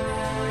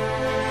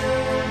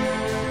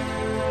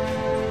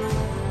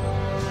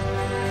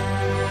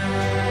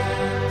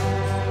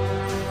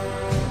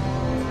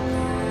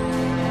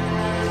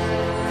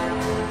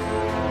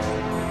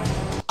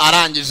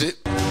 arangije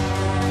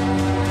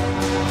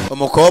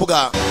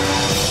umukobwa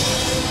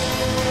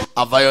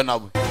avayo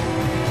nawe.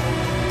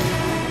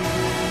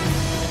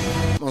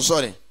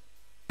 musore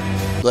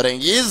dore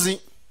ngizi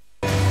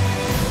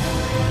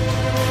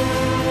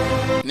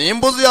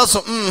nimbuzi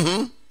yaso.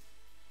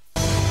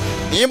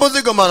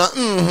 nimbuzi gomana.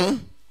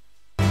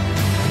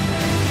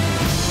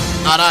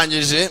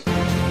 arangije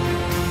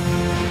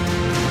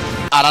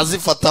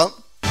arazifata.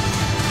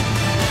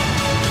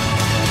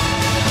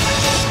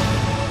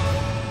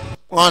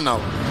 mwana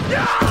we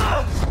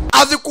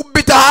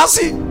azikubita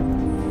hasi.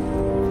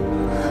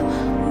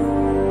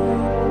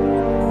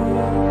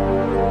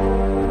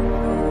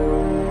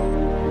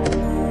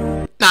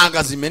 ntago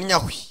azimenya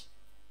hwi.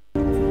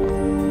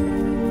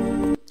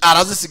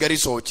 arazisigara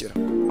isohokera.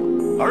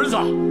 儿子，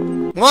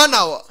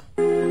 mwana wa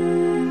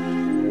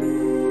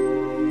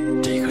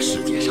这个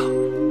世界上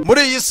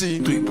muri iyi si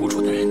对不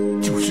住的人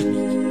就是你。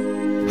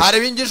 hari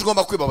ibingishi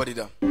ugomba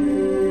kwibabarira.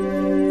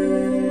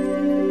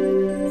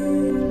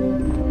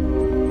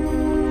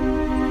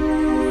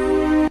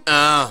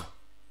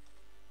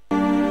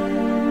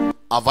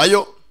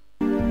 avayo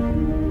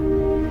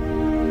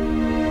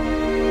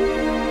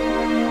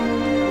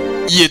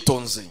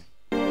yitonze.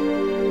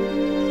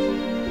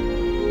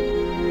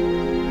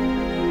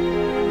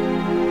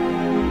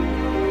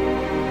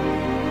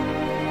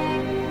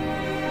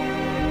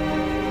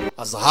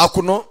 Aza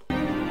hakuno.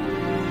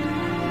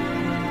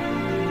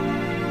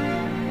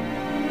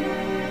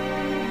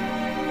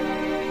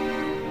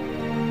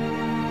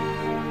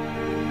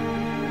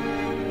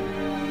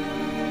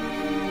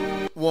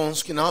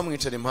 Wonski nawe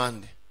amwicara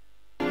impande.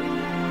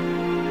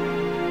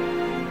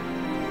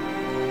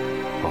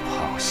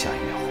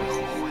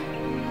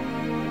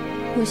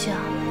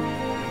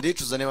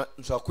 Ndicuza niba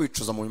nshaka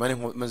kwicuza mu nyuma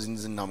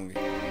n'inkomezi namwe.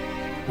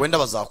 Wenda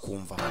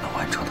bazakumva.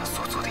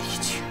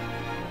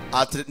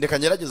 Ati ndeka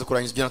ngerageze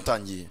kurangiza ibyo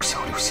natangiye.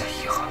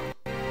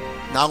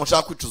 Ntabwo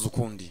nshaka kwicuza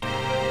ukundi.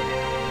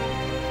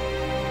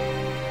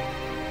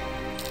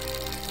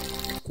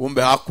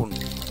 Kumbe hakuno.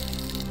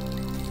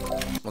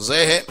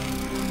 Muzehe.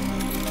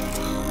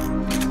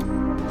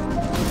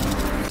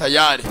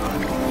 Tayari.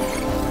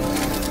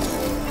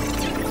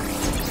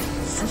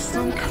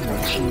 System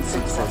connection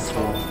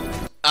successful.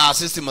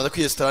 System maze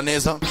kwiyesitara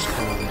neza.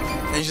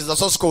 Ninjiza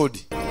source code.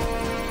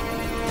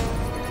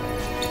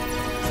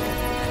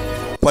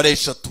 Kwa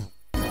eshatu.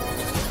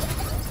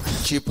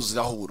 Chip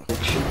zirahura.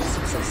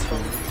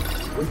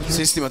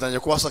 System atangiye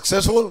kuba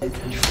successful.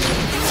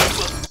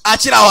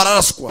 Akira aho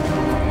araraswa.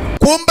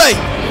 Kumbe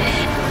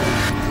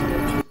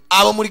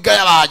abo muri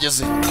gaya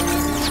bahageze.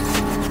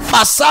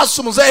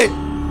 Masasu muzehe.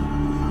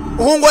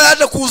 Uhungo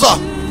yaje kuza.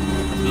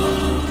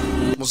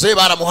 Muzehe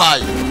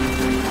baramuhaye.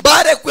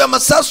 Barekuye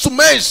amasasu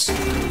menshi.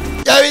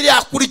 Yabiri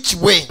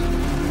yakurikiwe.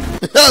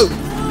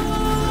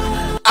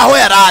 Aho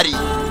yarari.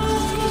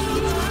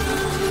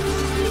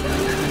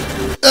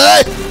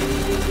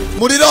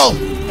 Muriro.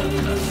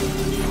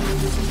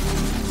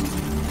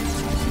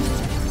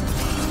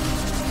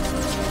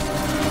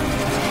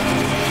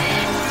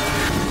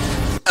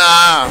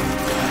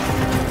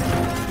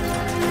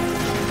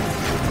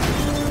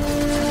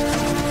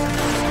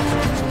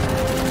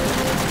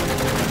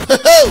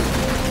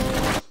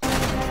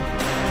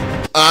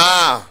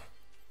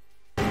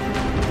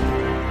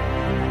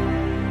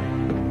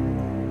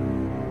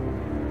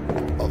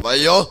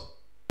 Avayo.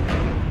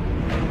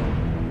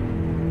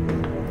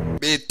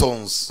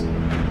 Bitons.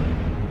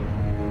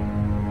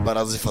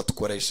 Barazifata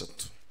uko ari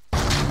eshatu.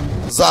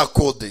 Za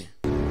kode.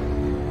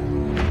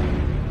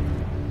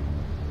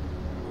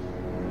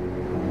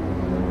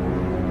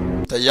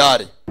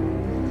 Tayari.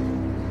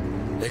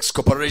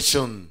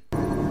 Excorporation.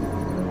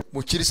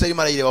 Mukirisa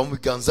arimo arayireba mu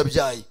biganza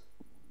byayo.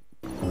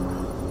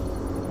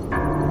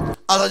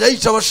 Azajya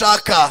yica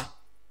abashaka.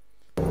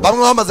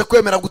 Bamwe bamaze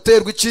kwemera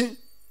guterwa iki?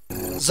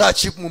 Za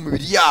chip mu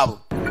mibiri yabo.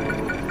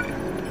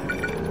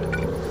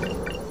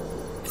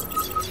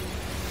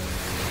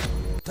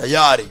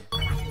 Tayari.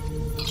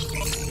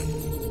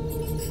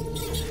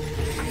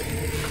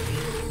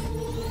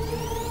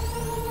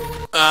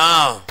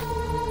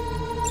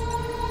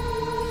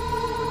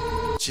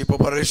 Chip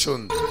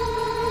operation.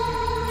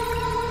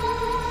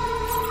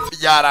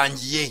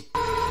 Byarangiye.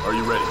 Are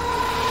you ready?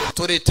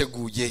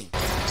 Turiteguye.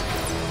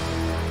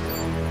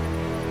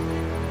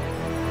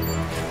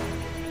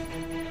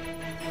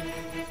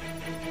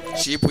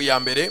 Chip ya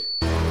mbere.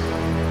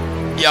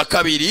 Ya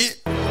kabiri.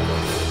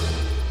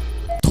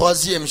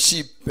 Troisième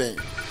chip.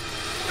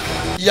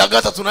 Ya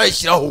gatatu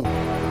nayishyiraho.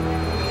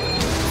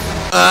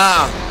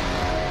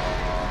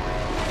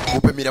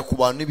 Gupemera ku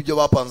bantu n'ibyo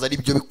bapanze ari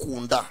byo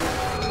bikunda.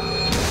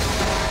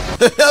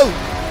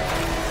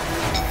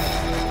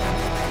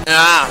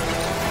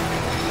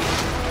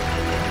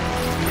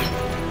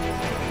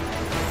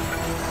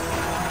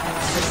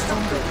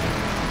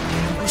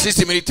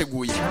 System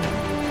iriteguye.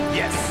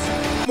 Yes.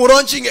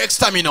 Launching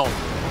exterminal.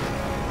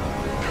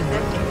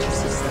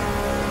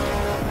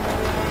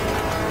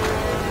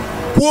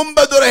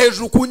 Kumbe dore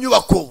hejuru ku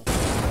nyubako.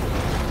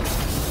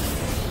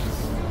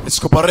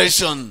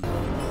 Excorporation.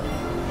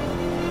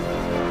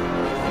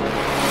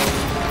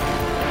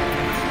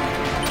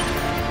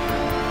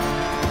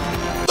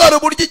 Dore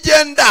buryo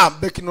igenda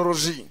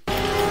technology.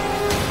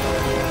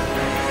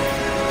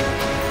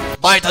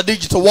 Byte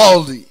digital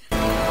world.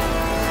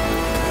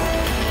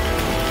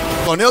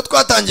 Noneho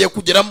twatangiye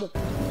kugeramo.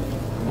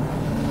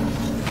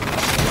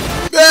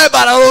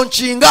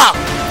 Baralonchinga.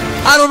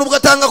 Hano nubwo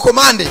atanga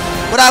komande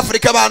muri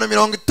Afrika abantu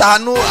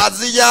 50,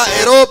 Aziya,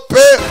 Europe,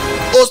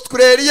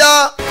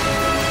 Australia.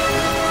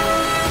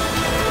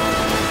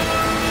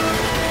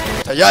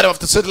 Tayari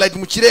bafite satellite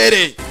mu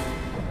kirere.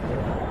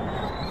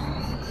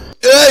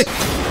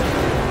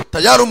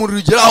 Tayari umuriro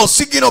ugeraho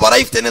sigino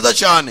barayifite neza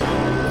cyane.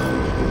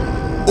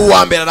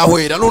 Uwa mbere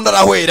arahwera n'undi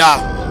arahwera.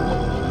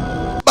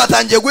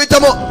 Batangiye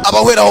guhitamo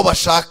abahwera aho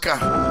bashaka.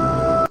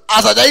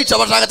 Azajya yica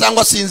abashaka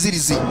cyangwa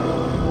sinzirizi.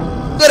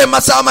 Dore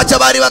masaha make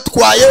bari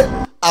batwaye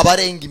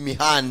abarenga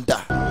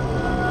imihanda.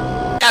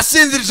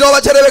 Yasinzirije aho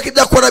bakerebeka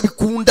ibyo akora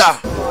bikunda.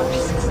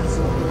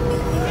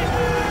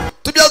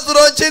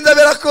 Tubyazuronkinze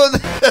birakoze.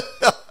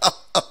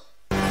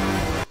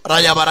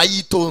 Raya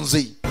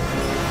barayitonze.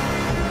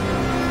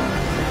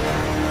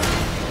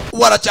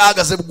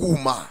 Waracyahagaze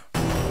bwuma.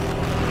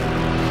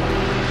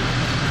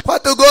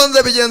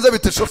 patugonze bigenze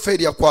bite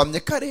shoferi yakwamye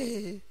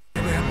kare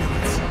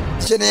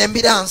keneye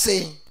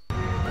ambulance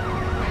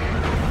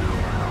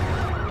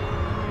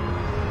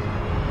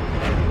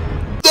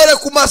dore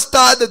ku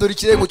mastade dore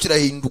ikirengo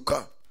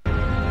kirahinduka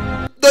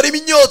dore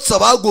iminyotsa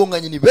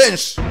bagonganye ni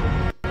benshi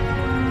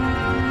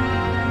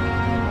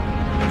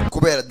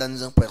kubera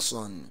dans un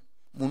personne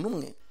umuntu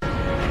umwe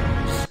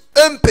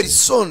une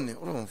personne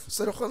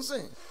c'est le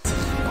français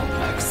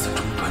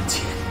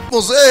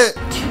muze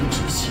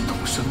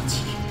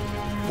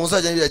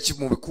muzajya ngira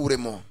kimu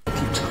bikuremo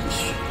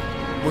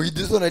mu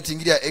gidisonate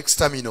ngira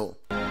extermino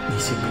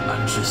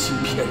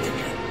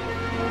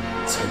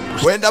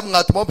wenda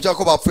mwatuma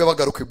byako bapfuye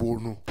bagaruke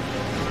buntu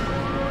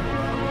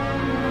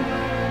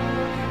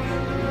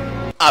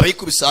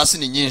abikubisa hasi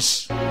ni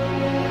nyinshi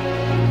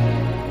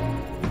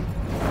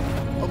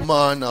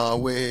mana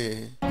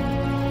we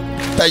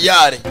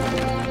tayari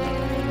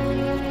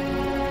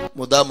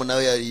mudamu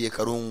nawe yariye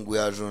karungu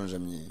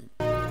yajonjamye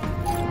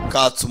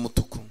katse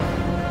umutuku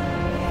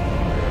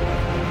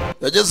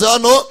yageze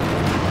hano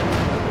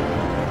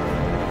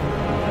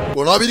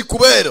bona biri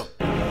kubera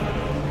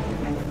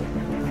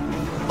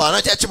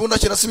bana cya kibunda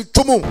kirasa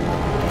ibicumu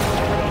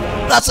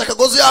ratsa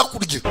akagozi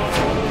yakurya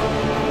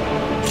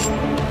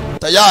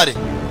tayari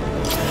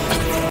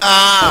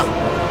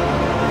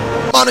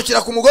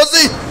manukira ku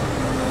mugozi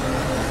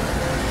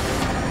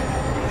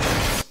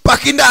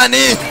paka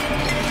indani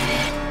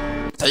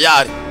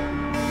tayari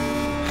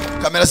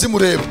kamera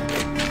zimureba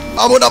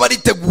abona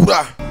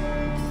baritegura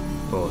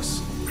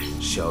Boss,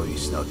 Xiao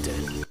is not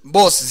dead.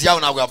 Boss Xiao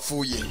ntabwo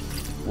yapfuye.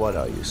 What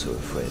are you so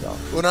afraid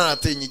of?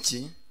 Unanatinya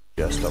iki?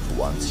 Just of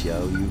one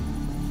Xiao Yu?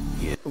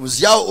 Yeah.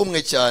 Xiao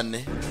umwe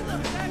cyane.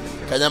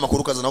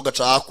 Kanyamakuru kaza naho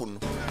gaca hakuno.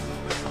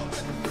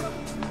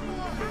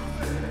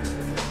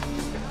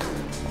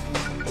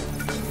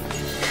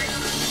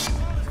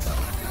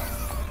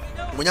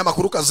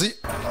 Umunyamakuru kazi.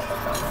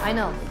 I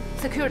know.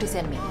 Security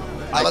sent me.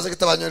 Abaze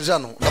kitabanywe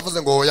jano.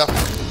 Ndavuze ngo hoya.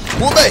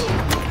 Kumbe.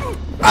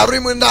 Ari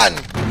mu ndani.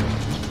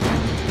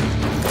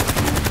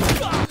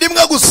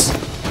 Nimwe gusa.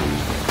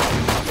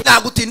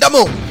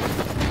 Nagutindamo.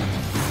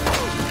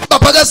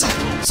 Papagasi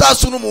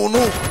sasu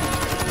n'umuntu.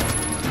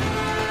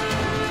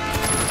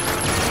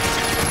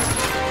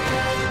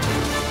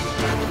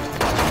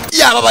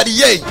 Yaba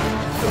bariye.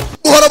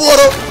 Buhoro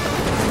buhoro.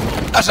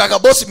 Ashaka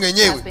boss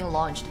mwenyewe.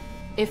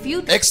 If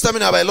you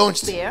exterminate by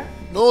launched.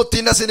 No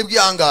tinda sindi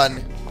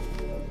bwihangane.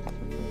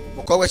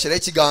 Mukobwa cyera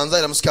ikiganza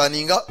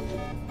iramusikaninga.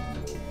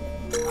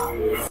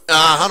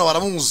 Hano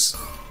baramuzi.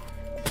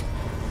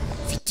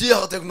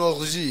 Future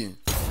technology.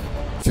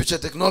 Future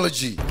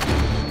technology.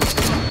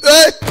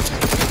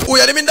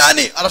 Uyu arimo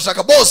indani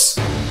arashaka boss.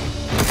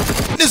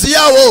 Nizi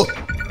yawo.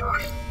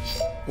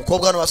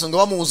 Mukobwa hano basanzwe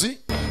bamuzi.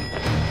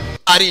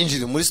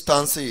 Arinjira muri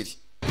stanseri.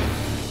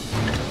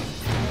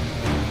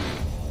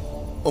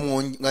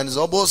 Umwunganizi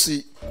wa boss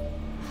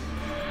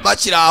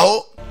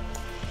bakiraho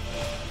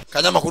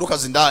kanyamakuru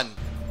kazi ndani.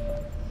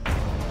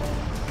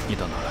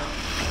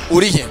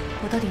 Urihe?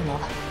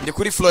 Ndi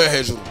kuri floor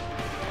hejuru.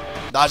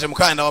 Ndaje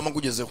mukanda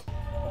wamukugezeho.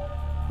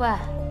 Wa.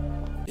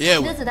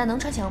 Yewe.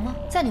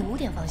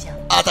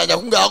 Atajya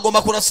kumbwira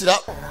agomba kurasira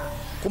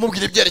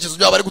kumubwira ibyerekezo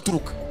byabo bari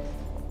guturuka.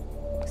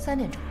 3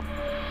点钟。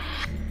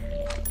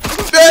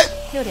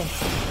6点。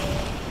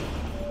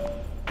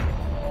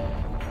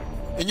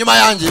 Inyuma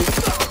yanjye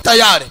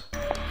tayari.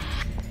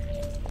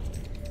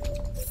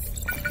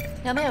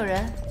 有没有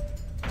人？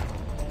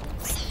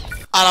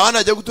 Arabana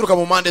agiye guturuka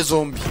mu mpande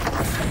zombi.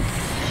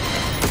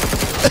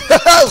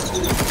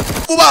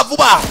 Vuba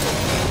vuba.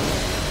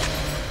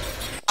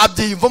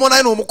 Abyiyumvamo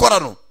nawe ni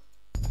umukorano.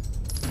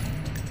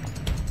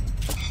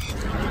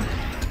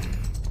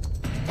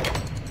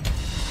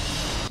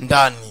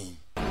 Ndani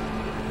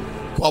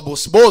kwa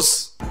boss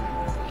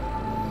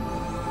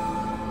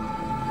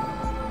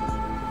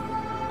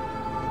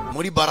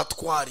muri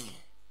baratwari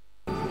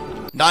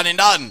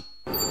ndani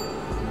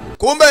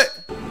kumbe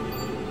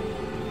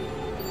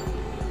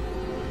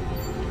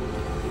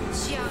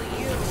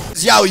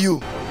Xiao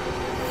Yu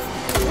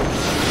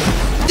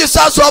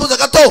gisasu abuza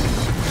gato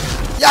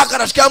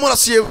yakarashika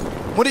murasiye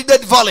muri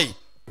Dead Valley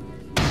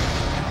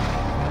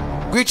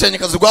gwicanye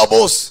kazi gwa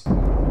boss.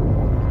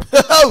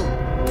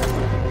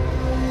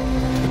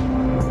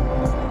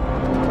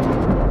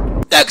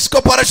 Next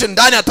corporation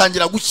ndani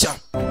atangira gucya.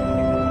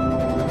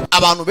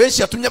 Abantu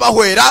benshi yatumye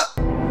bahwera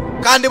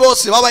kandi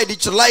bose babaye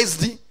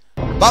digitalized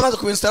bamaze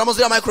kubinstalamo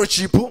zira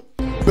microchip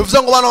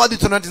bivuze ngo bana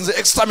baditonatinze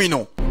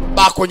extermino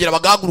bakongera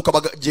bagahaguruka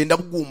bagenda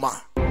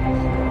buguma.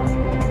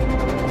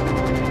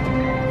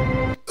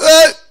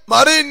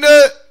 Marine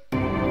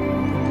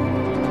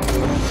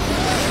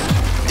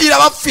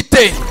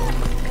irabafite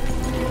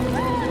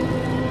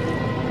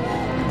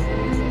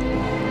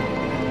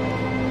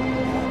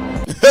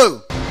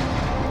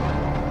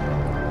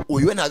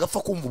uyu we ntagapfa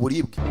kumva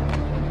uburibwe.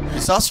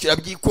 Isasu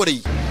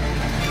kirabyikoreye.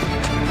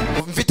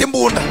 Mfite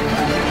imbunda.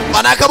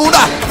 Manaka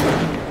bunda.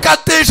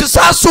 Kateje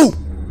sasu.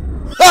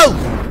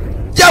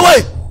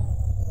 Yawe.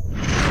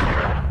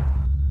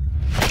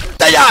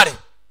 Tayari.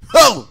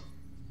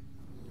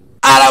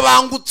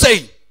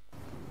 Arabangutse.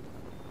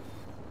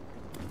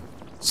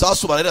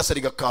 sasu barera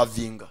seriga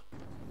kavinga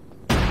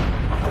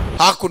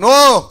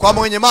hakuno kwa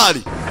mwenye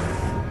mali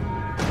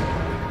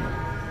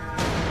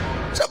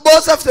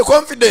boss afite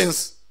confidence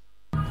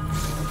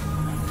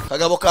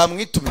kagabo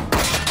kamwitumi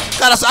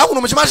karasa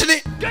hakuno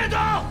mukimashini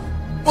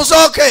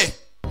musoke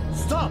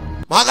stop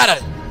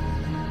muhagarare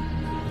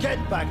get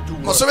back to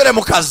work musubire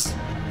mu kazi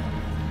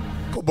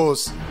ko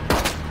boss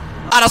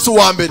arasu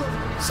wa mbere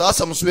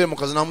sasa musubire mu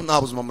kazi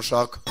nta buzima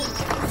mushaka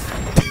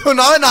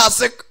nawe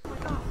naseka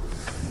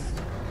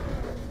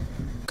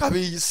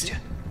kabisi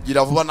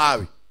gira vuba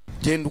nawe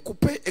genda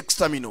ukupe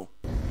extamino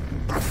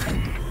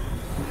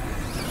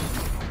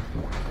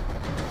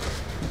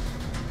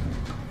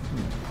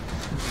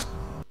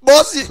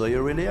bosi So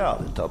you really are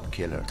the top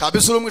killer.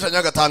 kabisa urumwisha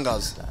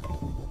nyagatangaza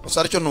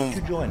usari cyo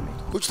numva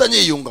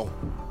kucitanyiyunga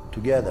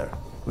Together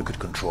we could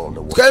control the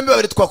world. twembe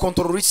babiri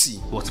twakontorora isi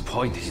What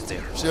point is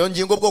there? siyo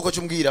ngingo bwoko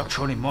cyumbwira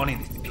Controlling money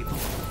people.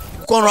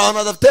 konora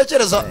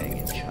adatekereza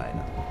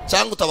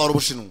cyangwa utabara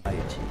ubushinwa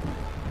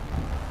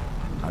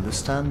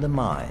Understand the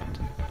mind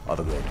of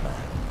a great man.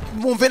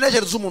 mumve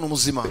intekerezo z'umuntu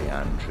muzima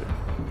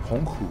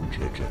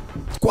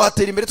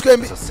twatera imbere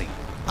twembi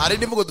hari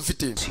indi mvugo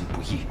dufite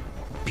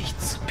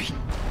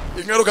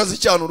ingaruka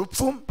z'icyano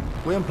urupfu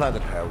We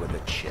implanted her with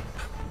a chip.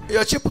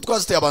 iyo chip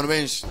twaziteye abantu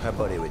benshi Her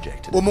body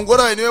rejected.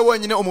 umugore wawe niwe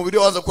wenyine umubiri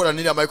wanze gukorana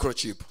n'iriya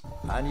microchip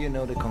And you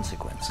know the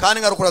consequence. kandi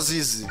ingaruka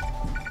urazizi.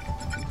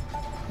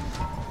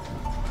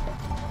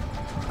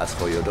 As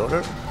for your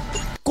daughter,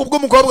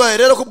 kubw'umukobwa wawe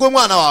rero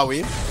kubw'umwana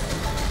wawe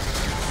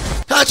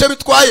ntacyo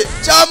bitwaye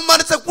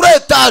cyamumanitse kuri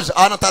etaje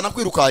ahantu atana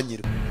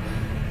kwirukanyira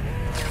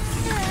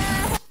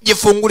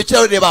gifungura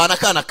ikirahure reba ahantu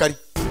akana kari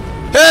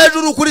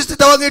hejuru kuri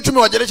sitaba nk'icumi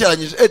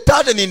wagerekeranyije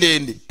etaje ni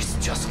ndende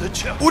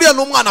uriya ni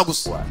umwana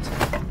gusa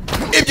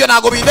ibyo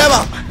ntabwo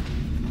bindeba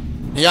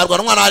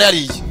ntiyarwana umwana wari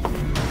yariye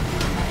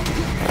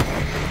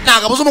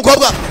ntabwo abuze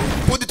umukobwa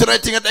food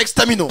detonating at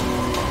extamino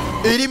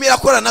irimo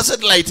irakorana na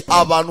satellite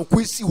abantu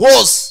ku isi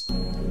hose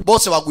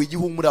bose baguye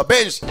igihumura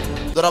benshi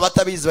dore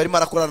abatabizi barimo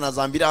arakorana na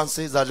za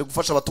ambulance zaje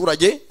gufasha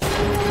abaturage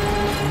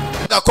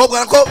gakobwa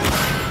nako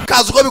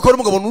kazi uko bikora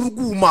umugabo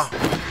n'uruguma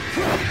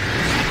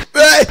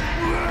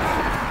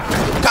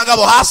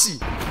kagabo hasi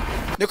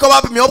niko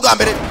bapimyeho bwa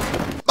mbere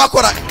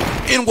bakora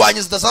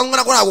indwanyi zidasanzwe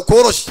nako ntabwo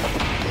koroshye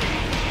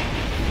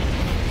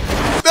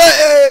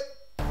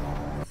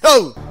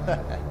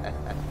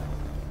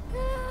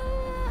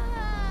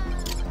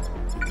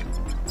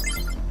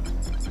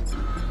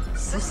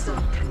System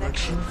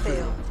connection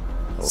failed.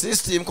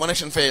 System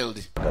connection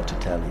failed. Got to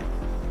tell you,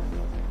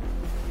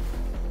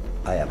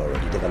 I have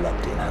already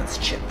developed the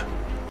enhanced chip.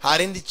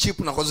 Hari indi chip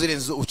nakoze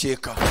irenze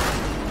ukeka.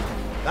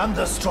 I'm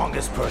the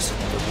strongest person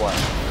in the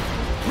world.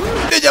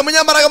 Nijya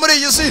munyambaraga muri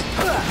iyi si.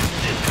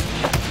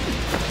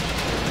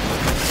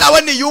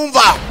 Nawe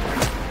niyumva.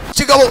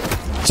 Kigabo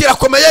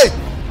kirakomeye.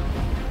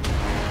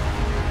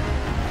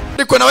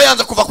 Niko nawe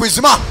yanza kuva ku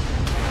izima.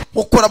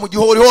 Ukora mu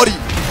gihori.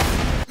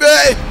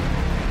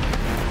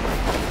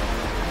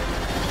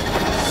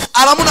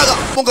 Aramunaga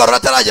mugarura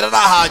ataragera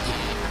nahaje.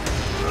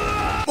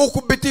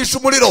 Mukubitisha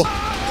umuriro.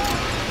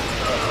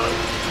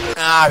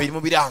 Biri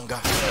mu biranga.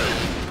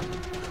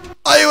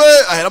 Ayiwe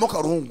aheramo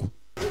karungu.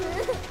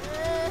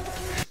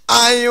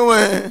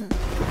 Ayiwe.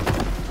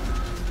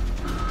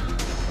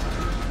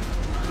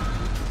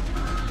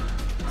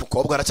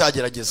 Mukobwa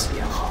aracyagerageza.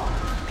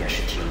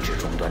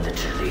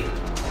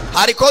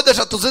 Hari code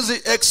eshatu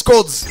zizi X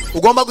codes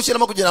ugomba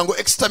gushyiramo kugira ngo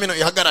extamino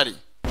ihagarare.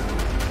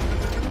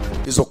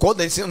 Izo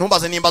code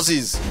ntumbaze nimba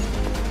zizi.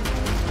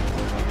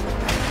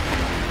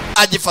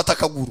 Agifata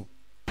kaguru.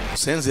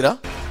 Senzira.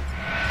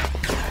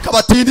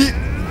 Kabatindi.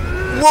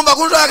 Mwumva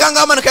kunjaya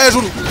kangama ka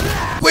hejuru.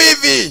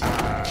 Kwivi.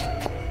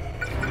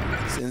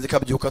 Senzi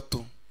kabyuka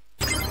tu.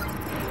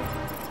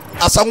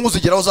 Asa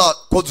nk'uzigeraho za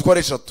code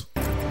zikoresha eshatu.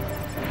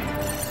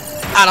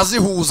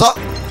 Arazihuza.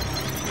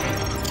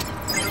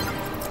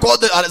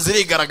 Code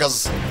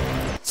zirigaragaza.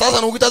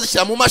 Sasa nuko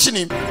itazishyira mu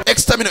mashini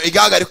extamino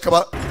igahagarika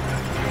kaba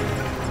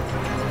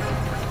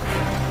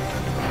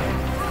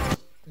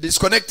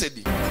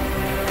disconnected.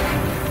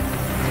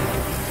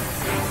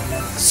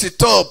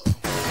 Stop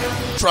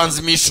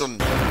transmission.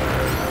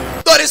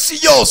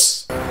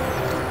 Dorisios.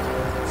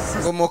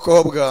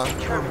 Umukobwa.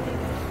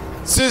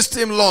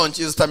 System launch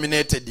is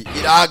terminated.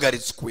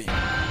 Irahagaritswe.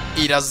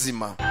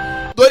 Irazima.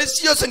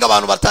 Dorisios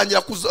ngabantu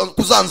batangira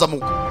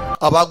kuzanzamuka.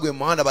 Abaguye mu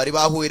muhanda bari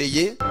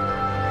bahwereye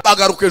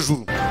bagaruka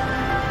ejuru.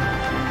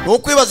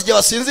 Nukwibaza igihe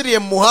basinziriye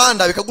mu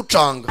muhanda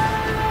bikagucanga.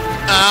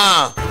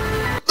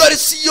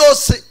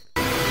 Dorisios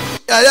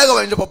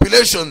yagabanyije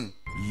population.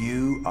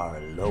 You are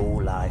a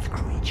low life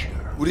creature.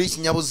 Uri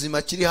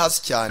ikinyabuzima kiri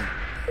hasi cyane.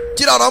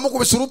 Kiraramo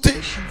kubisa uruti.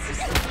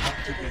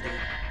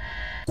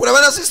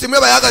 Kureba na system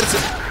yabayagaritse.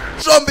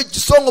 Jombi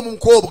gisongo mu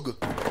mukobwa.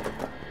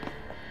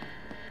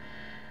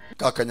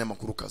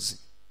 Kakanyamakuru kazi.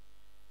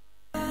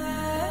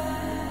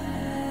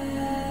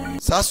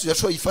 Sasu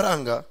yashoye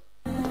ifaranga.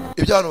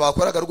 Ibyo abantu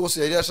bakoraga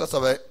rwose yari yashatse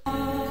abaye.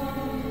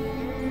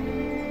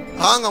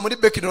 Hanga muri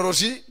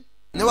technology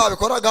ne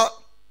babikoraga.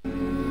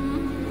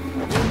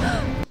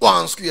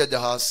 Wanswi yajya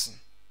hasi.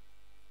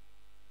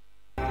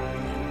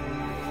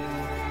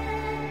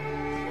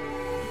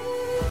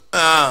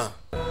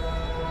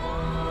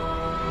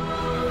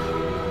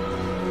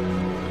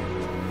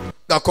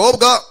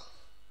 gakobwa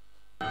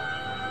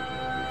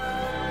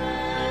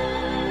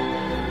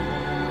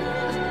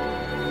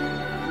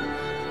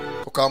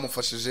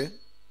ukamufashije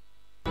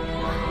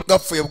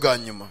gapfuye bwa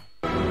nyuma.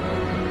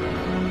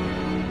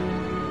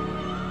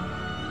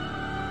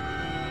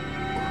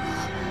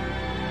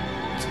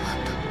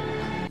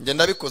 Njye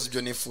ndabikoze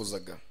ibyo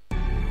nifuzaga.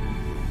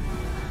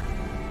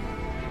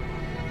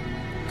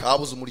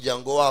 Kabuze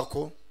umuryango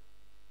wako.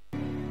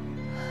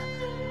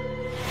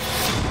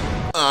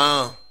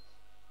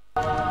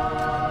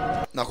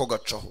 Nako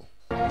gacaho.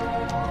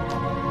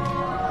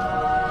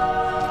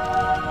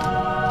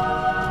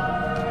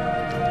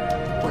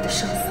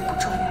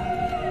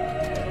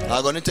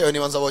 Ntago nitewe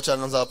niba nzabaho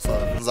cyangwa nzapfa,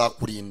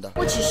 nzakurinda.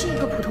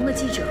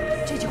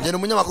 Njye ni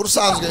umunyamakuru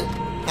usanzwe,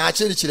 nta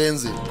kindi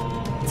kirenze.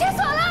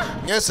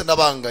 Mwese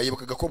ndabanga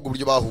yibuka gakobwa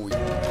uburyo bahuye.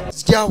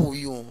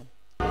 Zyahuye.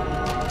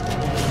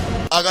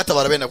 Agata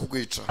barabenda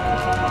kugwica.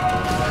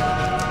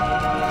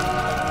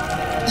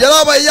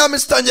 Yarabaye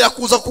yamistangira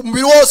kuza ku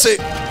mubiri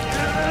wose.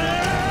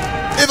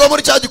 Iva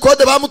muri cya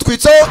gikode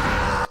bamutwitseho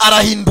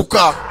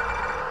arahinduka.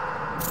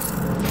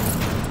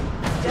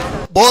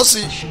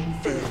 Bosi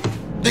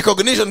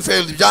recognition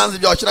failed byanze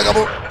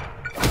byakiragamo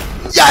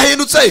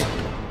yahindutse.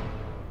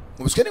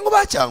 Mubiswe ningo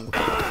bacyangwa.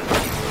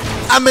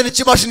 Amena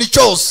ikimashini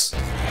cyose.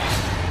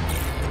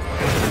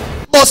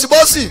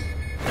 Bosi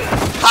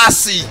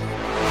hasi.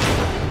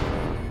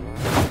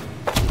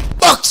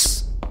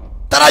 Box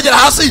taragera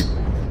hasi.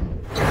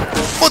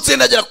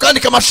 Mutsindagera kandi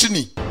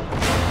kamashini.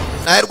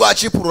 Nahe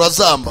rwacipura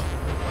urazamba.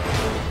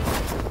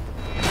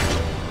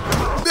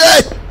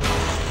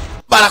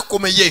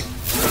 Barakomeye.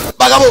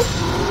 Bagabo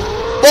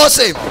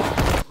bose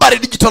bari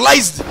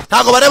digitalized.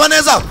 Ntago bareba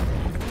neza.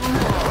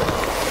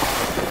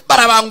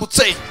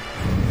 Barabangutse.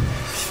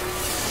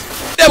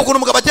 Reba ukuntu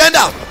umugabo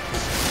agenda.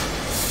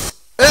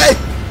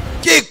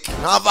 Kick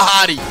ntava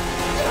hari.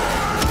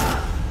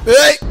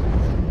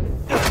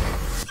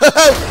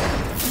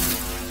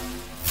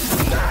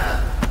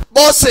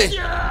 Bose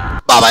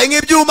babaye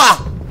nk'ibyuma.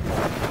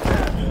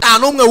 Nta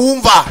n'umwe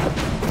wumva.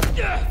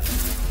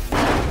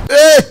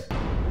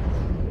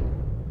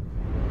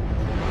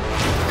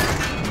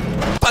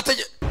 Pate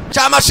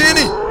cha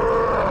mashini.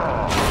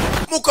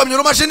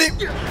 Mukamyura mashini.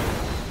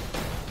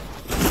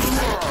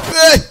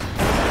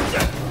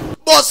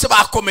 Bose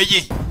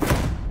bakomeye.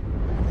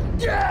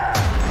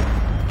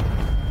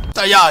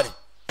 Tayari.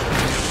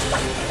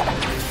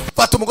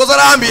 Fata umugozi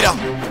arahambira.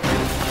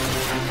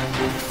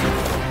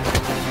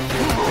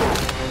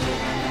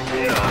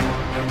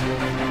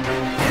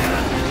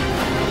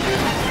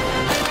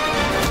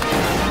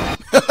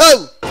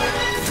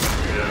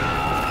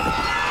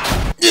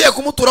 Niye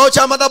kumuturaho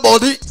cyangwa da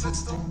body.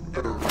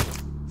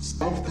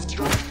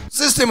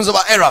 Systems of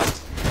error.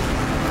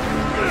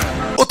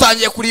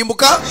 Utangiye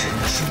kurimbuka.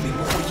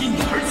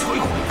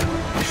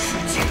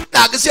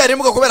 Nagisi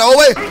yarimbuka kubera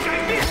wowe.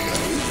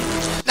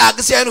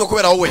 Nagisi yarimbuka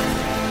kubera wowe.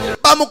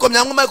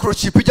 Bamukomya ngo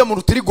microchip ijya mu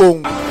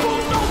rutirigongo.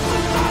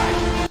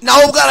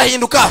 Naho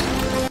bwarahinduka.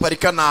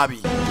 Parika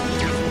nabi.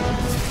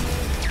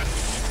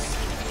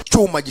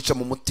 Cyuma gica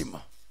mu mutima.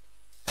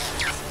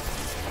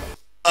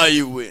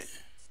 Aiwe.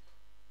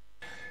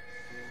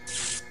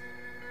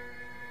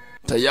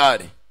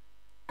 Tayari.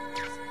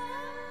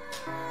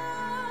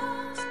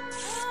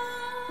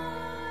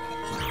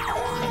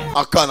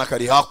 Akana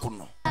kari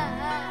hakuno.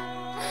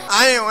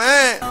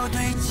 Aiwe.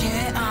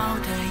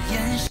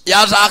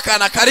 Yaje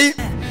akana kari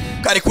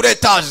kuri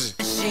etage.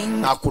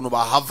 Nta kuntu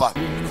bahava.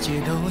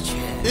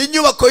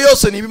 Inyubako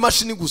yose ni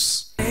ibimashini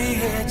gusa.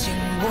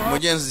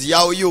 Mugenzi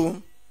yawe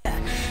yu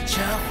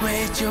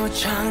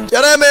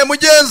yaremeye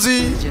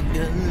mugenzi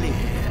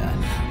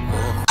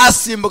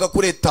asimbuka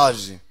kuri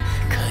etage.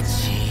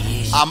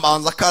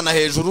 Amanza akana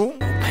hejuru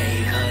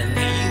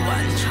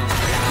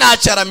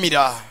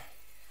nacaramira.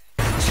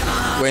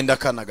 Wenda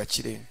akana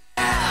gakire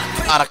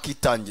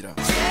arakitangira.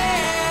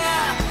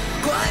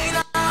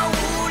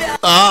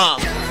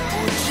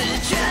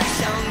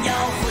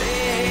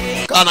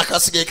 Kana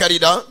kasigaye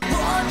karira.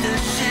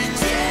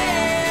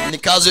 Ni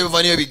kazo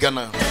biva niyo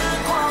bigana.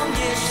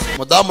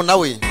 Mudamu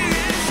nawe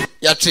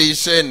yaciye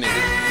ishene.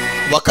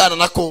 Bakana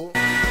nako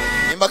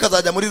nimba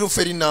kazajya muri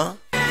ruferina.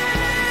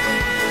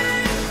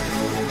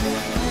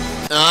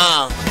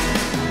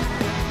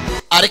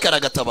 Ariko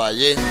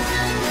aragatabaye.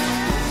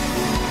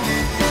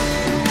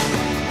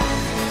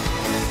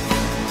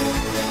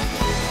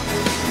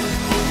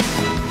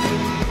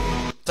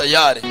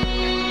 Tayari.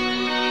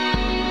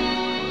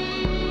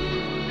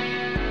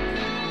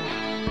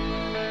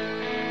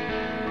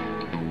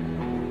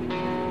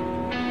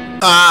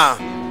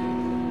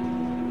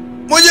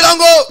 Mugira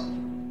ngo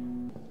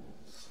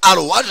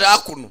aro waje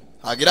hakuno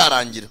hagira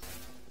arangira.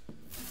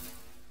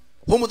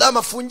 Umudamu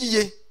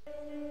afungiye.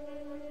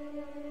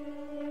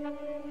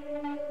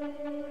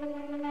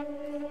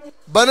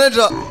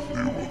 Banaja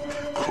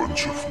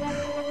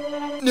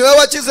niwe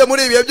wakize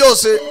muri ibihe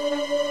byose.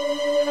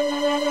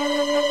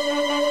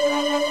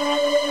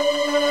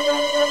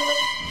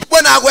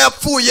 We ntago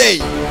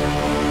yapfuye.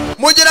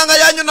 mugira ngo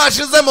ayanyu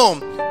nashizemo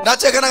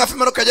ndakeka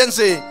n'agafimero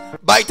kagenzi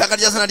bayitaka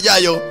rya zina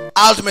ryayo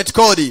Ultimate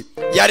Code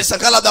yari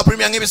Sankala da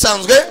Premier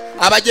nk'ibisanzwe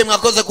abagiye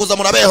mwakoze kuza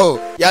murabeho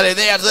yari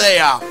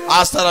there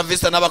hasta la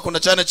vista n'abakunda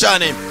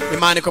cyane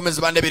Imana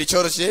ikomeze bande biri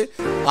cyoroshye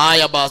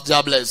aya bas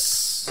jobless